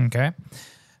 Okay.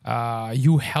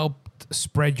 You helped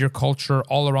spread your culture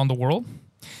all around the world.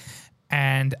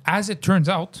 And as it turns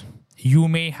out, you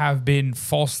may have been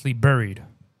falsely buried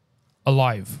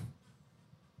alive.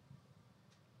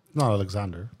 Not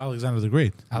Alexander. Alexander the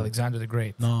Great. Alexander the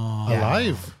Great. No. Yeah.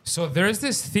 Alive. So there's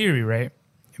this theory, right?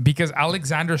 Because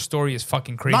Alexander's story is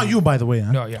fucking crazy. Not you, by the way.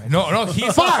 Huh? No, yeah. No, he's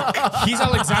he's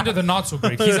Alexander the not so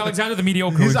great. He's Alexander the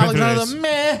mediocre. He's We've been through Alexander this. the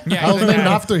meh. Yeah, I was named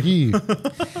yeah. after he.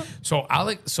 So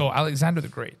Alexander the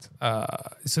Great.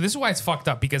 So this is why it's fucked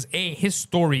up because his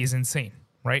story is insane,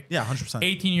 right? Yeah, 100%.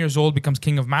 18 years old, becomes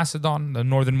king of Macedon, the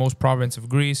northernmost province of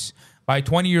Greece. By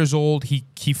 20 years old,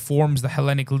 he forms the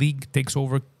Hellenic League, takes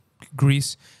over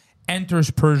Greece,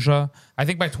 enters Persia. I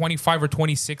think by 25 or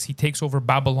 26, he takes over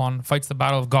Babylon, fights the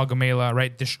Battle of Gaugamela,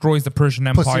 right? Destroys the Persian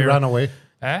Empire. Pussy ran away.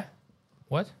 Eh?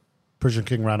 What? Persian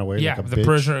king ran away. Yeah, like a the bitch.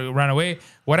 Persian ran away.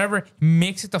 Whatever,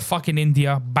 makes it to fucking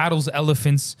India, battles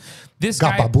elephants. This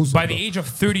Got guy, baboozled, by the bro. age of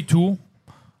 32,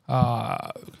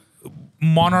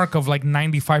 monarch of like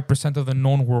 95% of the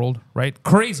known world, right?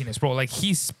 Craziness, bro. Like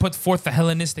he's put forth the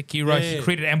Hellenistic era. Yeah. He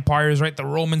created empires, right? The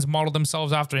Romans modeled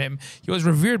themselves after him. He was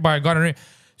revered by a god.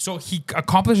 So he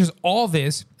accomplishes all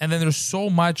this, and then there's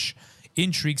so much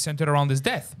intrigue centered around his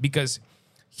death because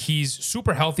he's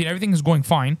super healthy and everything is going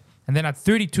fine. And then at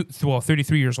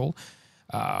 33 years old,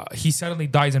 he suddenly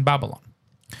dies in Babylon.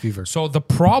 Fever. So the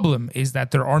problem is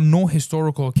that there are no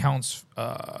historical accounts,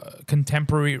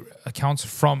 contemporary accounts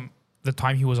from the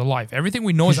time he was alive. Everything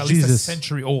we know is He's at least a Jesus.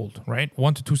 century old, right?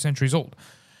 1 to 2 centuries old.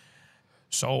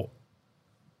 So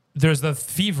there's the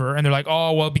fever, and they're like,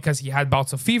 oh, well, because he had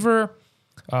bouts of fever,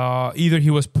 either he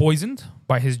was poisoned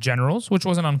by his generals, which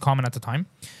wasn't uncommon at the time,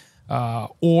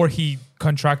 or he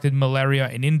contracted malaria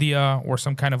in India or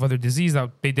some kind of other disease that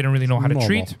they didn't really know how to Normal.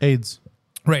 treat. AIDS.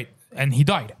 Right. And he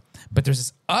died. But there's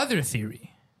this other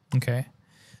theory. Okay.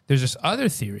 There's this other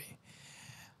theory.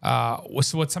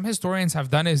 So what some historians have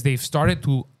done is they've started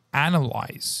to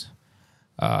analyze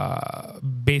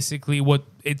basically what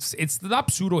it's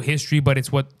not pseudo history, but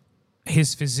it's what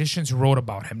his physicians wrote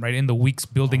about him, right? In the weeks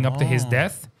building up to his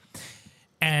death.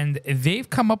 And they've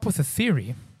come up with a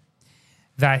theory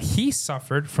that he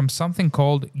suffered from something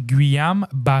called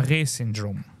Guillain-Barré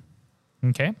syndrome.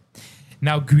 Okay?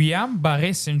 Now,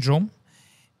 Guillain-Barré syndrome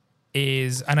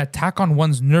is an attack on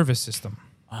one's nervous system.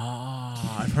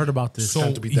 I've heard about this.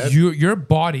 So to be dead? your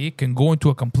body can go into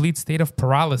a complete state of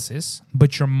paralysis,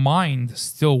 but your mind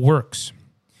still works.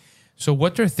 So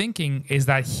what they're thinking is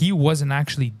that he wasn't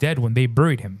actually dead when they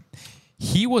buried him.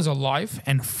 He was alive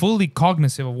and fully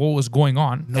cognizant of what was going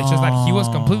on. It's just that he was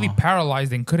completely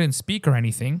paralyzed and couldn't speak or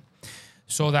anything.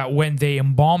 So that when they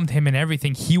embalmed him and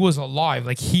everything, he was alive.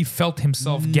 Like he felt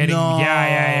himself getting,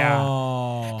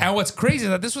 And what's crazy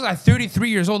is that this was at 33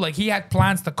 years old. Like he had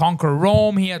plans to conquer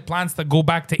Rome. He had plans to go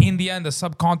back to India and the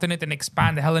subcontinent and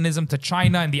expand Hellenism to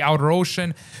China and the outer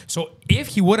ocean. So if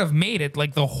he would have made it,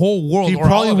 like the whole world, He or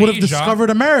probably all of would have Asia,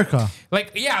 discovered America.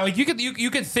 like you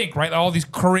could think, right, all these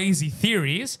crazy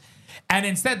theories. And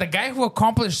instead, the guy who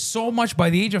accomplished so much by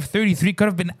the age of 33 could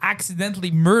have been accidentally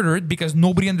murdered because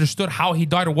nobody understood how he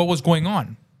died or what was going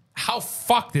on. How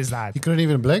fucked is that? He couldn't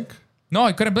even blink. No,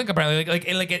 he couldn't blink apparently.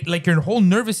 Like your whole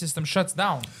nervous system shuts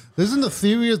down. Isn't the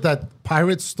theory is that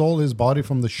pirates stole his body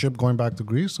from the ship going back to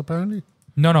Greece? Apparently,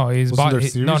 No, his Wasn't there body.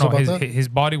 theories No, about that? his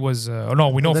body was. No,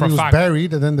 we know then for he a was fact.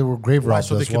 buried, and then they were grave robbed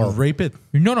So they as can well. rape it.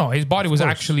 No, his body was course.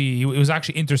 actually it was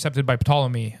actually intercepted by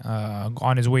Ptolemy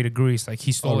on his way to Greece. Like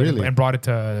he stole Oh, really? it and brought it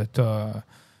to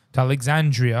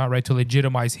Alexandria, right, to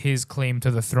legitimize his claim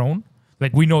to the throne.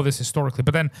 Like we know this historically,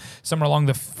 but then somewhere along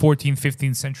the 14th,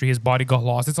 15th century, his body got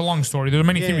lost. It's a long story. There are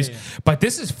many theories, but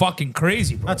this is fucking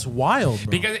crazy, bro. That's wild, bro.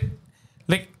 Because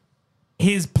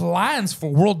his plans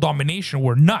for world domination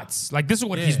were nuts. Like this is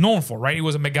what he's known for, right? He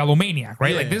was a megalomaniac,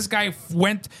 right? Like this guy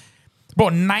went, bro,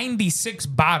 96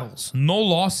 battles, no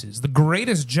losses, the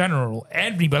greatest general,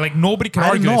 everybody, like nobody can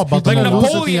I didn't argue know this. about the Like no losses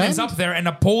at the Napoleon is end? up there, and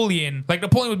Napoleon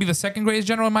would be the second greatest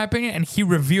general in my opinion, and he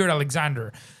revered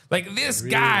Alexander. Like this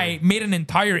guy made an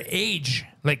entire age.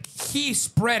 Like he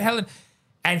spread Helen.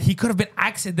 And he could have been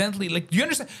accidentally, like, do you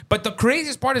understand? But the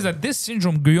craziest part is that this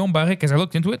syndrome, Guillain-Barré, as I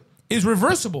looked into it, is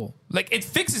reversible. Like, it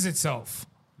fixes itself.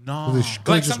 No. They could've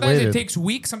Like, just sometimes waited. it takes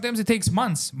weeks, sometimes it takes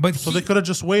months. But So they could have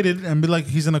just waited and be like,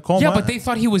 he's in a coma. yeah, but they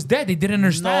thought he was dead. They didn't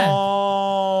understand.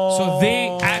 No. So they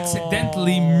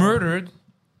accidentally murdered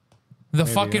the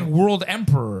fucking world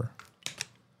emperor.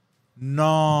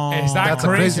 No. Is that That's a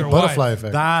crazy crazy or butterfly what?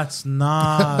 effect. That's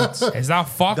nuts. Is that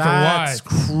fucked That's or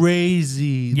what?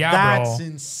 crazy. Yeah, that's bro.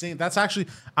 insane. That's actually,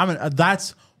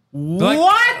 that's Like,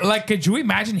 what? Like, could you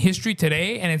imagine history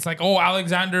today? And it's like, oh,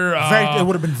 Alexander. It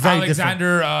would have been very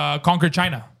Alexander conquered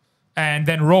China, and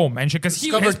then Rome, and shit. Because his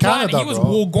Discovered plan, Canada, he was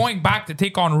bro. going back to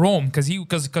take on Rome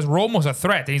because Rome was a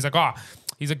threat, and he's like,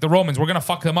 he's like the Romans, we're gonna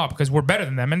fuck them up because we're better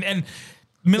than them, and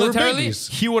militarily, babies.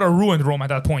 he would have ruined Rome at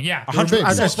that point. Yeah, 100 big.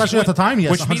 especially at the time,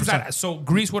 yes. which means 100%. that so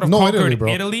Greece would have No, conquered Italy,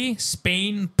 bro. Italy,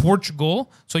 Spain,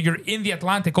 Portugal. So you're in the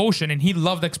Atlantic Ocean, and he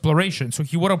loved exploration. So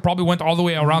he would have probably went all the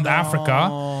way around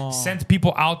Africa, sent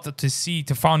people out to sea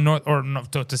to find north or no,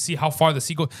 to see how far the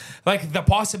sea goes. Like the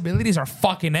possibilities are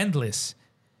fucking endless.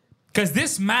 Because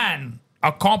this man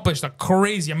accomplished a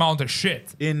crazy amount of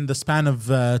shit. in the span of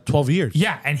 12 years.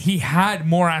 Yeah, and he had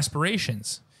more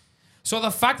aspirations. So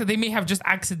the fact that they may have just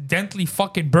accidentally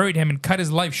fucking buried him and cut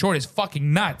his life short is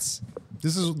fucking nuts.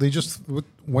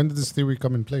 When did this theory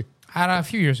come in play? A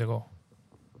few years ago.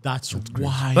 That's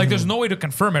wild. Like, there's no way to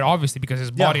confirm it, obviously, because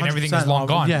his Yeah, body and everything is 100%, long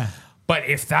gone. yeah. But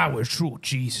if that was true,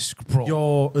 Jesus, bro.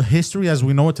 Your history as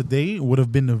we know it today would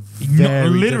have been a No, very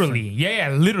literally. different. Yeah,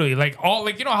 literally. Like, all,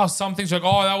 like, you know how some things are like,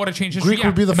 oh, that would have changed history. Greek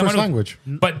would be the and no first matter- language.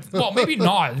 But, well, maybe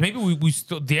not. Maybe we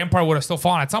still, the empire would have still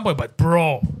fallen at some point. But,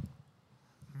 bro.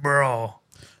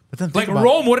 But then Like, think about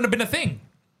Rome wouldn't have been a thing.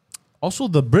 also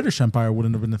the British Empire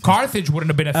wouldn't have been a thing. Carthage wouldn't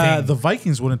have been a thing. The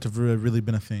Vikings wouldn't have really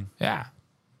been a thing. yeah.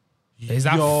 Is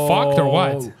that fucked or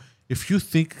what? If you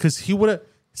think, because he would have,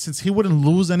 since he wouldn't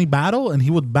lose any battle and he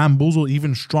would bamboozle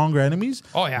even stronger enemies.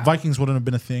 Oh, yeah. Vikings wouldn't have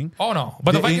been a thing. Oh no,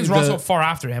 but the Vikings were also far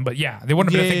after him. But yeah, they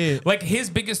wouldn't have been a Yeah. thing. Like his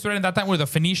biggest threat at that time were the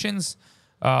Phoenicians,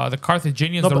 the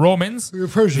Carthaginians, No, the but- Romans, The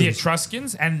Persians. the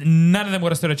Etruscans, and none of them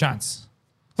would have stood a chance.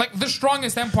 Like the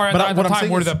strongest empire at the What I'm time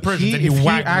saying were is the Persians. and if he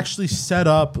whacked them. actually set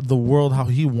up the world how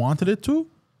he wanted it to,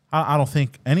 I don't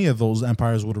think any of those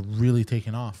empires would have really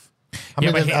taken off. How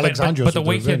many did Alexandria? but the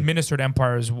way he administered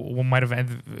empires might have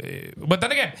ended. But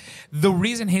then again, the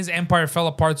reason his empire fell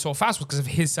apart so fast was because of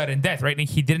his sudden death, right? And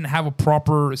he didn't have a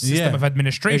proper system Yeah, of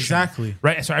administration. exactly.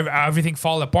 Right? So everything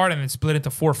fell apart and it split into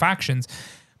 4 factions.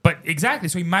 But exactly.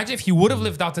 So imagine if he would have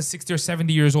lived out to 60 or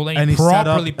 70 years old and And he he set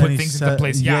properly up- put and he things set- into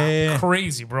place. Yeah, yeah.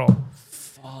 crazy, bro.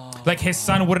 Like his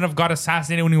son wouldn't have got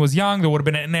assassinated when he was young. There would have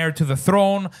been an heir to the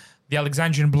throne. The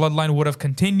Alexandrian bloodline would have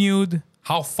continued.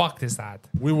 How fucked is that?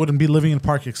 We wouldn't be living in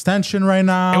Park Extension right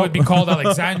now. It would be called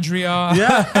Alexandria.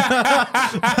 yeah,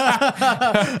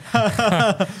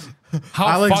 How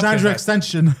Alexandria fucked is that?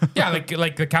 Extension. Yeah,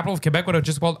 like the capital of Quebec would have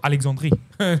just called Alexandrie.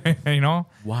 You know?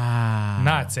 Wow,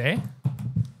 Nuts, eh?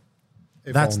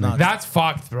 If that's only. not. That's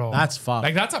fucked, bro. That's fucked.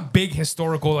 Like that's a big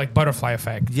historical like butterfly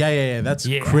effect. Yeah. That's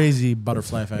Yeah. crazy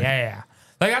butterfly effect. Yeah.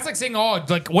 Like that's like saying, oh,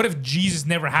 like what if Jesus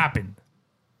never happened?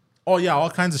 Oh yeah, all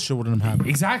kinds of shit wouldn't have happened.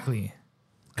 Exactly.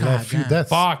 Yeah, a few damn. deaths.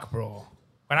 Fuck, bro.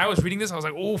 When I was reading this, I was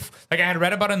like, oof. Like I had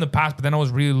read about it in the past, but then I was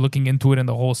really looking into it and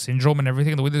the whole syndrome and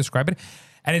everything, the way they describe it.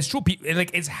 And it's true. Like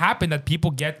it's happened that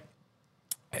people get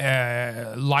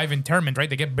live interment, right?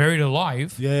 They get buried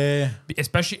alive. Yeah.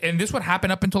 Especially, and this would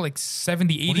happen up until like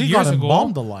 70, 80 He years got ago.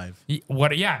 embalmed alive.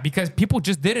 What? Yeah, because people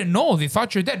just didn't know. They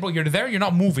thought you're dead, bro. You're there. You're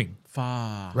not moving.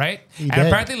 Fuck. Right, and dead.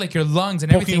 apparently, like your lungs and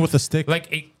Poking everything, with a stick. like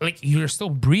you're still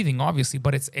breathing, obviously,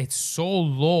 but it's so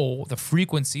low the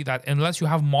frequency that unless you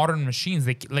have modern machines,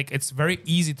 it's very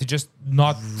easy to just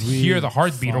not hear the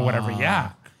heartbeat or whatever.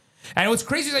 Yeah, and what's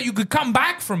crazy is that you could come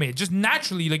back from it just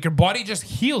naturally, like your body just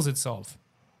heals itself.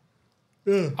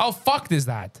 How fucked is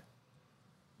that?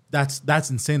 That's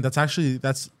insane. That's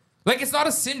Like it's not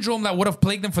a syndrome that would have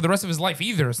plagued him for the rest of his life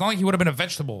either. It's not like he would have been a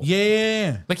vegetable.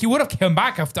 yeah. Like he would have come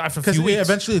back after a Because few weeks.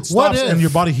 eventually it What stops if- and your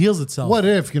body heals itself. What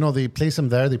if they place him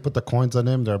there? They put the coins on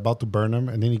him. They're about to burn him,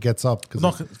 and then he gets up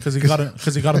No, because he got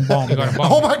embalmed. He got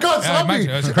embalmed. Oh my God, Yeah, zombie!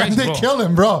 imagine, it's crazy, And they bro. kill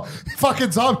him, bro.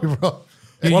 Fucking zombie, bro.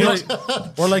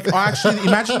 Or actually,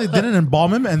 imagine they didn't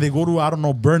embalm him and they go to, I don't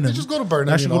know, burn him. They just go to burn him,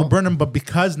 They actually you go know? to burn him, but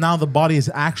because now the body is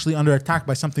actually under attack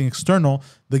by something external,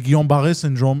 the Guillain-Barré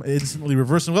syndrome instantly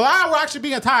reverses. We're actually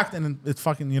being attacked, and it's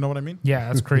fucking, you know what I mean? Yeah,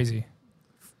 that's crazy.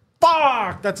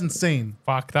 Fuck, that's insane.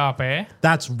 Fucked up, eh?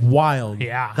 That's wild.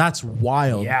 Yeah. That's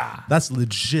wild. Yeah. That's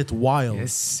legit wild.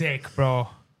 It's sick, bro.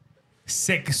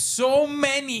 Sick. So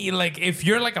many, like, if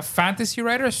you're like a fantasy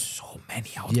writer, so many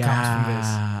outcomes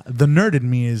Yeah. The nerd in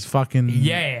me is fucking from this.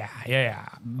 Yeah.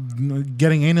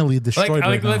 getting anally destroyed.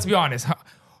 right now. Let's be honest.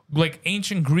 Like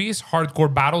ancient Greece,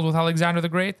 hardcore battles with Alexander the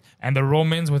Great, and the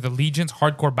Romans with the legions,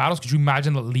 hardcore battles. Could you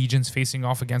imagine the legions facing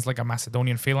off against like a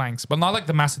Macedonian phalanx? But not like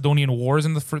the Macedonian wars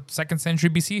in the 2nd century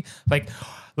BC.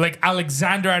 Like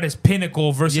Alexander at his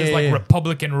pinnacle versus Yeah, like yeah.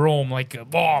 Republican Rome. Like,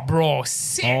 oh, bro,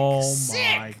 sick. Oh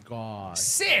sick, my god.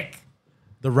 sick.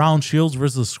 The round shields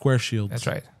versus the square shields. That's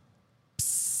right.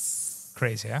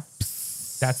 Crazy, yeah.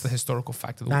 That's the historical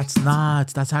fact of the week. That's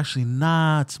nuts. That's actually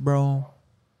nuts, bro.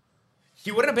 He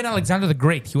wouldn't have been Alexander the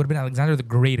Great. He would have been Alexander the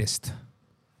Greatest.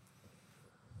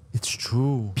 It's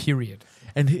true. Period.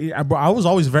 And bro, I was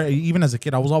always even as a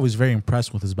kid, I was always very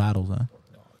impressed with his battles. They're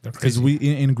Because crazy. we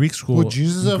in Greek school, Would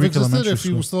Jesus in have Greek existed elementary if he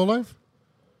school- was still alive?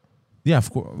 Yeah,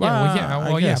 of course. Yeah,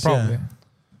 I guess, probably.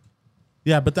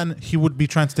 Yeah, but then he would be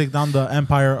trying to take down the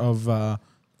empire of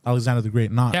Alexander the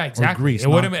Great, not Yeah, or exactly. Greece. It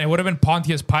would have been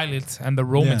Pontius Pilate and the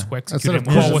Romans Yeah. who Instead executed of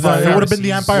him. crucifying with him. the It would have been the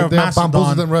Pharisees. empire of They bamboozled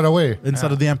Macedon them right away.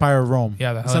 instead of the empire of Rome.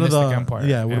 Yeah, the Instead of Hellenistic empire.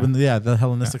 Yeah, it would Yeah. have been the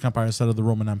Hellenistic empire instead of the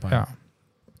Roman empire.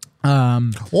 Yeah.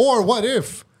 Or what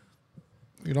if,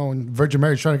 Virgin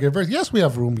Mary's trying to get virgin? Yes, we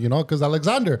have room, because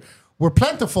Alexander, we're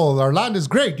plentiful. Our land is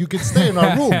great. You can stay in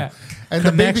our room. And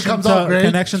the baby comes out great.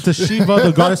 Connection to Shiva,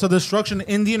 the goddess of destruction,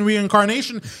 Indian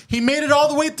reincarnation. He made it all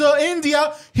the way to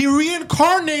India. He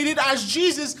reincarnated as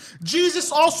Jesus.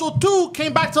 Jesus also, too,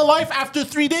 came back to life after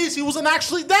 3 days. He wasn't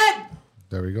actually dead.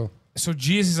 There we go. So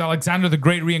Jesus is Alexander the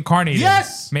Great reincarnated.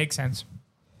 Yes! Makes sense.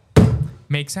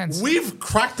 Makes sense. We've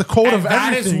cracked the code of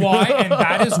that is everything.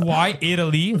 that is why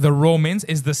Italy, the Romans,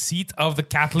 is the seat of the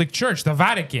Catholic Church, the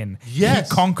Vatican. Yes.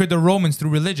 He conquered the Romans through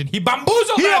religion. He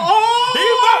bamboozled them. Oh!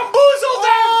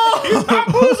 He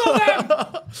bamboozled them.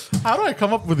 How do I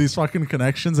come up with these fucking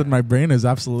connections in my brain is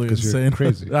absolutely 'Cause you're insane.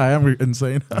 crazy. I am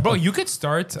insane. Bro, you could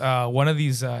start one of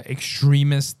these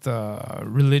extremist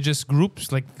religious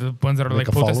groups, like the ones that are like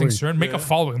a protesting following. CERN. Make a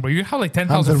following, bro. You have like I'm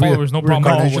 10,000 the followers, no problem.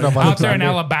 reincarnation of Out there in Alexander.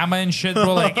 Alabama and shit,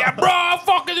 bro. Like, yeah, bro,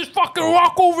 fucking just fucking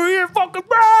walk over here, fucking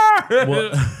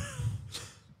bro.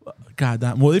 God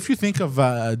damn. Well, if you think of,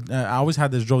 I always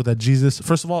had this joke that Jesus,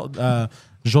 first of all,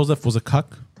 Joseph was a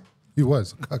cuck. He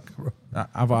was. Cuck, bro.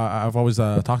 I've always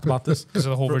talked about this. Because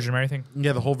of the whole Virgin Mary thing.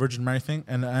 Yeah, the whole Virgin Mary thing,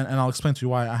 and I'll explain to you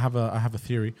why. I have a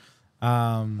theory.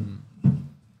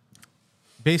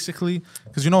 Basically,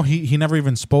 because he never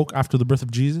even spoke after the birth of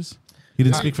Jesus. He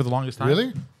didn't speak for the longest time.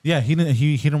 Really? Yeah, he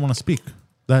didn't want to speak.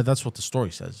 That's what the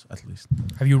story says, at least.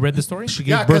 Have you read the story? She gave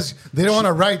Yeah, birth. because they don't want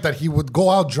to write that he would go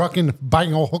out drunk and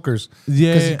buying all hookers.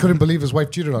 Yeah. Because he couldn't believe his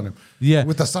wife cheated on him. Yeah.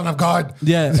 With the son of God.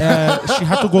 Yeah, she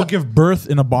had to go give birth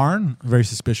in a barn. Very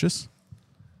suspicious.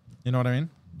 You know what I mean?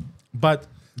 But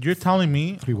you're telling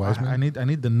me Three wise men? I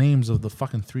need the names of the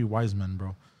fucking three wise men,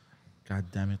 bro. God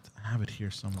damn it. I have it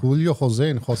here somewhere. Julio, Jose,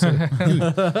 and Jose.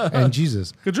 And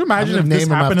Jesus. Could you imagine I'm if gonna this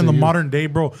name him happened in after the you. modern day,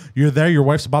 bro? You're there, your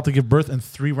wife's about to give birth, and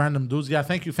three random dudes. Yeah,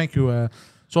 thank you.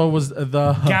 So it was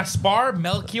the Gaspar,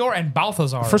 Melchior, and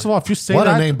Balthazar. first of all, if you say What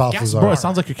that, a name, Balthazar. bro, it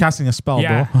sounds like you're casting a spell,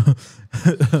 Yeah.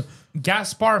 bro.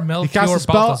 Gaspar, You Melchior, cast a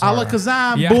spell, Balthazar.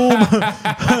 alakazam, Yeah.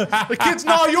 boom. The kid's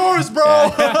not yours,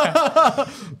 bro.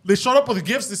 They showed up with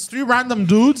gifts. These three random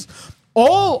dudes,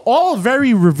 all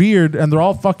very revered, and they're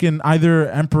all fucking either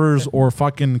emperors or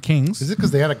fucking kings. Is it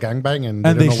because they had a gangbang and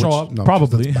And didn't they know show which- up, no,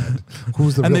 probably. that's bad.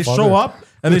 Who's the And real they father? show up,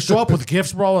 and they show up with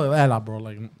gifts, bro. Ella, bro,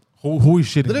 like who is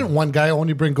shitting? Didn't one guy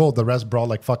only bring gold? The rest brought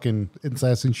like fucking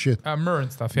incest and shit. Myrrh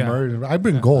and stuff, yeah. Myrrh. I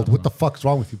bring gold. What the fuck's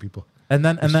wrong with you people? And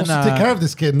then You're supposed to take care of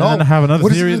this kid. No. And then I have another what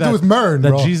does theory it that, do with myrrh, that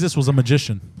bro? Jesus was a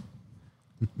magician.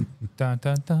 Dun,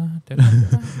 dun, dun, dun,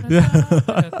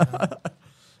 dun,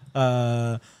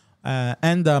 dun.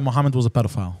 And Muhammad was a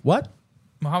pedophile. What?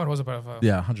 Muhammad was a pedophile.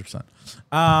 Yeah, 100%.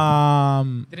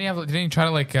 Didn't he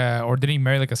try to or didn't he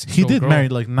marry like a 6-year-old He did girl? marry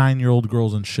like 9-year-old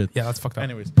girls and shit. Yeah, that's fucked up.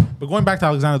 Anyways, but going back to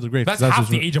Alexander the Great, That's 'cause half his-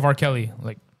 the age of R. Kelly.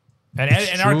 Like, and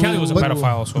R. Kelly was a But-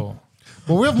 pedophile, so.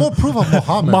 But we have more proof of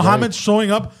Muhammad. Muhammad's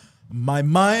showing up. My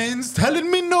mind's telling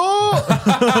me no,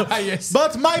 Yes.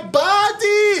 but my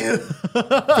body.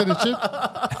 Right? Finish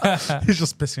it. He's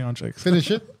just pissing on chicks.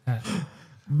 Finish it.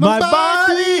 My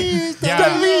body. Yeah.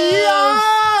 telling me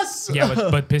yes. Yeah,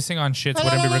 but pissing on shits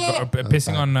wouldn't be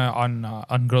pissing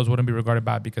on girls wouldn't be regarded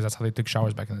bad because that's how they took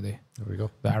showers back in the day, There we go.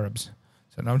 the Arabs.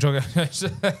 So no, I'm joking.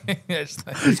 It's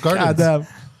God gardens. damn.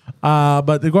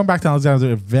 But going back to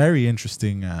Alexander, very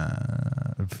interesting.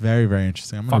 Very, very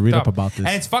interesting. I'm going to read up about this. And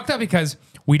it's fucked up because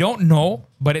we don't know,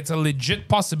 but it's a legit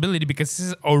possibility because this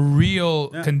is a real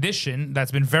condition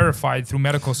that's been verified through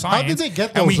medical science. did they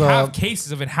get And we those, have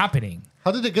cases of it happening.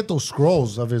 How did they get those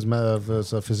scrolls of his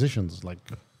physicians? Like,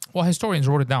 Well, historians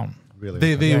wrote it down.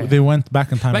 really? They went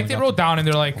back in time. Like and they got wrote down and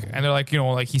they're like,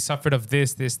 like he suffered of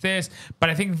this. But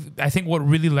I think what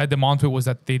really led them onto it was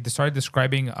that they started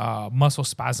describing muscle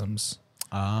spasms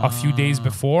a few days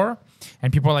before,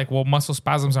 and people are like, well, muscle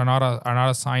spasms are not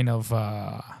a sign of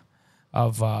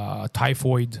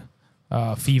typhoid.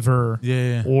 Fever,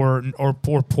 Yeah. or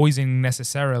poison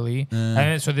necessarily,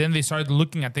 and so then they started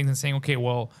looking at things and saying, okay,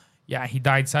 well, yeah, he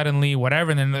died suddenly,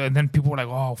 whatever, and then people were like,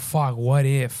 oh fuck, what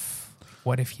if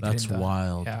he That's didn't die?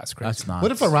 wild. Yeah, it's crazy. That's not.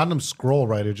 What if a random scroll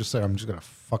writer just said, I'm just going to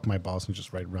fuck my boss and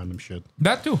just write random shit?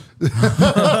 That too.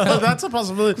 That's a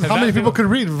possibility. How many people could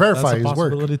read and That's verify a his work?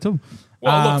 possibility too.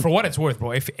 Well, look, for what it's worth, bro.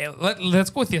 Let's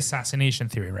go with the assassination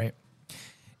theory, right?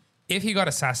 If he got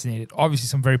assassinated, obviously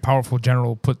some very powerful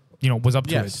general was up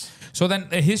to Yes. it. So then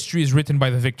the history is written by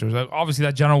the victors. Like, obviously,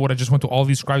 that general would have just went to all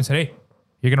these scribes and said, "Hey,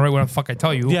 you're gonna write what the fuck I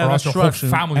tell you, Yeah, or that's else true. your whole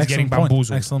Actually. family's getting Excellent point.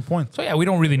 bamboozled." Excellent point. So yeah, we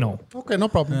don't really know, Okay, no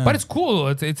problem. but it's cool.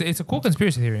 It's a cool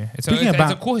conspiracy theory. It's Speaking a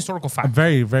about- cool historical fact.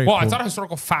 Very, very. well, cool. it's not a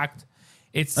historical fact.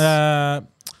 It's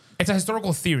It's a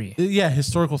historical theory. yeah,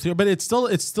 historical theory, but it's still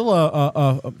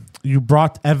a you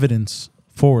brought evidence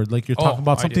forward, like you're talking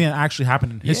about I something did. that actually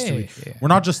happened in history. Yeah. We're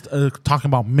not just talking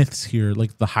about myths here,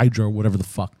 like the Hydra or whatever the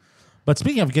fuck. But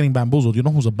speaking of getting bamboozled, you know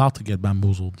who's about to get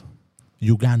bamboozled?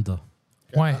 Uganda.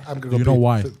 Why? I'm Do gonna you go know pay-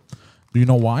 why? Do you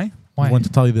know why? Why? I'm going to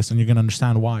tell you this, and you're going to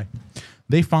understand why.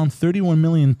 They found 31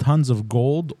 million tons of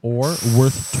gold ore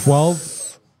worth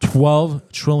 $12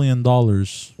 trillion.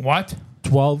 What?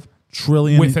 12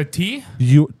 trillion With a T?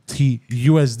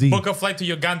 USD. Book a flight to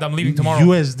Uganda. I'm leaving tomorrow.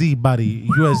 USD, buddy.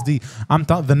 USD.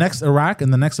 The next Iraq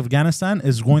and the next Afghanistan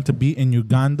is going to be in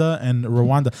Uganda and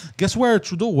Rwanda. Guess where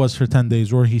Trudeau was for 10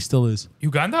 days, or he still is?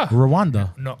 Uganda?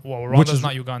 Rwanda. No, well, Which Rwanda's is-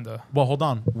 not Uganda. Well, hold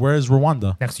on. Where is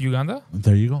Rwanda? Next to Uganda?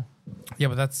 There you go. Yeah,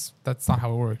 but that's not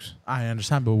how it works. I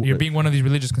understand, but You're being one of these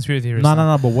religious conspiracy theorists.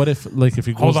 no. But what if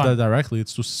he Hold goes on. there directly?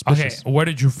 It's too Okay, suspicious. where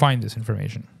did you find this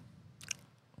information?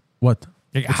 What?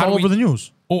 Like, It's how all do over we- the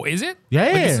news. Oh, is it? Yeah,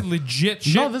 Like, yeah, this yeah. is legit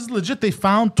shit. No, this is legit. They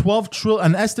found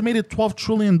an estimated $12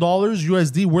 trillion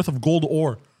USD worth of gold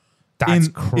ore That's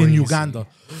in crazy. Uganda.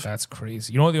 That's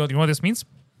crazy. You know what this means?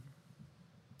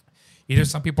 Either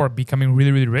some people are becoming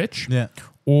really, really rich, Yeah,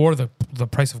 or the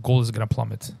price of gold is going to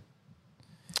plummet.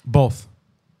 both.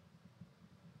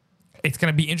 It's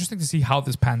going to be interesting to see how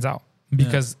this pans out,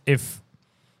 because if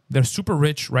They're super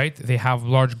rich, right? They have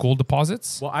large gold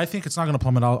deposits. Well, I think it's not going to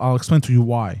plummet. I'll explain to you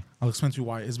why.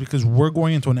 It's because we're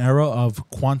going into an era of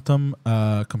quantum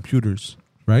computers,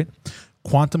 right?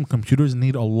 Quantum computers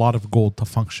need a lot of gold to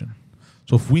function.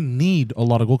 So if we need a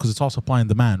lot of gold, because it's all supply and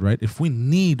demand, right? If we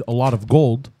need a lot of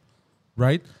gold,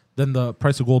 right, then the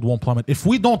price of gold won't plummet. If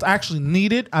we don't actually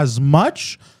need it as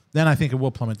much, then I think it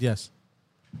will plummet, yes.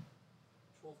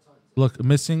 Look,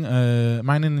 missing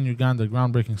mining in Uganda,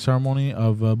 groundbreaking ceremony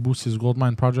of Busia's gold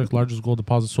mine project, largest gold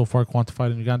deposit so far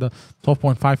quantified in Uganda,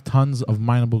 12.5 tons of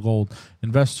mineable gold.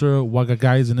 Investor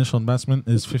Wagagai's initial investment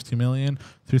is 50 million,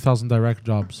 3,000 direct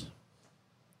jobs.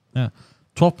 Yeah,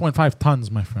 12.5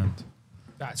 tons, my friend.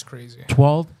 That's crazy.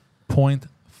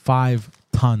 12.5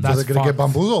 tons. So they're going to get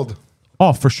bamboozled.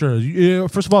 Oh, for sure.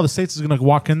 First of all, the States is going to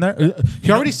walk in there.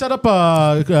 He already set up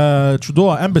a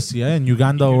Trudeau embassy in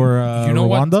Uganda or You know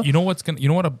Rwanda. what? You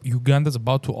know what? Uganda's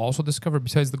about to also discover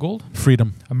besides the gold?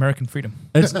 Freedom. American freedom.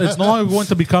 It's no longer going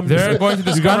to become. They're going to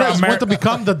discover Uganda is going to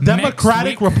become the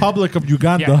Democratic week. Republic of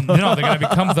Uganda. Yeah, no, they're gonna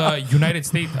become the United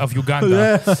States of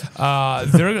Uganda.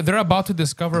 They're about to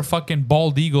discover fucking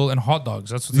bald eagle and hot dogs.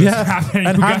 That's what's happening in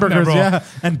and Uganda, hamburgers, bro. yeah,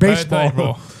 and baseball,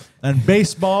 Bro. and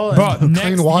baseball, Bro, and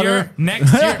next water. year,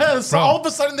 next year, so bro, all of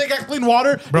a sudden they got clean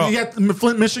water. Bro. And yet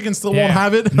Flint, Michigan still yeah. won't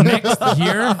have it.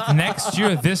 next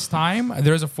year, this time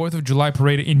there's a 4th of July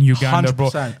parade in Uganda, bro.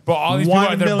 100%. Bro, all these people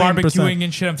are they're 1,000,000%. barbecuing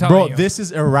and shit. I'm telling Bro, you, this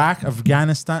is Iraq,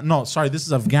 Afghanistan. No, sorry, this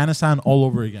is Afghanistan all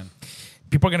over again.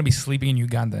 people are gonna be sleeping in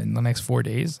Uganda in the next 4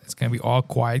 days. It's gonna be all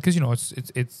quiet because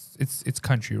it's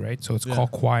country, right? So it's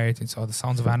called quiet. It's all the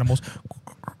sounds of animals.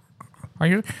 Are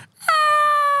you?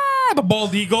 The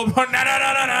bald eagle. No.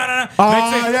 I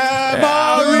am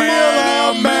a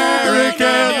real American.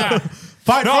 Yeah.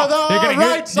 Fight No, for the you're gonna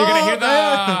rights hear, you're gonna hear of the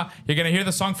man. you're gonna hear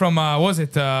the song from what was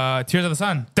it? Tears of the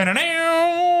Sun. Yeah.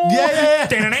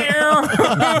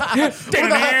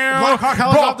 Black Hawk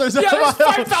helicopters. Yeah, there's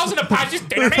 5,000 Apaches.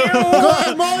 Good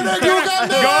morning,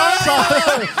 Uganda!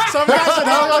 Some guys in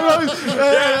helicopters,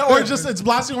 or just it's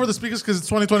blasting over the speakers because it's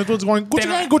 2022. It's going Gucci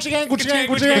gang, Gucci gang,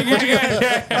 Gucci gang, Gucci gang.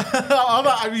 All the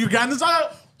Ugandans are.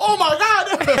 Oh my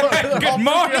god! Good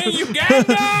morning,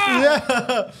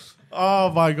 Uganda.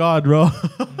 Oh my god, bro.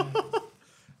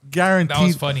 Guaranteed. That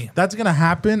was funny. That's gonna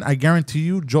happen. I guarantee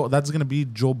you, that's gonna be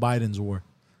Joe Biden's war.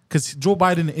 Because Joe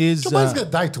Biden is. Joe Biden's going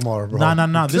to die tomorrow, bro.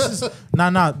 No. This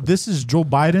is Joe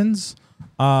Biden's.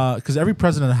 Because every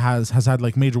president has had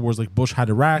like major wars, like Bush had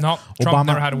Iraq. No, Obama Trump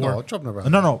never had a war. No, Trump never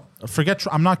had No. Forget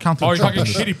Trump. I'm not counting. Oh, you're Trump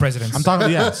talking in this. shitty presidents. I'm talking.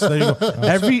 Yes, there you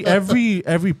go.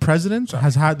 Every president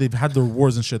they've had their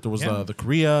wars and shit. There was the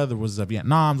Korea. There was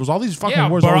Vietnam. There was all these fucking Yeah,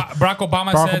 wars. Barack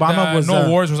Obama said was, no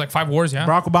wars. It was like 5 wars. Yeah,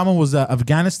 Barack Obama was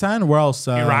Afghanistan. Where else?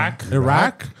 Iraq.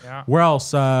 Yeah. Where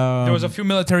else? there was a few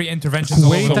military interventions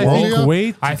all Kuwait. over the I world. think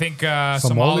Kuwait. I think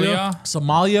Somalia.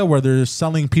 Somalia, where they're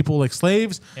selling people like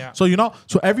slaves. Yeah. So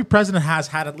so every president has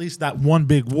had at least that one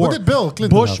big war. What did Bill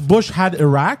Clinton have? Bush had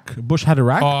Iraq.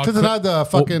 Clinton had the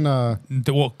fucking...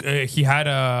 He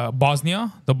had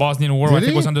Bosnia, the Bosnian War. Did I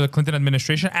think he? was under the Clinton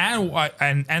administration, and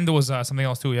there was something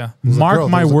else too. Yeah, Mark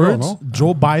my There was a girl, words, no?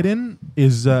 Joe Biden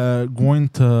is going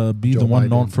to be the one Biden.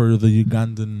 known for the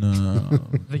Ugandan.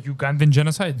 the Ugandan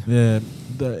genocide.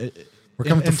 We're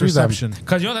coming to free them.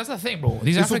 Because that's the thing, bro.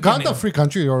 These Is African Uganda a free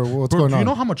country or what's Bro, going do on? you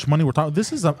know how much money we're talking?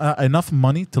 This is enough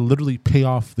money to literally pay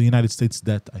off the United States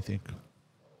debt. I think.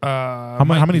 How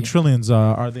many trillions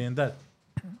are they in debt?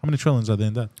 How many trillions are they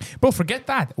in debt? Bro, forget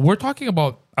that. We're talking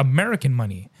about American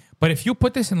money. But if you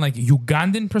put this in like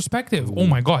Ugandan perspective, oh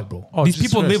my god, bro. Oh, These Jesus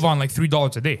people Christ. live on like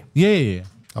 $3 a day. Yeah.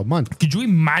 A month. Could you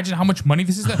imagine how much money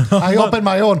this is? I opened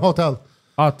my own hotel.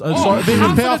 So they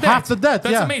can pay off half the debt.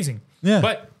 That's yeah. amazing. Yeah.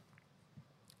 But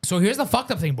so here's the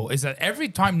fucked up thing, bro, is that every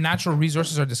time natural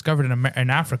resources are discovered in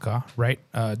Africa, right?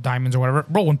 Diamonds or whatever.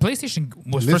 Bro, when PlayStation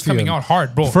was first coming Lithium. out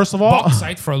hard, bro. First of all-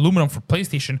 bauxite for aluminum for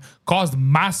PlayStation caused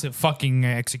massive fucking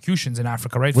executions in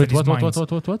Africa, right? Wait, for these what?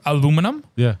 mines. Aluminum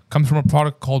Yeah. comes from a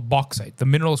product called bauxite. The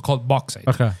mineral is called bauxite.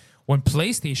 Okay. When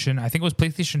PlayStation, I think it was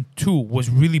PlayStation 2,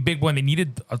 was really big when they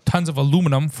needed tons of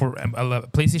aluminum for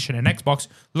PlayStation and Xbox.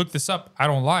 Look this up. I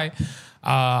don't lie.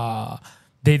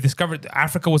 They discovered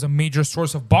Africa was a major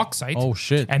source of bauxite. Oh,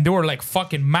 shit. And there were like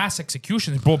fucking mass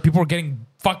executions, bro. People were getting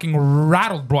fucking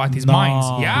rattled, bro, at these mines.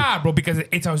 Yeah, bro, because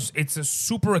it's a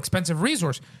super expensive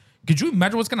resource. Could you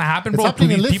imagine what's gonna happen, bro? It's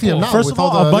happening in these lithium now. First with of all,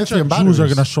 all the a bunch of lithium Jews are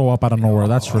batteries. gonna show up out of nowhere.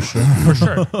 That's for sure. for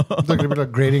sure, They're going to be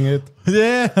like grading it.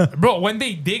 Yeah. bro. When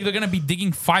they dig, they're gonna be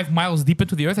digging 5 miles deep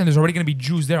into the earth, and there's already gonna be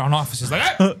Jews there on offices. Like,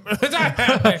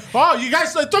 Oh, you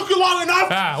guys, it took you long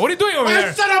enough. what are you doing over I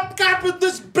there? set up camp with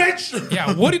this bitch. bitch.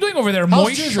 Yeah, what are you doing over there, How's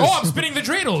Moish? Jesus? Oh, I'm spinning the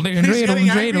dreidel. He's getting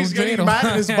angry, he's getting mad,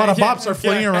 and his bada bops are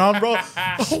flinging around, bro.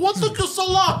 What took you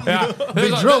so long? Yeah.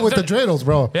 Big drill with the dreidels,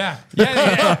 bro. Yeah.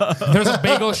 There's a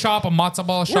bagel shop, a matzo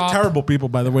ball We're shop. terrible people,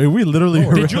 by the way. We literally.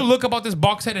 Did you look about this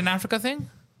box head in Africa thing?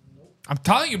 I'm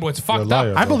telling you, bro, it's fucked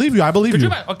liar, up. I believe you. I believe Could you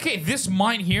you. imagine? Okay, this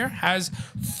mine here has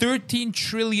 $13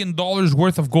 trillion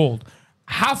worth of gold.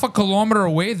 Half a kilometer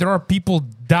away, there are people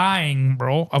dying,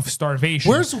 bro, of starvation.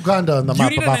 Where's Uganda on the you map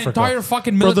need of an Africa? entire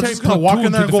fucking Bro, they're military just gonna walk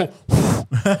in there and platoon go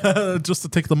to defend- just to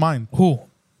take the mine. Who?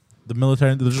 The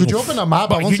military. they're just Could you go, open a map? I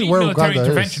But want you to see need where military Uganda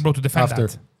intervention, is bro, to defend after.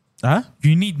 that. Huh?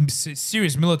 You need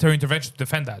serious military intervention to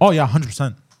defend that. Oh yeah,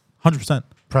 100%. 100%.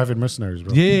 Private mercenaries,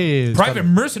 bro. Yeah. Private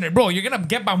mercenary, bro. You're gonna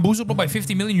get bamboozled bro, by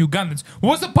 50 million Ugandans.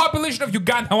 What's the population of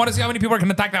Uganda? I want to see how many people are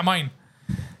gonna attack that mine.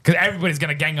 Because everybody's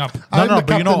gonna gang up. I'm No, the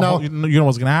but you captain know, now. you know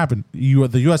what's gonna happen.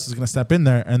 The U.S. is gonna step in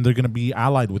there, and they're gonna be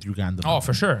allied with Uganda. Oh,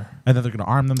 for sure. And then they're gonna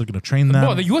arm them. They're gonna train them.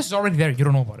 Bro, the US is already there. You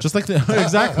don't know about it. Just like the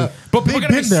exactly. But people are They've gonna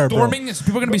be been there, bro. storming.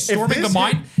 People are gonna be storming the this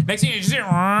mine. Next thing you just hear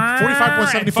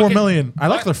 45.74 million. I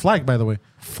like their flag, by the way.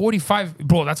 45,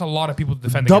 bro. That's a lot of people to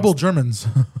defend. Double against. Germans.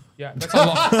 Yeah, that's a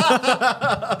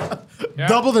lot. Yeah.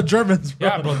 Double the Germans. Bro.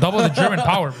 Yeah, bro. Double the German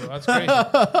power, bro. That's crazy.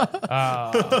 That's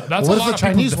What a if lot the of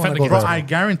Chinese people to wanna defend go against. Bro, I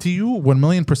guarantee you,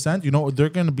 1,000,000%. You know they're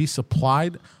gonna be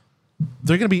supplied.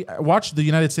 They're gonna be watch the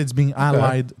United States being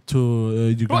allied to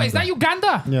Uganda. Bro, is that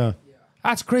Uganda? Yeah.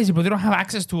 That's crazy, bro. They don't have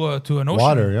access to an ocean.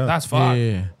 Water, yeah. That's Yeah, fucked. yeah,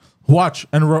 yeah. Watch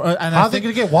and How are they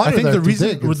gonna get water I think there the to reason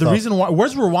dig and the stuff? reason why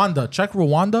where's Rwanda? Check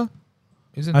Rwanda.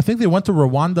 Isn't, I think they went to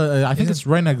Rwanda. I think Isn't- it's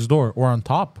right next door or on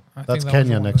top. I think That's that was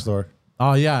Kenya one. next door.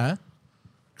 Oh yeah,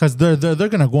 because they're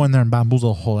gonna go in there and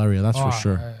bamboozle the whole area. That's Oh, for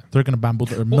sure. yeah. They're gonna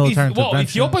bamboozle Well, military well, intervention.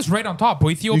 Ethiopia's right on top. But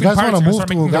Ethiopian guys pirates wanna are gonna move start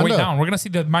to making their way Uganda? down. We're gonna see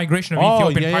the migration of Oh,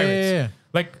 Ethiopian yeah, pirates. yeah, yeah.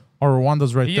 Like, Or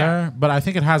Rwanda's right Yeah. there, but I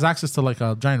think it has access to like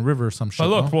a giant river or some shit. but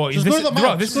look, no? bro, Just this, go to the bro,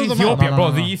 map, this just go is to the map. Ethiopia, No, bro.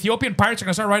 no, no. The Ethiopian pirates are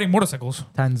gonna start riding motorcycles.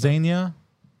 Tanzania.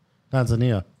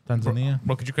 Tanzania.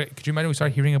 Bro, could you imagine we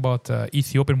start hearing about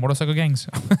Ethiopian motorcycle gangs?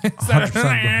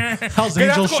 100%, Hell's They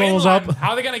have to Angels go shows inland. up.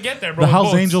 How are they gonna get there, bro? The with Hell's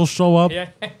boats? Angels show up. Yeah.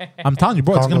 I'm telling you,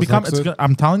 bro, it's gonna Congo's become. exit.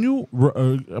 I'm telling you,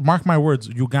 mark my words.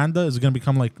 Uganda is gonna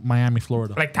become like Miami,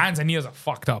 Florida. Like Tanzania's a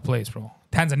fucked up place, bro.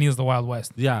 Tanzania's the Wild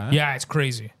West. Yeah. Yeah, it's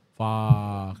crazy.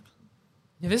 Fuck.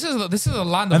 Yeah, this is a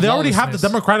land of And they already have the lawlessness,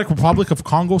 Democratic Republic of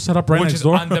Congo set up right which next is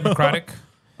door. undemocratic.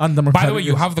 Undemocratic. By the way,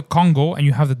 you have the Congo and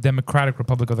you have the Democratic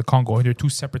Republic of the Congo. They're two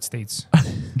separate states.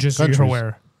 Just so you're Countries.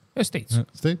 aware. They're states.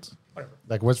 States?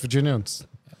 Like West Virginians.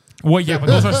 Well, yeah, but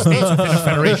those are states within a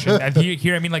federation. And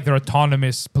here I mean like they're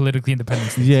autonomous, politically independent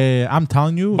states. Yeah, I'm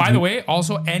telling you. By the way,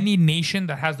 also any nation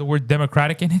that has the word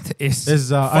democratic in it is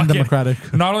fucking-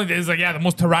 undemocratic. Not only is like the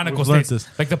most tyrannical We've learned states,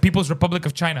 this. like the People's Republic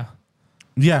of China.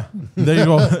 Yeah, there you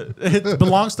go. It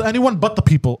belongs to anyone but the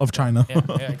people of China. Yeah,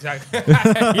 exactly.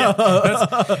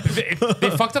 They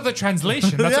fucked up the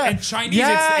translation. That's Yeah. in Chinese.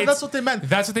 Yeah, it's, that's what they meant.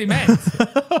 That's what they meant.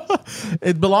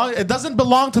 It doesn't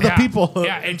belong to the Yeah. people.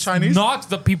 Yeah, in it's Chinese. not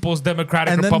the People's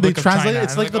Democratic And then they Republic of translate. China.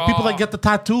 It's And like the people that get the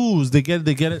tattoos. They get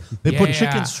it. They Yeah, put yeah.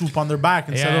 chicken soup on their back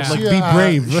instead of Yeah. like See, be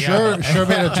brave. Sure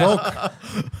made a joke.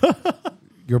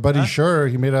 Your buddy Sure,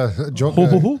 he made a joke.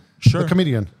 Who? Sure. The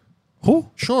comedian. Who?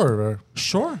 Sure.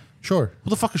 Sure. Sure. Who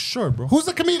the fuck is Sure, bro? Who's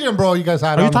the comedian, bro, you guys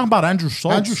had Are you on? talking about Andrew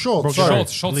Schultz? Andrew Schultz, Bro, sorry.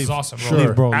 Schultz is awesome, bro. Sure.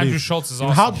 Leave, bro. Andrew leave. Schultz is You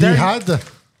know, awesome. How He dare you? had the...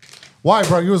 Why,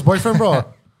 bro? You his boyfriend, bro?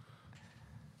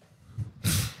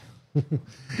 There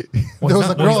was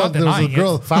a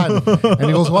girl fan, and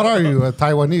he goes, "What are you? A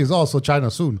Taiwanese? Also China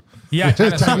soon." Yeah,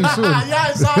 China Chinese soon. Yeah,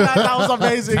 I saw that. That was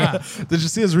amazing. Did you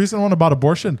see his recent one about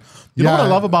abortion? You know what I Yeah.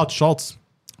 love about Schultz?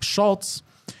 Schultz,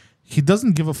 he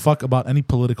doesn't give a fuck about any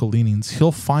political leanings.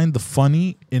 He'll find the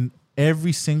funny in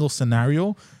every single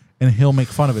scenario, and he'll make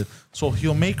fun of it. So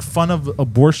he'll make fun of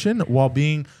abortion while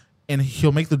being, and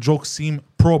he'll make the joke seem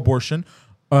pro-abortion.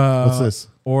 What's this?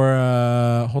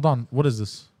 Or hold on, what is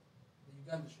this?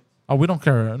 Oh, we don't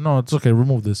care. No, it's okay.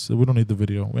 Remove this. We don't need the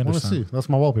video. We I want to understand. see. That's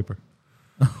my wallpaper.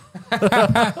 Fucking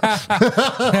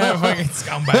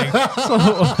scumbag.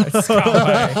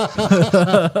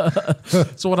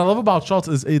 Scumbag. So what I love about Schultz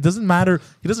is it doesn't matter.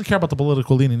 He doesn't care about the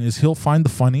political leaning. Is he'll find the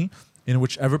funny in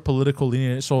whichever political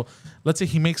leaning. So let's say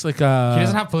he makes like a. He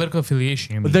doesn't have political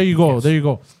affiliation. You mean? There you go. Yes. There you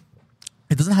go.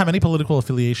 It doesn't have any political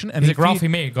affiliation. And He's if like Ralphie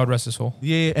May, God rest his soul.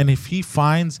 yeah, and if he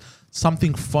finds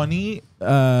something funny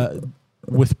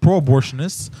with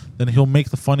pro-abortionists, then he'll make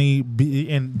the funny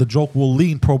and the joke will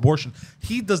lean pro-abortion.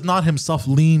 He does not himself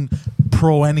lean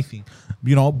pro anything,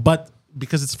 you know, but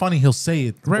because it's funny, he'll say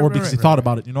it, Right, or right, because right, he thought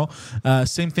about it, you know.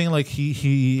 Same thing, like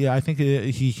I think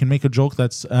he can make a joke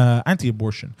that's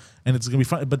anti-abortion, and it's gonna be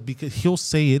funny, but because he'll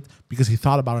say it because he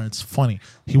thought about it, and it's funny.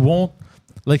 He won't.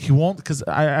 Like he won't, because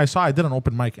I did an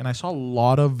open mic and I saw a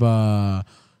lot of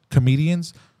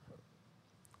comedians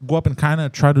go up and kind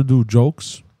of try to do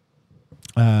jokes,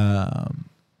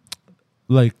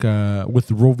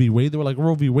 with Roe v. Wade. They were like,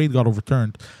 Roe v. Wade got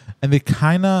overturned, and they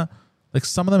kind of like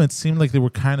some of them. It seemed like they were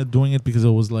kind of doing it because it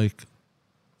was like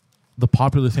the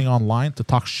popular thing online to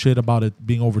talk shit about it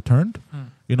being overturned.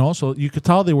 You know, so you could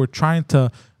tell they were trying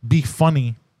to be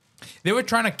funny. They were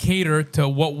trying to cater to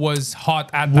what was hot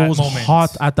at What that was moment.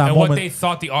 hot at that and moment, what they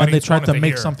thought the audience and they tried to wanted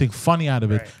make hear. something funny out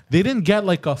of it. Right. They didn't get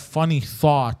like a funny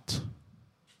thought.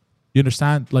 You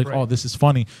understand? Like, Right. oh, this is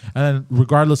funny, and then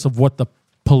regardless of what the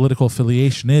political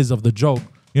affiliation is of the joke,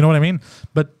 you know what I mean?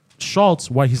 But Schultz,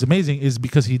 why he's amazing is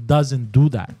because he doesn't do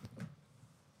that.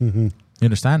 You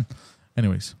understand?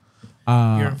 Anyways,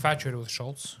 You're infatuated with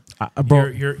Schultz. bro,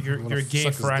 You're gay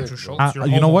suck for his Andrew dick, Schultz. bro. You're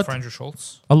You know homo what? for Andrew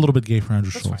Schultz. a little bit gay for Andrew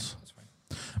That's fine. Schultz, That's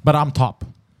fine. but I'm top.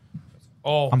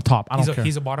 Oh, I'm top. I don't care.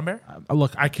 He's a bottom bear.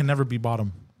 Look, I can never be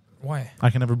bottom. Why? I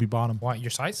can never be bottom Why?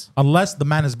 Your size? unless the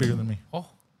man is bigger than me. Oh,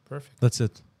 perfect. That's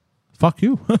it. Fuck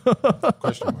you.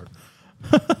 Question mark.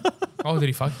 Oh, did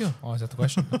he fuck you? Oh, is that the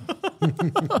question?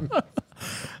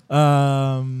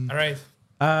 Um, All right.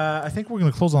 I think we're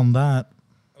gonna close on that.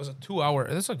 It was a 2-hour.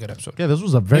 This is a good episode. Yeah, this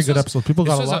was a very This good was- episode. People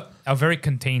this got a was lot. a very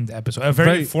contained episode.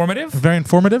 Very informative. Very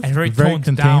informative, And very toned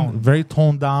contained, down. very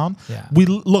toned down. Yeah. We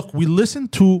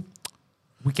listened to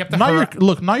We kept the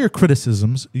not your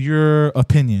criticisms, your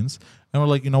opinions, and we're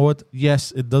like, you know what?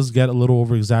 Yes, it does get a little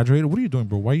over exaggerated. What are you doing,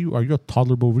 bro? Are you a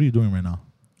toddler, bro? What are you doing right now?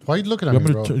 Why are you looking at You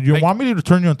me, want bro? me to, you Like, want me to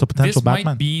turn you into potential This Batman?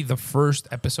 might be the first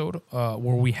episode where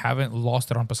we haven't lost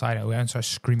it on Poseidon. We haven't started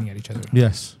screaming at each other.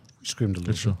 Yes, You screamed a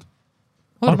little it's true. bit.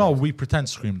 Oh no, we pretend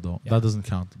scream though. That doesn't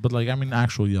count. But like, I mean,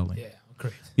 actual yelling. Yeah,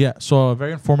 great. Yeah, so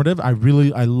very informative. I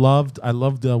loved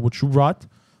what you brought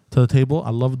to the table. I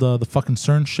loved the fucking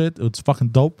CERN shit. It's fucking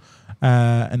dope,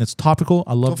 and it's topical.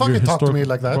 I love Don't your fucking talk to historical. me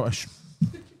like that. Bro,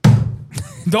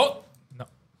 Don't.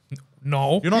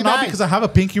 No. you know, He not dies. because I have a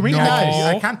pinky ring. No.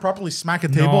 I can't properly smack a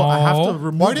table. I have to No.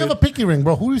 remove. Why do you have a pinky ring,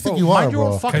 bro? Who do you think you are, Mind your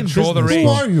bro? own fucking Control the business. range.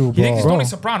 Who are you, You think he's bro? Tony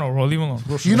Soprano, bro? Leave him alone.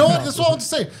 You know what? This is what I want to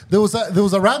say. There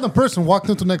was a random person walked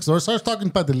into next door, starts talking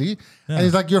to Padeli, and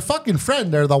he's like, "Your fucking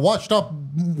friend there, the washed up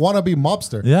wannabe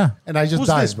mobster." Yeah. And I just Who's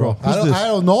died, this, bro? I Who's this?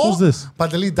 don't know. Who's this?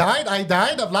 Padeli died. I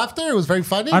died of laughter. It was very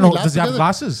funny. I We know. laughed Does he have together.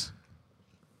 glasses?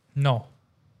 No,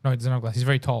 he doesn't have glasses. He's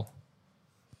very tall.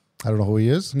 I don't know who he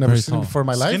is. Never Very seen him tall. before in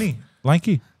my life. Skinny,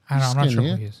 lanky. I'm not sure Skinny,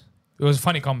 who he is. It was a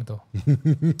funny comment though.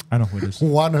 I know who it is.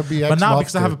 Wannabe But now ex-mobster.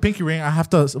 because I have a pinky ring, I have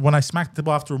to. When I smack the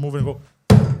table, I have to remove it and go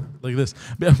like this.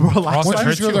 Bro, last Ross, Why it time,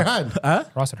 use hurts your you. other hand?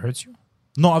 Ross, it hurts you.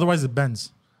 no, otherwise it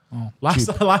bends. Last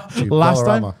Cheap. last Cheap. last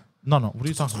time. Dollarama. No. What are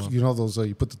you talking about? You know those?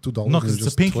 You put the $2. No, and because you it's a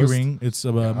just pinky twist. ring. It's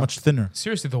much thinner.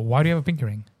 Seriously though, why do you have a pinky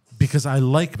ring? Because I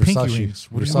like pinky Versace. rings.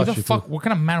 What do you Versace. What the too. fuck? What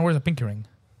kind of man wears a pinky ring?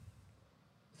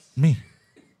 Me.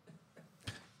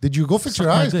 Did you go fix your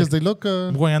Suck my eyes because dick. they look?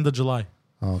 I'm going end of July.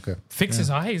 Oh, okay. Fix his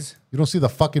eyes. You don't see the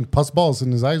fucking pus balls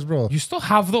in his eyes, bro. You still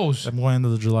have those. I'm going end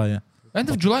of July. Yeah. End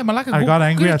of July, Malaka. I go- got go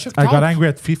angry get at checked I got out. angry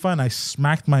at FIFA and I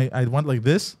smacked my. I went like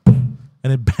this,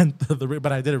 and it bent the ring,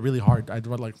 but I did it really hard. I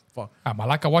went like fuck. Ah,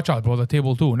 Malaka, watch out, bro. The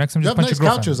table too. Next time, You just have punch nice your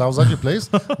girlfriend. couches. I was at your place.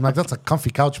 I'm like, that's a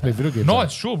comfy couch to play video games. No, on.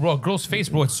 it's true, bro. A girl's face,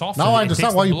 bro. It's soft. Now I It understand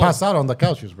takes why the you blow. pass out on the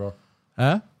couches, bro.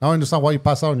 Huh? Now I understand why you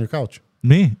pass out on your couch.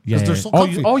 Me? Yeah. they're yeah. so Oh,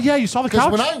 comfy. oh yeah, you saw the Because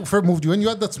couch. when I first moved you in, you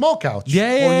had that small couch. Yeah, Or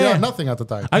yeah, you yeah. had nothing at the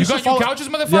time. I You used to got your fall- couches,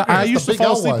 motherfucker? Yeah, I That's used the to big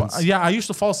fall L asleep. ones. Yeah, I used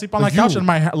to fall asleep on Like that couch you. and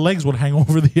my legs would hang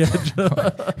over the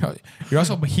edge. You're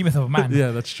also a behemoth of a man.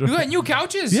 Yeah, that's true. You got new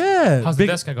couches? Yeah, How's big-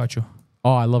 the desk I got you?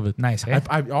 Oh, I love it. Nice, eh?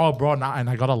 Oh, bro, now and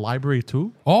I got a library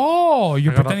too. Oh,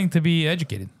 you're I got pretending to be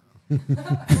educated.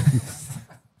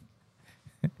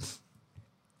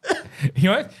 You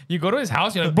know what? You go to his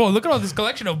house, you're like, bro, look at all this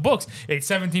collection of books. It's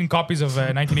 17 copies of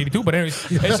 1982, but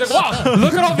anyways, it's like, wow,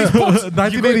 look at all these books.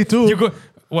 1982. You go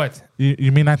what?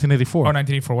 You mean 1984? Or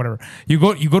 1984, whatever. You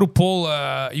go to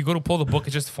pull the book.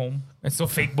 It's just foam. It's still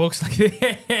fake books. Like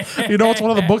You know what's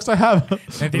one of the books I have? The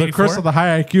 1984? Curse of the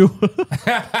High IQ.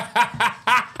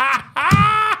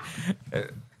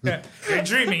 You're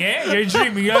dreaming, eh? You're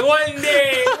dreaming. You're like, one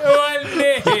day,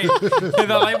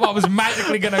 the light bulb is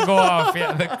magically gonna go off.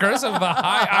 Yeah, the curse of the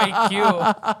high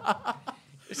IQ.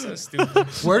 You're so stupid.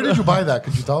 Where did you buy that?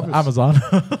 Could you tell me? Amazon.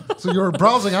 So you were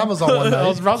browsing Amazon one I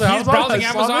was night. browsing He's Amazon. browsing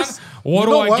I saw Amazon. this. What You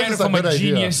do know I what? get It's a from a good idea.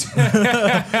 genius?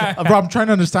 Bro, I'm trying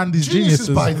to understand these Geniuses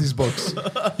geniuses. buy these books.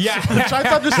 Yeah. Try to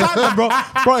understand them, bro.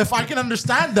 Bro, if I can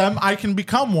understand them, I can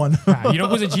become one. You know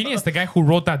who's a genius? The guy who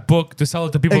wrote that book to sell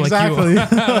it to people Exactly. like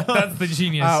you. That's the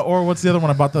genius. Or what's the other one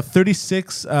about the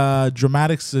 36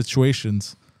 dramatic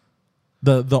situations?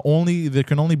 There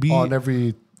can only be On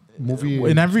every movie.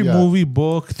 in every yeah. movie,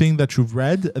 book, thing that you've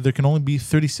read, there can only be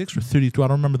 36 or 32. I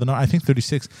don't remember the number. I think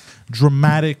 36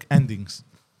 dramatic endings.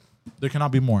 There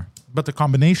cannot be more. But the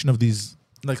combination of these,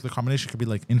 like the combination could be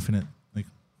like infinite. Like,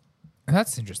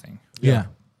 That's interesting. yeah.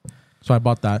 So I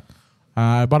bought that.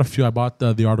 I bought a few. I bought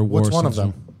The Art of War. What's one of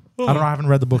Sun Tzu. them? I don't know. I haven't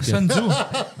read the book yet. Sun Tzu.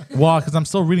 Well, because I'm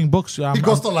still reading books. He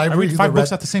goes to the library. I read he's 5 the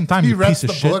books red- at the same time. He You reads piece the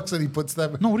of shit. books and he puts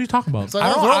them. No, what are you talking about? It's like,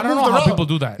 I oh, they're all don't know moved how around. people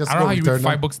do that. Just I don't know go how you return read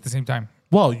them. 5 books at the same time.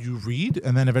 Well, you read,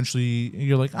 and then eventually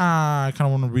you're like, I kind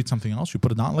of want to read something else. You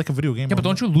put it down like a video game. Yeah, but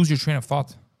don't you lose your train of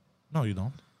thought? No, you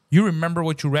don't. You remember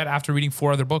what you read after reading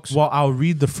 4 other books? Well, I'll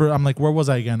read the first. I'm like, where was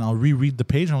I again? I'll reread the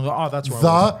page, and I'll go, oh, that's where I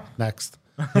was. The next.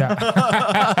 Yeah.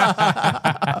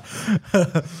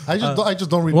 I just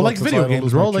don't read. Well, like books, so I video don't games,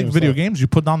 lose bro. my Like train of video thought. games, you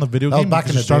put down the video That was game, back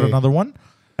you in the start day. another one,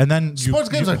 and then Sports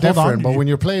games are hold on, different, but when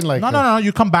you're playing like no,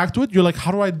 you come back to it. You're like,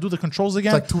 how do I do the controls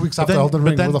again? it's like 2 weeks But after then- Elden but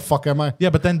Ring, then- where the fuck am I? Yeah,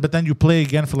 but then you play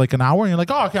again for like an hour, and you're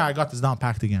like, oh, okay, I got this down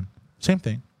packed again. Same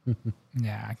thing.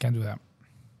 Yeah, I can't do that.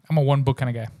 I'm a 1 book kind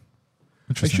of guy. I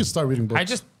Interesting. should start reading books. I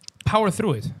just power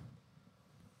through it.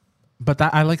 But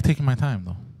I like taking my time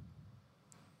though.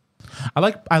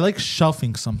 I like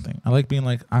shelving something. I like being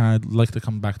like, I'd like to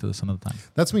come back to this another time.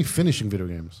 That's me finishing video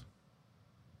games.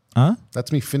 Huh?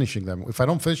 That's me finishing them. If I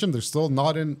don't finish them, they're still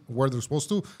not in where they're supposed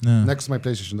to. Yeah. Next to my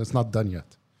PlayStation, that's not done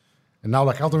yet. And now,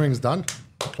 like Elden Ring is done,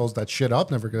 close that shit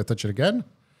up. Never gonna touch it again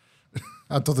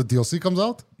until the DLC comes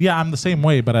out. Yeah, I'm the same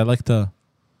way, but I like to.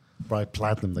 Bro, I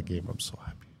platinum the game. I'm so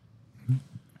happy.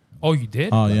 Oh, you did?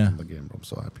 Oh yeah, Platinum the game. Bro. I'm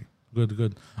so happy.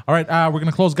 good. All right, we're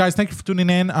gonna close, guys. Thank you for tuning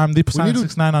in. I'm We need to-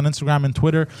 Deep69 on Instagram and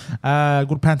Twitter. Go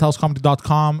to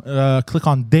penthousecomedy.com. Click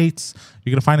on dates.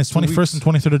 You're gonna find it's 21st weeks. and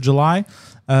 23rd of July.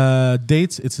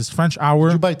 Dates. It's his French hour.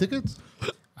 Did you buy tickets?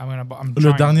 I'm Le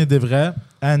trying. Dernier des Vrais.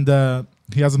 And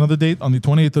he has another date on the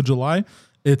 28th of July.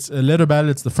 It's Les Rebelles.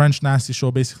 It's the French Nasty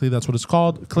Show. Basically, that's what it's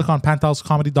called. Click on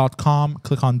penthousecomedy.com.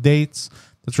 Click on dates.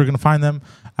 That's where you're going to find them.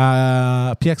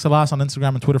 PXLS on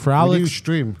Instagram and Twitter for When do you Alex.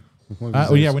 stream?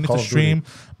 Oh, yeah, we need Call to of Duty. stream.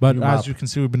 But New as map. you can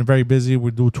see, we've been very busy.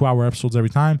 We do 2-hour episodes every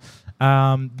time.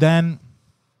 Then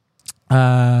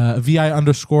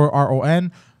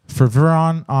VI_RON for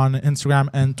Veron on Instagram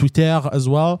and Twitter as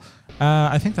well.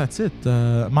 I think that's it.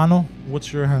 Mano,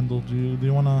 what's your handle? Do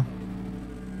you want to...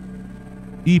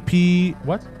 EP...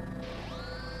 What?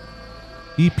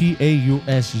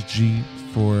 EPAUSG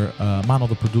for Mano,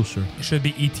 the producer. It should be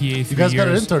ETA 3 You guys got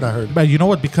an years. intern, I heard. But you know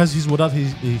what? Because he's with us,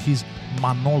 he's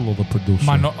Manolo, the producer. Oh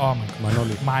my God.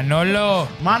 Manoli. Manolo.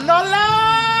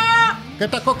 Manolo!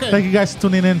 Get that cocaine. Thank you guys for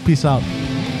tuning in. Peace out.